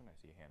next question. I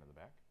see a hand in the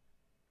back.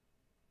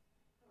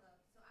 Hello.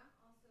 So I'm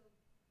also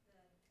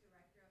the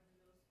director of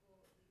the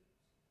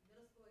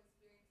middle school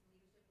experience and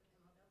leadership with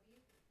MLW.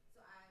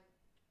 So I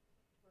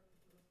work with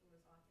middle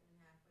schoolers often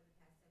and have for the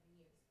past 7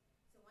 years.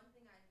 So one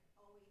thing I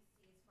always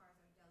see as far as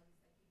our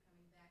delegates that keep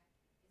coming back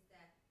is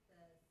that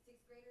the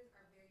 6th graders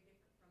are very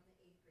different from the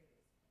 8th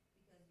graders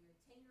because your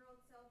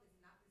 10-year-old self is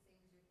not the same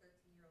as your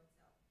 13-year-old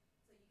self.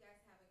 So you guys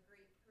have a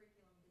great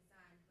curriculum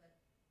design, but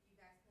do you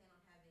guys plan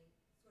on having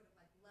sort of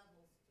like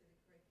levels to the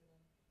curriculum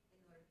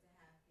in order to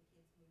have the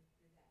kids move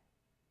through that?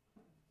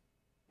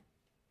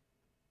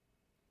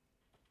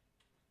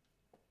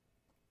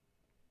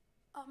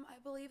 I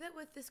believe that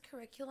with this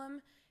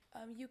curriculum,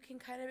 you can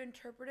kind of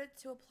interpret it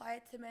to apply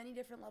it to many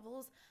different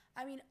levels.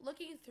 I mean,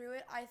 looking through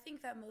it, I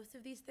think that most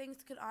of these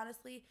things could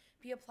honestly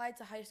be applied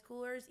to high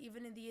schoolers,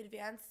 even in the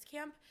advanced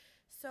camp.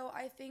 So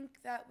I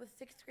think that with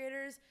 6th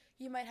graders,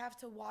 you might have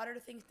to water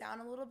things down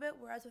a little bit,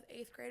 whereas with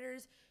 8th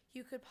graders,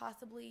 you could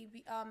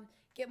possibly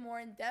get more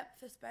in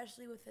depth,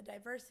 especially with the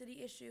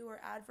diversity issue or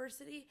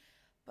adversity.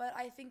 But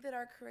I think that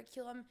our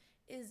curriculum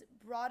is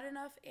broad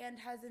enough and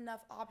has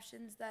enough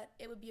options that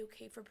it would be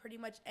okay for pretty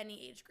much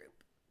any age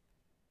group.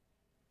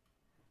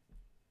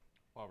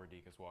 While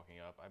Radhika's walking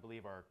up, I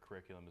believe our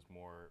curriculum is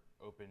more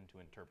open to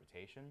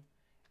interpretation,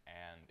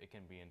 and it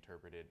can be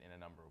interpreted in a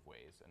number of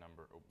ways,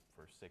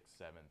 for 6th,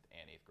 7th,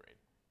 and 8th grade.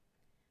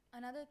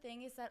 Another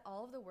thing is that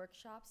all of the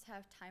workshops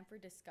have time for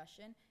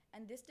discussion,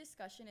 and this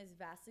discussion is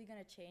vastly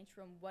going to change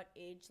from what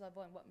age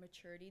level and what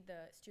maturity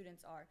the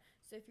students are.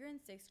 So if you're in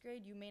 6th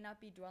grade, you may not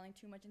be dwelling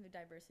too much in the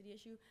diversity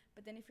issue,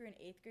 but then if you're in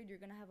 8th grade,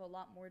 you're going to have a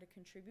lot more to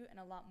contribute and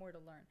a lot more to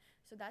learn.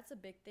 So that's a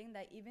big thing,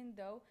 that even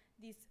though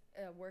these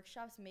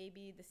workshops may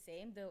be the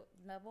same, the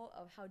level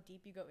of how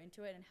deep you go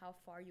into it and how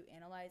far you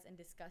analyze and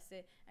discuss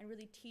it and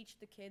really teach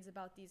the kids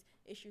about these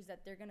issues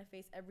that they're going to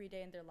face every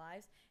day in their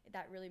lives,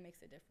 that really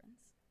makes a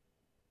difference.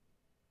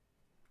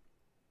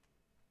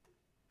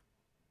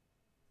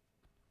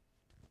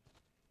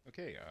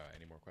 Okay,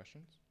 any more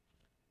questions?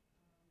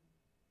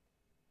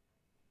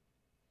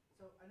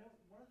 So I know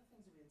one of the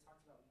things that we had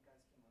talked about when you guys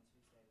came on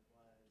Tuesday was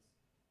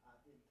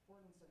the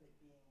importance of it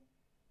being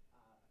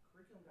a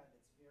curriculum guide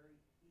that's very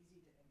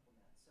easy to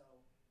implement. So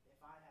if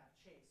I have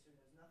Chase, who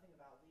knows nothing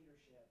about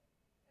leadership,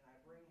 and I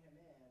bring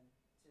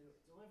to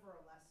deliver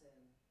a lesson,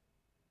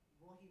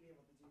 will he be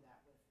able to do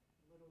that with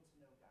little to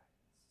no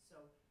guidance?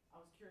 So I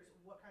was curious,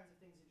 what kinds of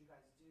things did you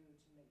guys do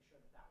to make sure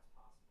that that was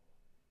possible?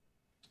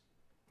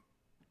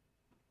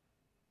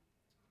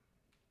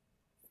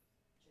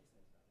 Chase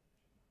knows about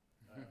leadership.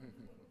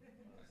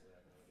 Honestly,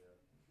 I have no idea.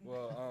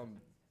 Well,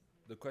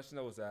 the question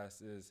that was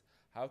asked is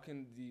how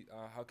can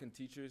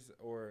teachers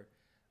or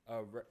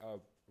a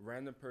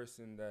random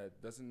person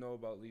that doesn't know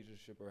about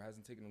leadership or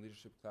hasn't taken a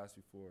leadership class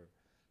before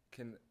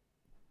can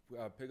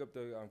pick up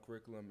the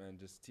curriculum and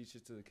just teach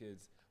it to the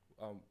kids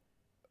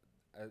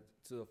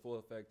to the full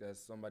effect as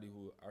somebody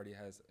who already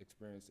has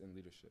experience in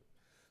leadership.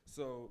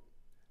 So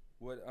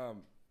what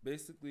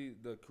basically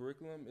the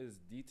curriculum is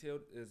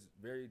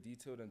very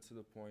detailed and to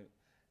the point,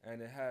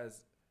 and it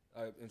has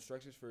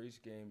instructions for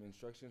each game,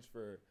 instructions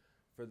for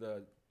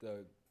the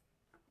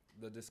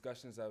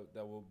discussions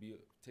that will be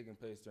taking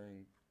place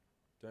during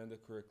the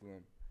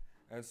curriculum.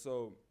 And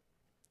so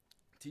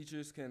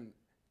teachers can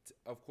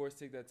of course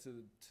take that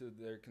to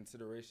their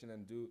consideration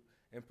and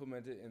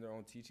implement it in their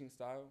own teaching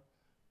style,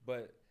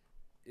 but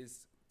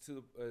it's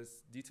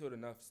detailed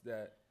enough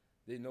that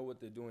they know what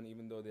they're doing,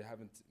 even though they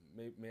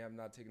may have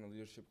not taken a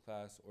leadership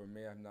class or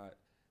may have not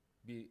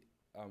be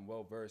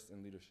well versed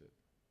in leadership.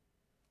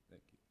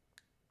 Thank you.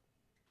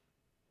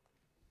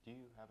 Do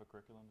you have a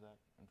curriculum, Zach,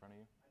 in front of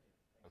you? I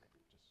do. Okay,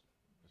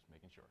 just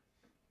making sure.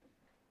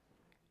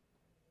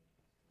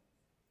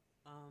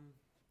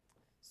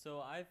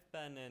 So I've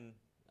been in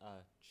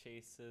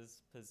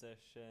Chase's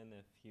position,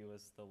 if he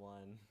was the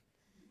one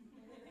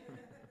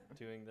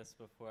doing this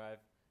before.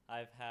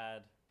 I've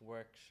had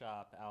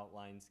workshop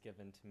outlines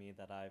given to me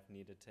that I've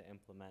needed to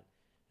implement,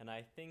 and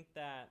I think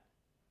that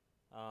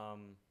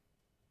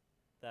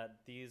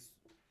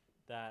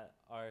that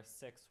our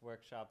 6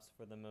 workshops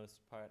for the most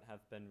part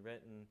have been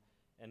written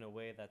in a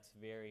way that's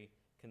very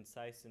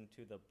concise and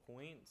to the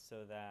point,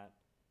 so that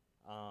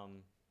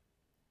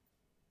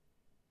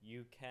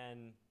you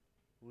can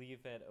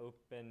leave it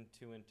open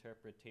to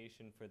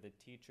interpretation for the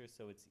teacher,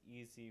 so it's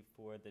easy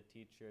for the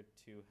teacher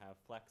to have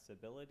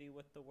flexibility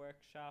with the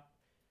workshop,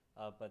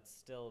 but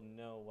still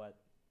know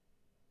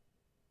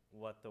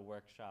what the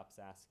workshop's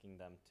asking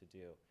them to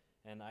do.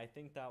 And I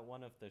think that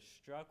one of the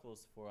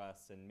struggles for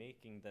us in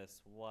making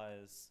this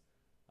was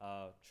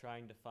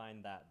trying to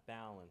find that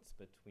balance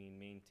between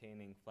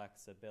maintaining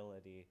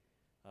flexibility,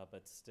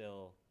 but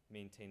still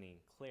maintaining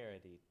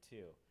clarity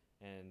too.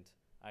 And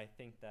I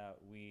think that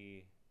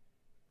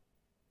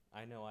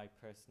I know I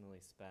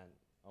personally spent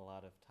a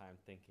lot of time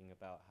thinking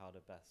about how to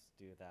best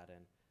do that,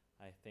 and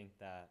I think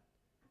that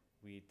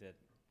we did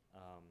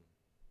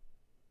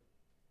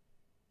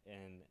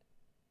an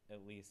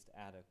at least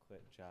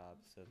adequate job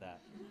so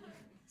that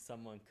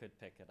someone could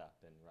pick it up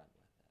and run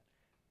with it.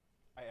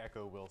 I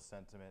echo Will's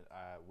sentiment.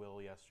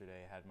 Will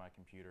yesterday had my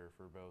computer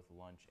for both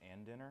lunch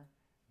and dinner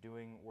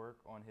doing work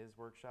on his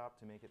workshop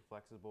to make it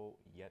flexible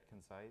yet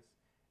concise,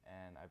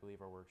 and I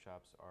believe our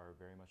workshops are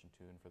very much in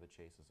tune for the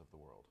Chases of the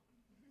world.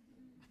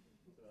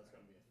 So that's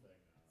going to be a thing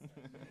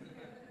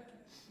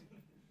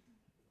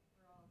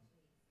now. We're all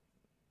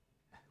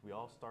Chases. We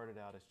all started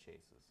out as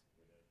Chases.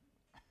 We did.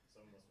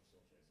 Some of us are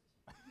still Chases.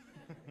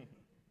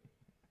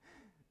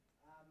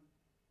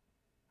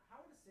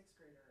 How would a 6th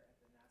grader at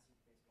the Nazi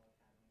Baseball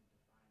Academy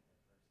define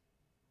adversity?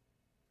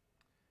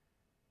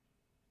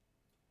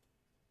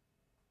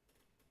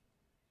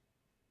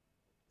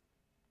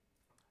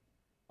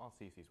 While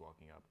Cece's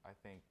walking up, I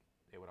think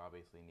they would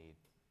obviously need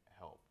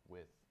help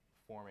with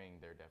forming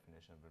their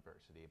definition of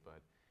adversity,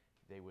 but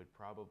they would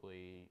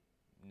probably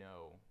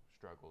know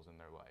struggles in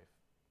their life.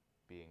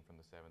 Being from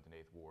the 7th and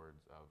 8th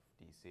wards of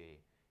DC,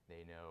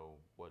 they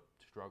know what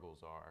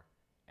struggles are,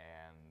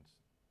 and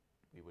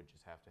we would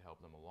just have to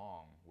help them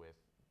along with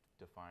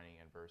defining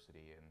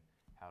adversity and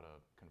how to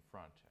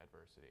confront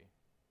adversity.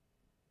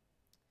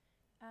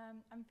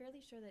 I'm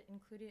fairly sure that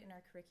included in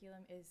our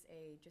curriculum is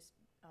a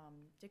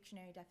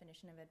dictionary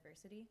definition of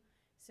adversity.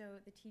 So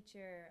the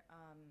teacher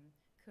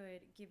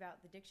could give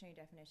out the dictionary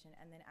definition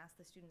and then ask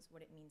the students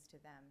what it means to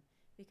them.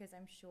 Because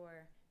I'm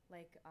sure,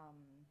 like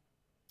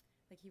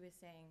he was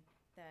saying,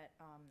 that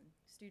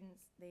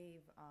students,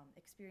 they've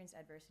experienced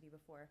adversity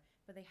before,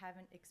 but they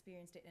haven't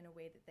experienced it in a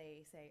way that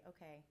they say,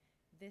 okay,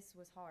 this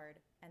was hard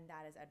and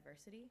that is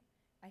adversity.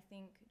 I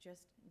think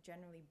just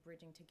generally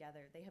bridging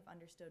together, they have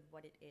understood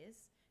what it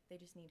is, they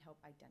just need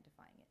help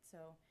identifying it.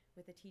 So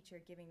with the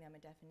teacher giving them a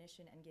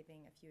definition and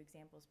giving a few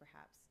examples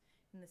perhaps,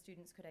 then the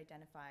students could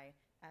identify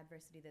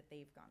adversity that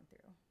they've gone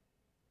through.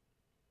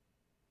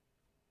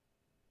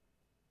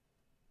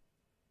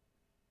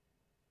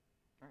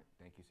 All right,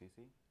 thank you,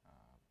 Cece.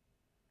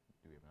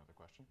 Do we have another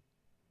question?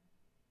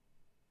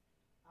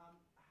 How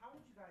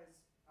would you guys,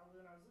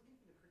 when I was looking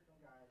through the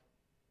curriculum guide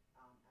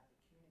at the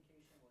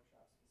communication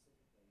workshop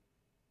specifically,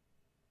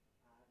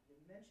 you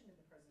mentioned in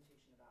the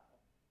presentation about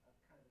a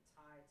kind of a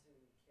tie to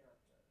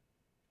character.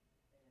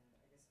 And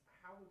I guess,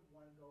 how would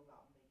one go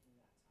about making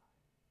that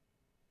tie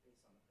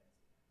based on the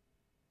plans that you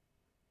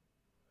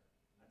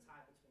have? A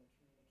tie between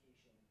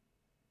communication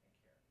and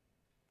character.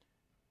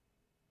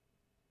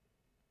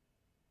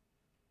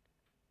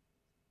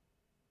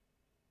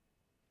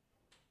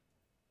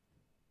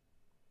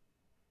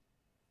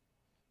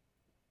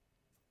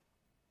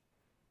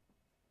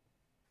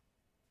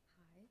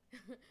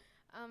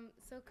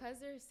 So, because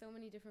there's so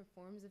many different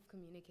forms of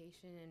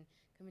communication and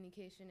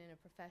communication in a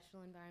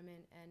professional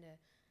environment and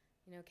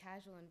a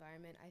casual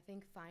environment, I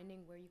think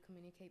finding where you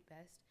communicate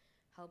best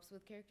helps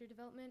with character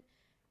development,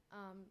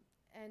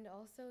 and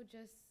also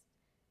just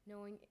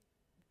knowing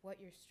what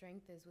your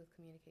strength is with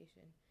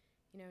communication.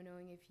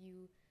 Knowing if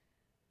you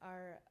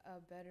are a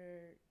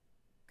better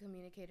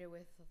communicator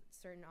with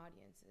certain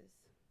audiences.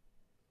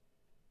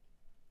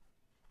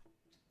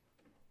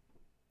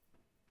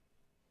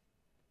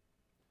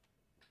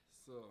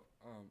 So,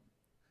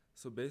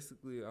 so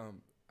basically,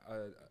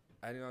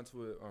 adding on to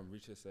what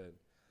Richa said,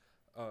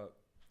 uh,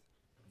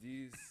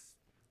 these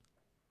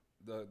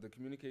the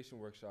communication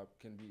workshop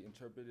can be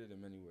interpreted in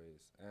many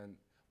ways, and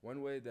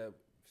one way that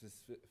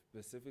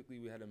specifically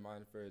we had in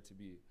mind for it to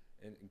be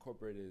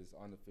incorporated is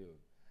on the field,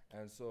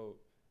 and so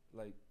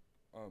like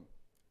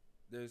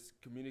there's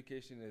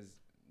communication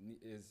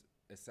is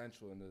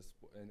essential in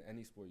in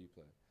any sport you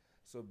play.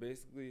 So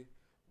basically,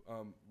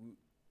 we,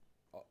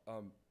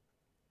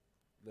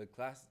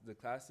 the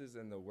classes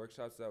and the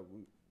workshops that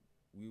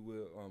we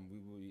will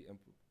be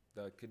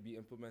that could be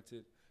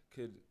implemented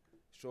could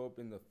show up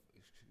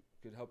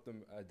could help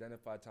them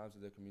identify times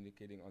that they're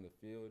communicating on the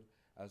field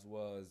as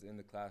well as in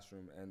the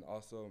classroom, and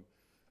also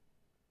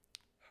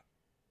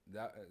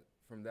that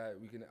from that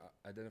we can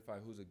identify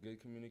who's a good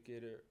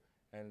communicator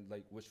and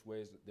like which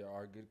ways they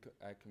are good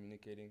at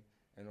communicating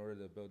in order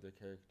to build their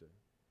character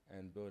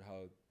and build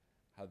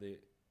how they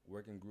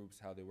work in groups,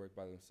 how they work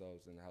by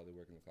themselves, and how they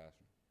work in the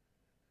classroom.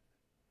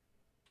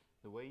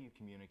 The way you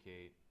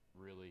communicate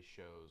really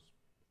shows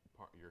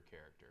your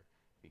character,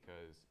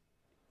 because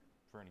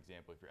for an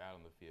example, if you're out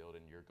on the field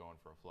and you're going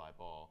for a fly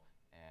ball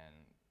and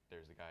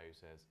there's a guy who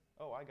says,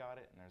 "Oh, I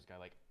got it," and there's a guy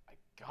like, "I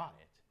got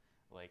it,"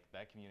 like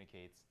that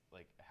communicates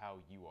like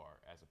how you are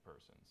as a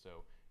person.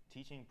 So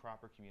teaching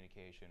proper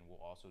communication will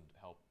also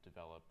help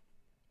develop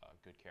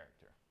good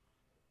character.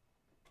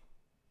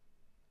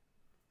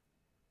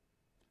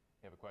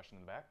 You have a question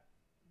in the back?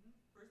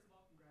 First of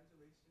all,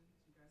 congratulations.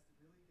 You guys did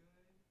really good.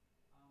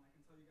 I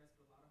can tell you guys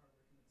put a lot of hard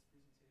work into this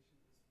presentation.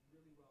 It was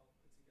really well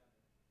put together.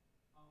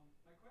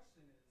 My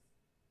question is,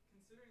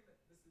 considering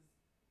that this is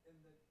in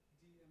the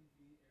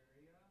DMV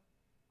area,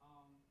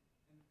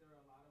 and that there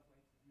are a lot of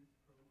like youth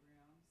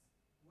programs,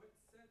 what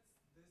sets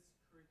this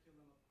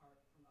curriculum apart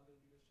from other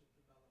leadership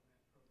development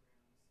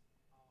programs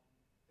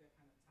that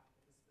kind of tackle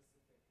the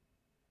specific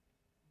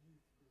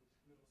youth group,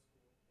 middle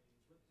school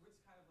age? What's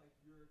kind of like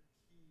your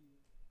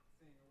key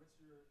thing, or what's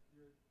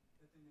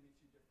the thing that makes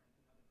you different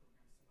than other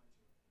programs similar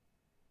to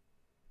it?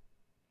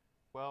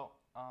 Well,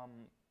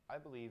 I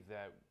believe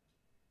that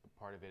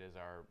part of it is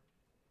our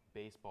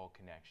baseball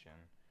connection.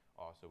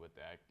 Also with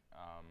that,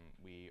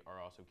 we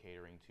are also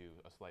catering to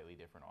a slightly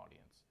different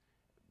audience.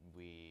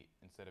 We,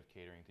 instead of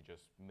catering to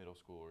just middle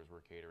schoolers,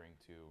 we're catering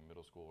to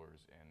middle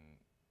schoolers in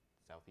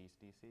Southeast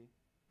DC,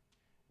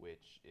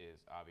 which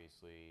is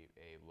obviously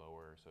a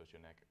lower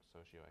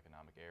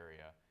socioeconomic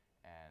area,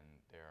 and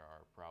there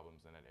are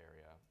problems in that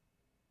area.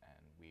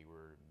 And we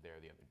were there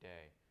the other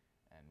day,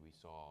 and we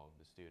saw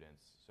the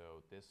students.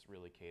 So this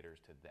really caters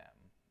to them.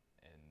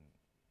 And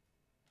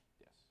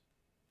yes.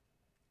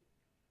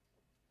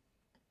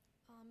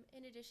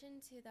 In addition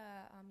to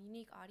the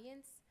unique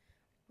audience,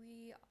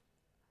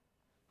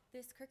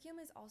 this curriculum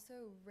is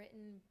also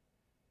written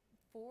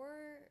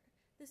for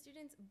the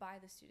students by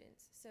the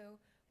students. So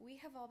we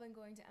have all been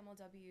going to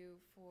MLW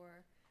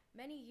for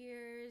many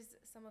years.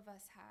 Some of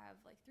us have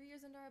like 3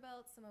 years under our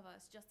belts, some of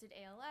us just did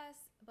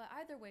ALS, but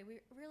either way, we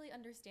really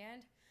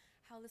understand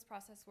how this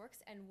process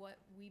works and what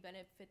we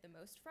benefit the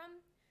most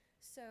from.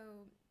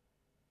 So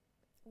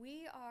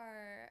we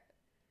are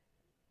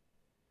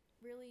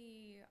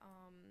really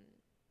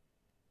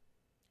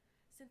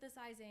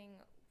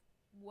synthesizing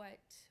what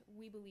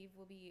we believe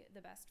will be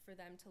the best for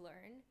them to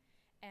learn,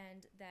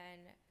 and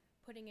then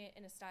putting it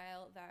in a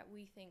style that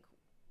we think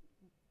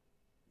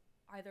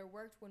either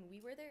worked when we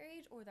were their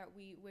age or that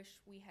we wish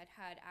we had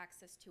had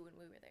access to when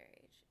we were their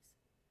ages.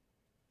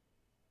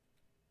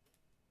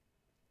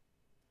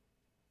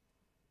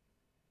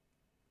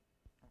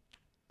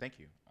 Thank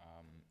you.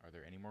 Are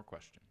there any more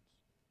questions?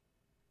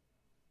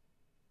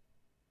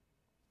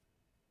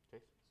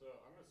 Chase? So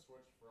I'm going to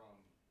switch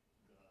from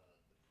the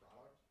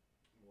product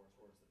more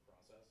towards the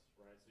process,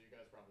 right? So you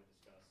guys probably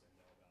discuss and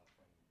know about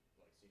from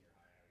like senior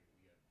high how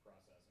we have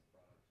process and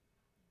product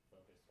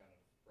focused kind of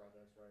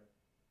projects, right?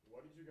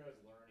 What did you guys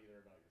learn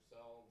either about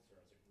yourselves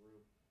or as a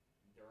group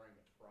during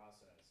the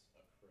process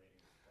of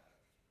creating this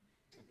product?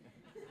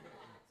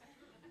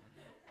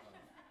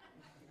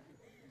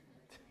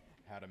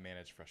 How to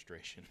manage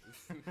frustration.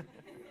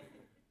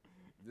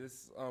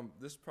 This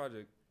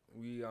project,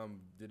 we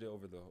did it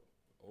over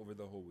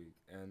the whole week,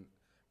 and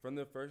from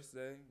the first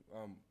day,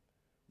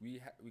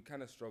 we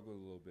kind of struggled a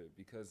little bit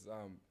because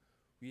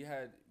we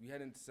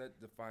hadn't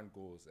set defined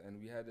goals, and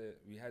we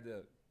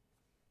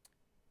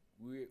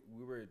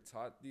were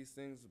taught these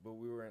things, but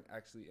we weren't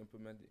actually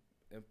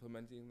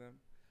implementing them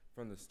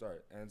from the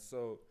start, and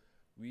so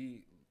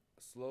we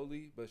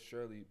slowly but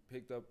surely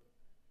picked up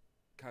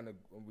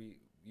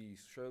we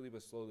surely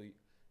but slowly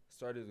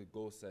started a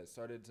goal set,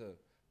 started to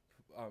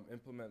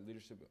implement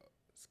leadership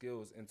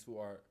skills into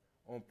our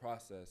own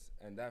process,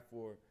 and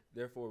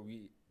therefore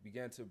we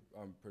began to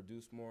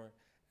produce more,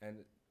 and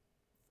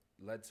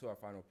led to our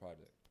final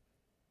project.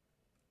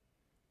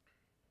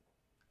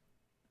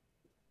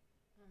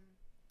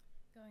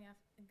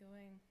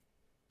 Going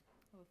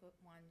with what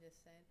Juan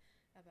just said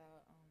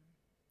about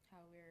how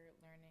we're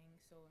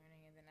still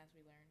learning, and then as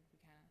we learned, we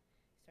kind of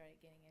started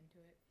getting into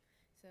it.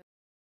 So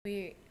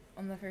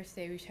on the first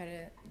day, we try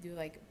to do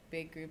like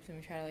big groups, and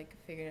we try to like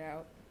figure it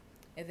out,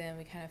 and then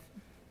we kind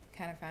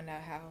of found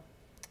out how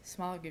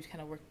smaller groups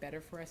kind of worked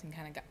better for us and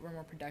were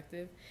more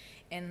productive.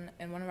 And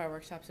in one of our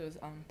workshops, it was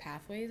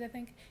pathways, I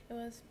think it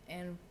was,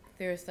 and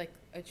there was like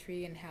a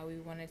tree and how we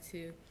wanted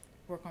to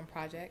work on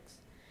projects,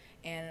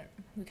 and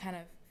we kind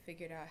of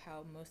figured out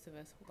how most of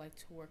us like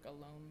to work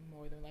alone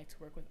more than like to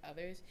work with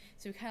others.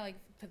 So we kind of like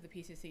put the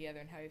pieces together,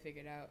 and how we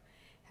figured out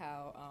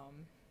how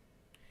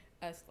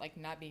us like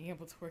not being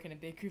able to work in a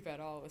big group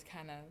at all was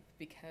kind of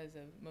because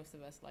of most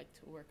of us like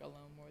to work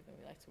alone more than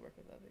we like to work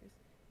with others.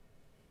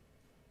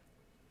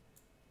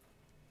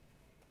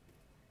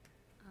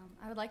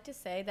 I would like to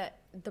say that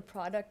the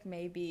product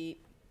may be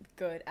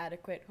good,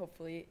 adequate,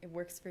 hopefully it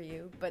works for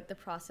you, but the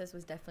process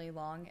was definitely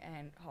long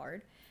and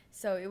hard.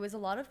 So it was a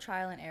lot of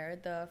trial and error.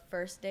 The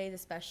first days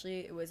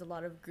especially, it was a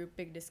lot of group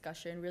big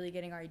discussion, really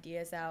getting our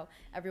ideas out.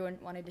 Everyone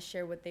wanted to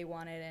share what they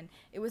wanted, and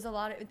it was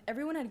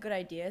everyone had good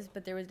ideas,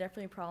 but there was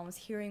definitely problems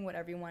hearing what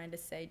everyone wanted to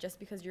say. Just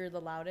because you're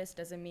the loudest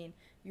doesn't mean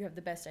you have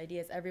the best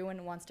ideas.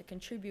 Everyone wants to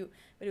contribute,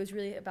 but it was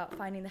really about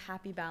finding the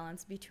happy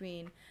balance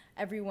between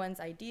everyone's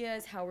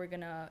ideas, how we're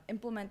gonna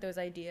implement those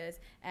ideas,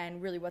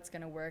 and really what's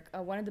gonna work.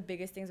 One of the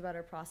biggest things about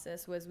our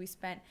process was we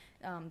spent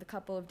the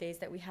couple of days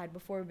that we had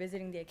before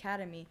visiting the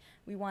academy,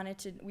 we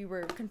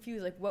were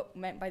confused like what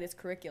meant by this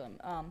curriculum.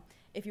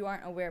 If you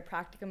aren't aware,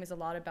 practicum is a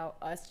lot about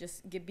us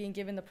just being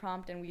given the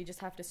prompt, and we just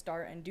have to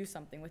start and do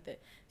something with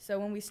it. So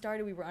when we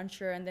started, we were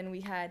unsure, and then we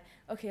had,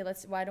 okay,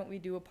 why don't we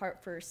do a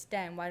part for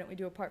STEM? Why don't we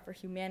do a part for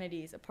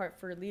humanities, a part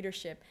for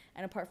leadership,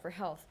 and a part for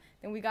health?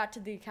 Then we got to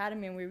the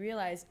academy, and we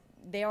realized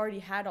they already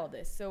had all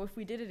this. So if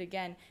we did it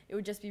again, it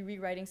would just be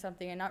rewriting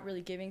something and not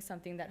really giving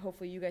something that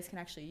hopefully you guys can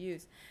actually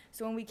use.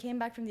 So when we came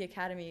back from the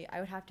academy,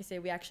 I would have to say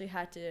we actually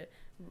had to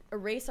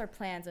erase our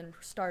plans and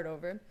start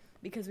over,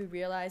 because we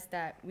realized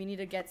that we need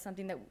to get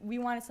something that we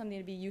wanted something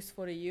to be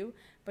useful to you,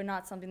 but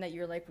not something that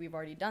you're like, we've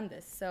already done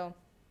this. So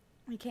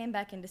we came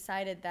back and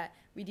decided that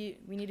we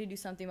need to do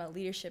something about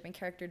leadership and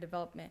character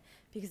development,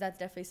 because that's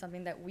definitely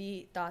something that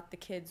we thought the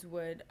kids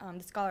would,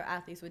 the scholar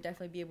athletes would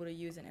definitely be able to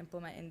use and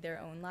implement in their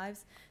own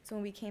lives. So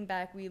when we came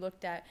back, we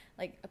looked at,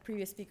 like a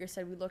previous speaker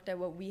said, we looked at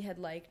what we had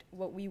liked,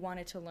 what we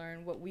wanted to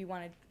learn, what we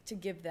wanted to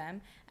give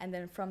them, and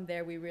then from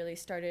there we really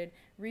started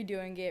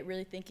redoing it,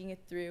 really thinking it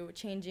through,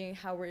 changing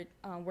how we're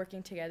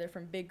working together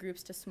from big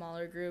groups to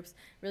smaller groups,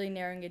 really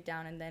narrowing it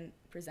down, and then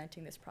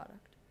presenting this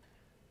product.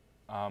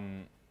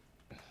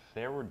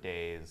 There were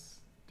days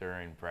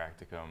during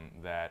practicum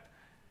that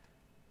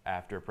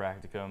after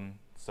practicum,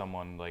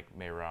 someone like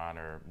Mayron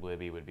or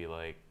Libby would be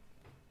like,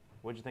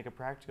 what'd you think of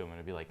practicum? And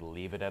it'd be like,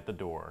 leave it at the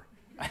door.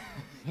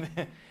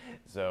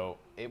 So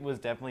it was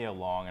definitely a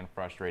long and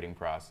frustrating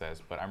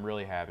process, but I'm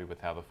really happy with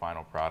how the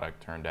final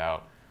product turned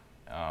out.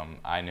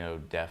 I know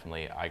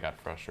definitely I got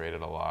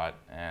frustrated a lot,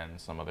 and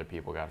some other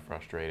people got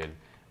frustrated,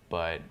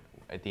 but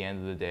at the end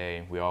of the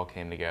day, we all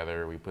came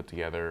together, we put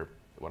together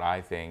what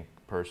I think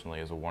personally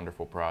is a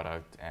wonderful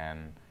product,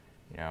 and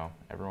you know,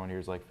 everyone here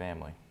is like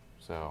family,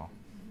 so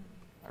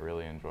I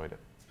really enjoyed it.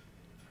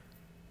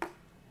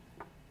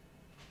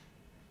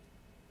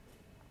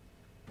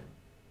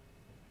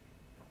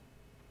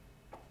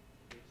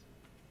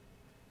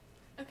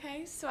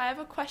 Okay, so I have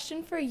a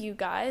question for you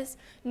guys.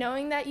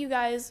 Knowing that you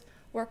guys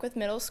work with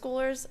middle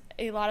schoolers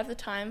a lot of the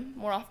time,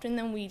 more often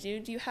than we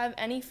do you have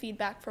any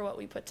feedback for what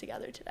we put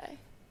together today?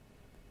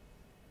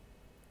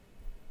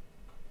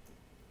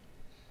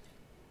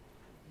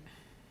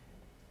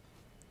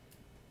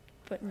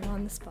 Putting you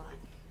on the spot.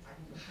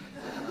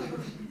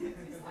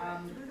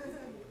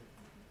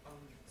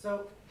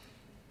 So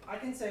I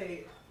can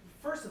say,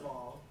 first of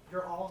all,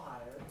 you're all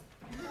hired.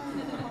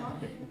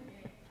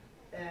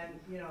 And,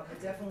 you know, I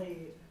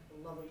definitely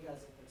love what you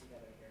guys have put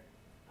together here.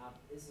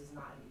 This is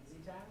not an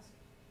easy task.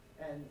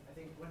 And I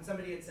think when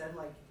somebody had said,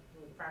 like,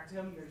 with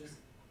practicum, you're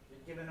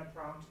given a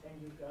prompt and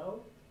you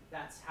go,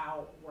 that's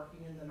how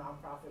working in the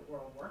nonprofit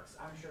world works.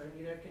 I'm sure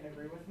Anita can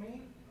agree with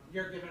me.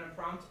 You're given a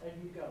prompt and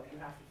you go. You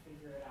have to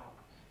figure it out.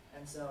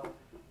 And so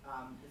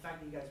the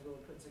fact that you guys really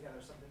put together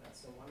something that's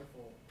so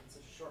wonderful in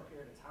such a short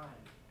period of time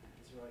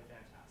is really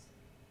fantastic.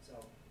 So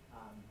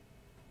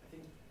I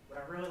think what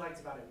I really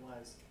liked about it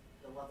was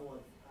the level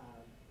of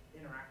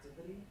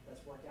interactivity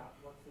that's worked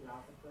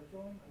throughout the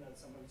curriculum. I know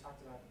somebody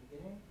talked about at the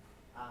beginning.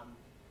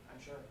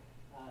 I'm sure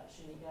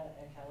Shanika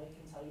and Kelly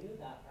can tell you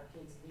that our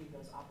kids need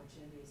those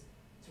opportunities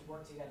to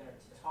work together,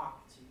 to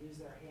talk, to use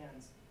their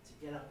hands, to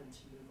get up and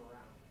to move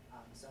around.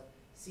 So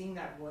seeing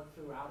that work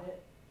throughout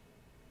it,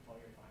 oh,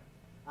 you're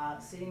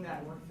fine. Seeing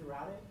that work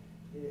throughout it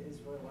is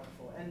really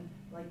wonderful. And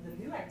like the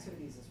new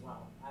activities as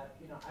well.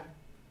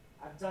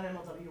 I've done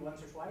MLW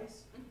once or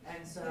twice,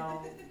 and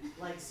so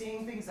like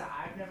seeing things that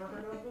I've never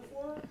heard of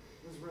before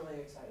was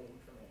really exciting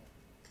for me.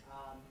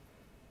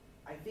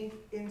 I think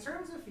in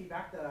terms of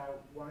feedback that I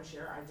want to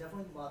share, I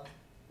definitely loved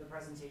the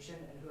presentation,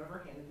 and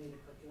whoever handed me the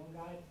curriculum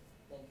guide,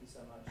 thank you so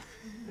much.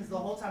 Because the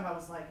whole time I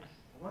was like,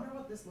 I wonder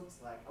what this looks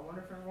like. I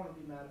wonder if everyone would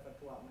be mad if I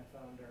pull out my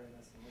phone during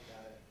this and look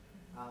at it.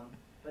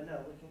 But no,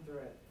 looking through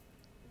it,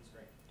 it was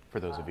great. For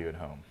those of you at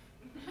home.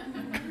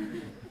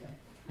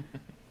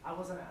 I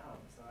wasn't at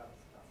home, so that was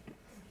tough.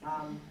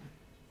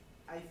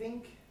 I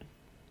think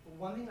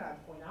one thing that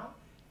I'd point out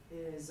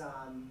is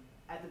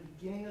at the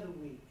beginning of the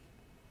week,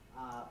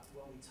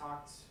 when we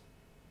talked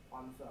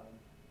on the phone,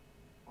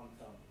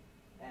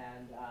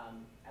 and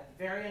at the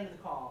very end of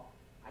the call,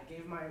 I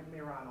gave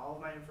Miran all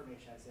of my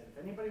information. I said,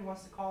 if anybody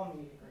wants to call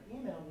me or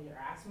email me or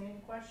ask me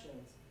any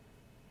questions,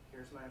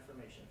 here's my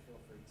information, feel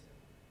free to.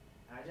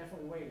 And I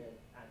definitely waited.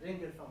 I didn't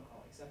get a phone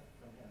call except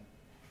from him,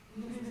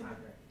 which was not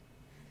great.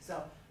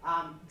 So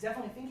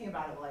definitely thinking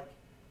about it, like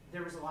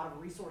there was a lot of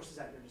resources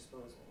at your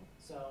disposal.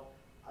 So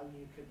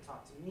you could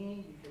talk to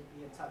me, you could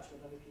be in touch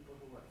with other people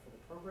who work for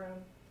the program.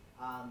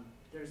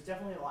 There's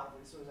definitely a lot of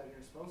resources at your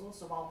disposal.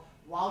 So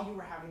while you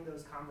were having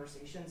those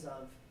conversations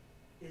of,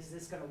 is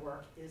this gonna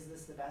work? Is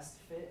this the best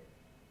fit?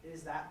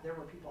 Is that there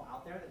were people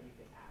out there that you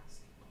could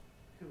ask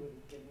who would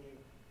give you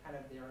kind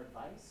of their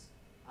advice.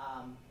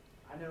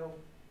 I know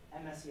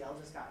MSEL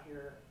just got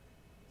here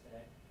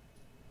today,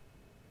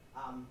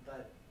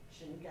 but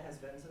Shanika has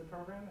been to the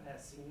program and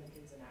has seen the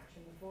kids in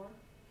action before.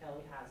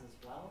 Kelly has as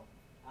well.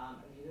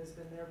 Anita's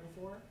been there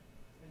before.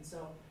 And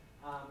so,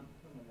 who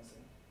am I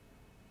missing?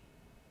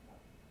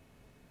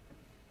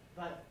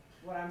 But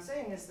what I'm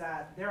saying is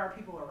that there are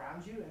people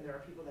around you and there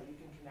are people that you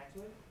can connect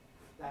with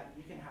that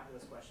you can have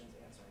those questions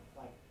answered.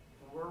 Like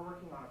when we're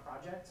working on a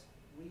project,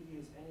 we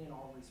use any and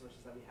all resources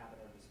that we have at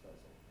our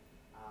disposal.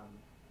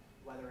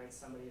 Whether it's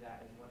somebody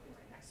that is working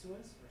right next to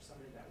us or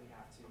somebody that we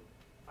have to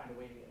find a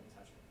way to get in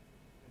touch with.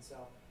 And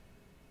so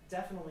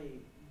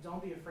definitely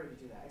don't be afraid to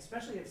do that,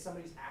 especially if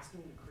somebody's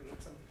asking you to create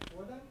something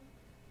for them.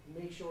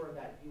 Make sure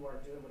that you are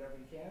doing whatever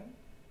you can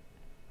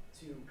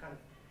to kind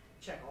of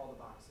check all the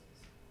boxes.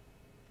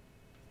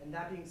 And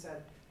that being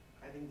said,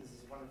 I think this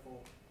is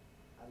wonderful.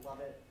 I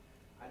love it.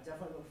 I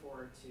definitely look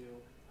forward to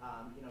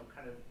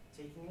kind of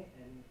taking it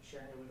and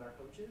sharing it with our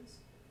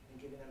coaches and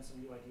giving them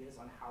some new ideas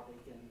on how they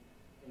can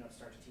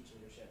start to teach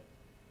leadership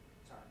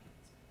to our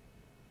kids.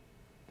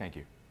 Thank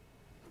you.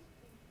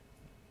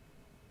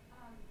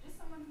 Just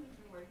someone who's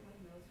been working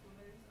with middle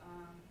schoolers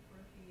for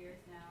a few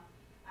years now,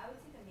 I would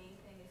say the main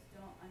thing is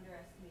don't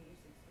underestimate your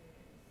sixth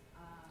graders.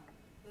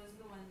 Those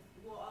are the ones,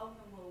 well, all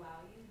of them will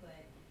wow you,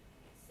 but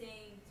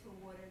saying to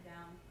water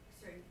down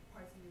certain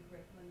parts of your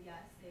curriculum,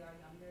 yes, they are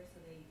younger, so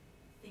they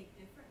think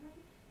differently,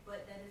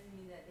 but that doesn't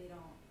mean that they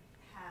don't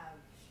have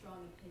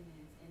strong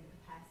opinions and the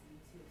capacity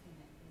to obtain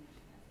that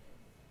information as it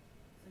is.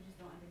 So just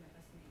don't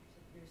underestimate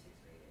your sixth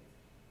graders.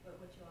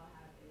 But what you all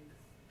have is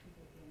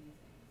completely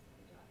amazing.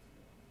 Good job to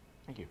you.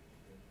 Thank you.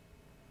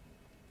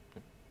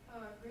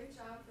 Great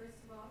job,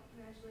 first of all.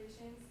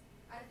 Congratulations.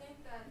 I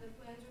think that the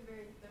plans are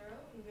very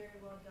thorough and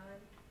very well done,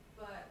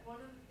 but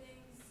one of the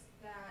things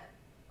that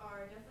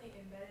are definitely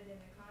embedded in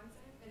the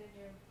content and in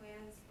your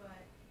plans,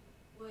 but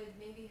would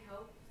maybe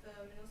help the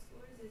middle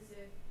schoolers is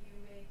if you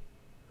make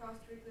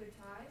cross-curricular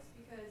ties,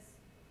 because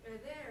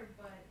they're there,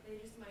 but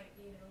they just might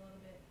need a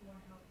little bit more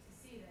help to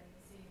see them,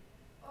 to see,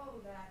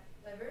 oh, that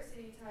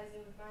diversity ties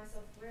in with my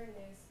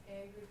self-awareness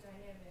and group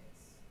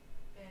dynamics,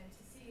 and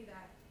to see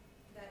that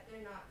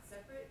they're not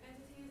separate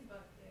entities,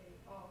 but they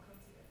all come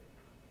together.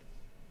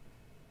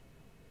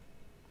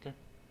 Okay.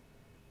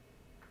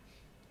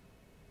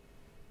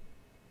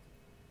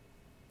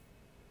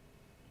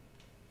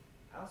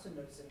 I also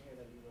noticed in here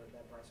that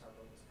Bryce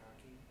Harper was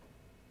cocky.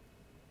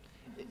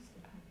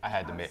 I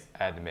had to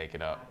make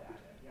it up.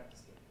 You have to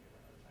skip it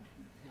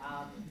every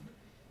time.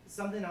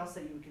 Something else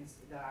that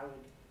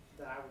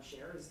I would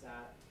share is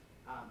that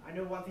I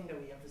know one thing that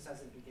we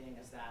emphasized at the beginning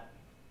is that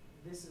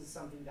this is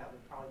something that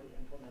would probably be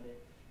implemented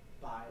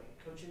by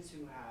coaches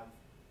who have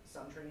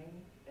some training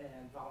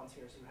and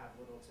volunteers who have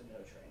little to no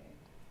training.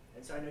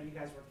 And so I know you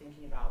guys were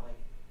thinking about like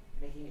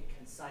making it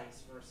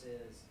concise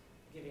versus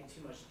giving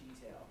too much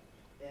detail.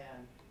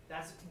 And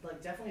that's like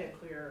definitely a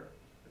clear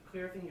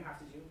thing you have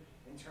to do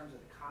in terms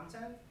of the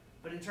content,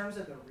 but in terms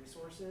of the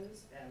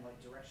resources and like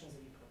directions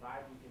that you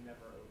provide, you can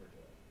never overdo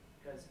it.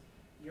 Because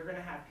you're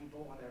gonna have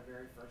people on their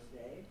very first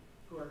day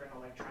who are gonna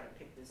like try to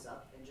pick this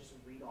up and just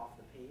read off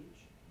the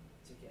page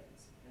to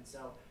kids. And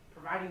so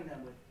providing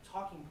them with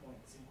talking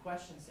points and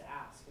questions to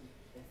ask and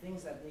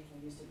things that they can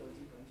use to go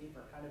deeper and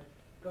deeper kind of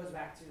goes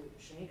back to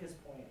Shanika's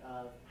point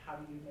of how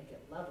do you make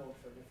it leveled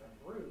for different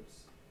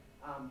groups,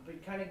 but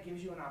it kind of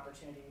gives you an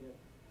opportunity to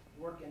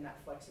work in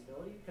that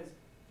flexibility, because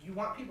you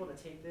want people to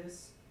take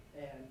this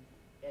and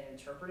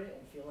interpret it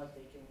and feel like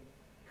they can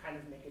kind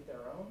of make it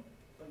their own,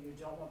 but you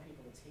don't want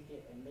people to take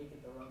it and make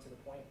it their own to the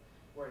point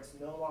where it's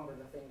no longer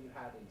the thing you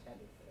had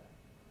intended for them.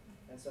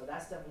 And so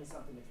that's definitely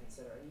something to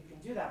consider. And you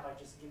can do that by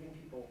just giving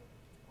people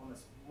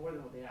almost more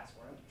than what they ask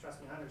for. And trust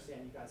me, I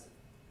understand you guys have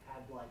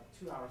had like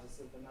 2 hours of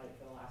sleep a night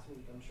for the last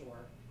week, I'm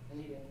sure,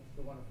 and eating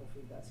the wonderful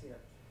food that's here.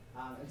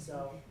 And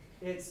so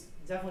it's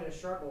definitely a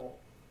struggle,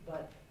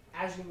 but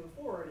as you move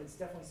forward, it's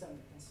definitely something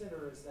to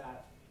consider is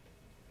that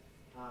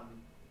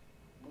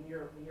when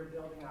you're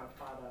building out a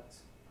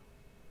product,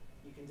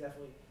 you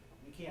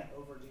can't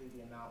overdo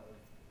the amount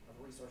of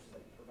resources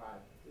that you provide,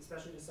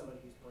 especially to somebody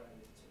who's brand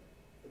new to it.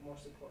 The more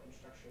support and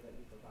structure that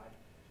you provide,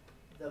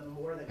 the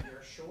more that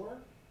you're sure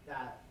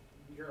that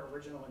your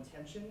original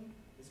intention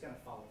is going to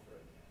follow through.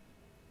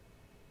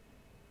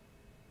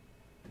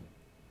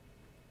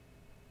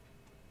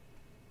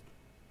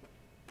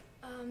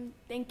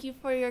 Thank you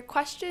for your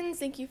questions.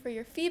 Thank you for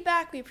your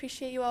feedback. We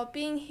appreciate you all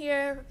being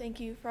here. Thank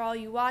you for all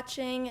you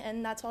watching,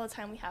 and that's all the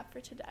time we have for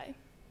today.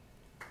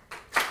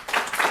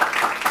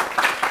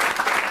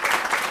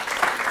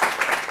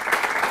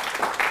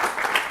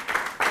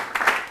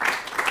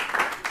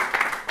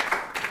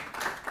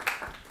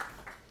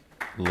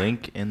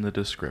 Link in the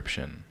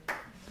description.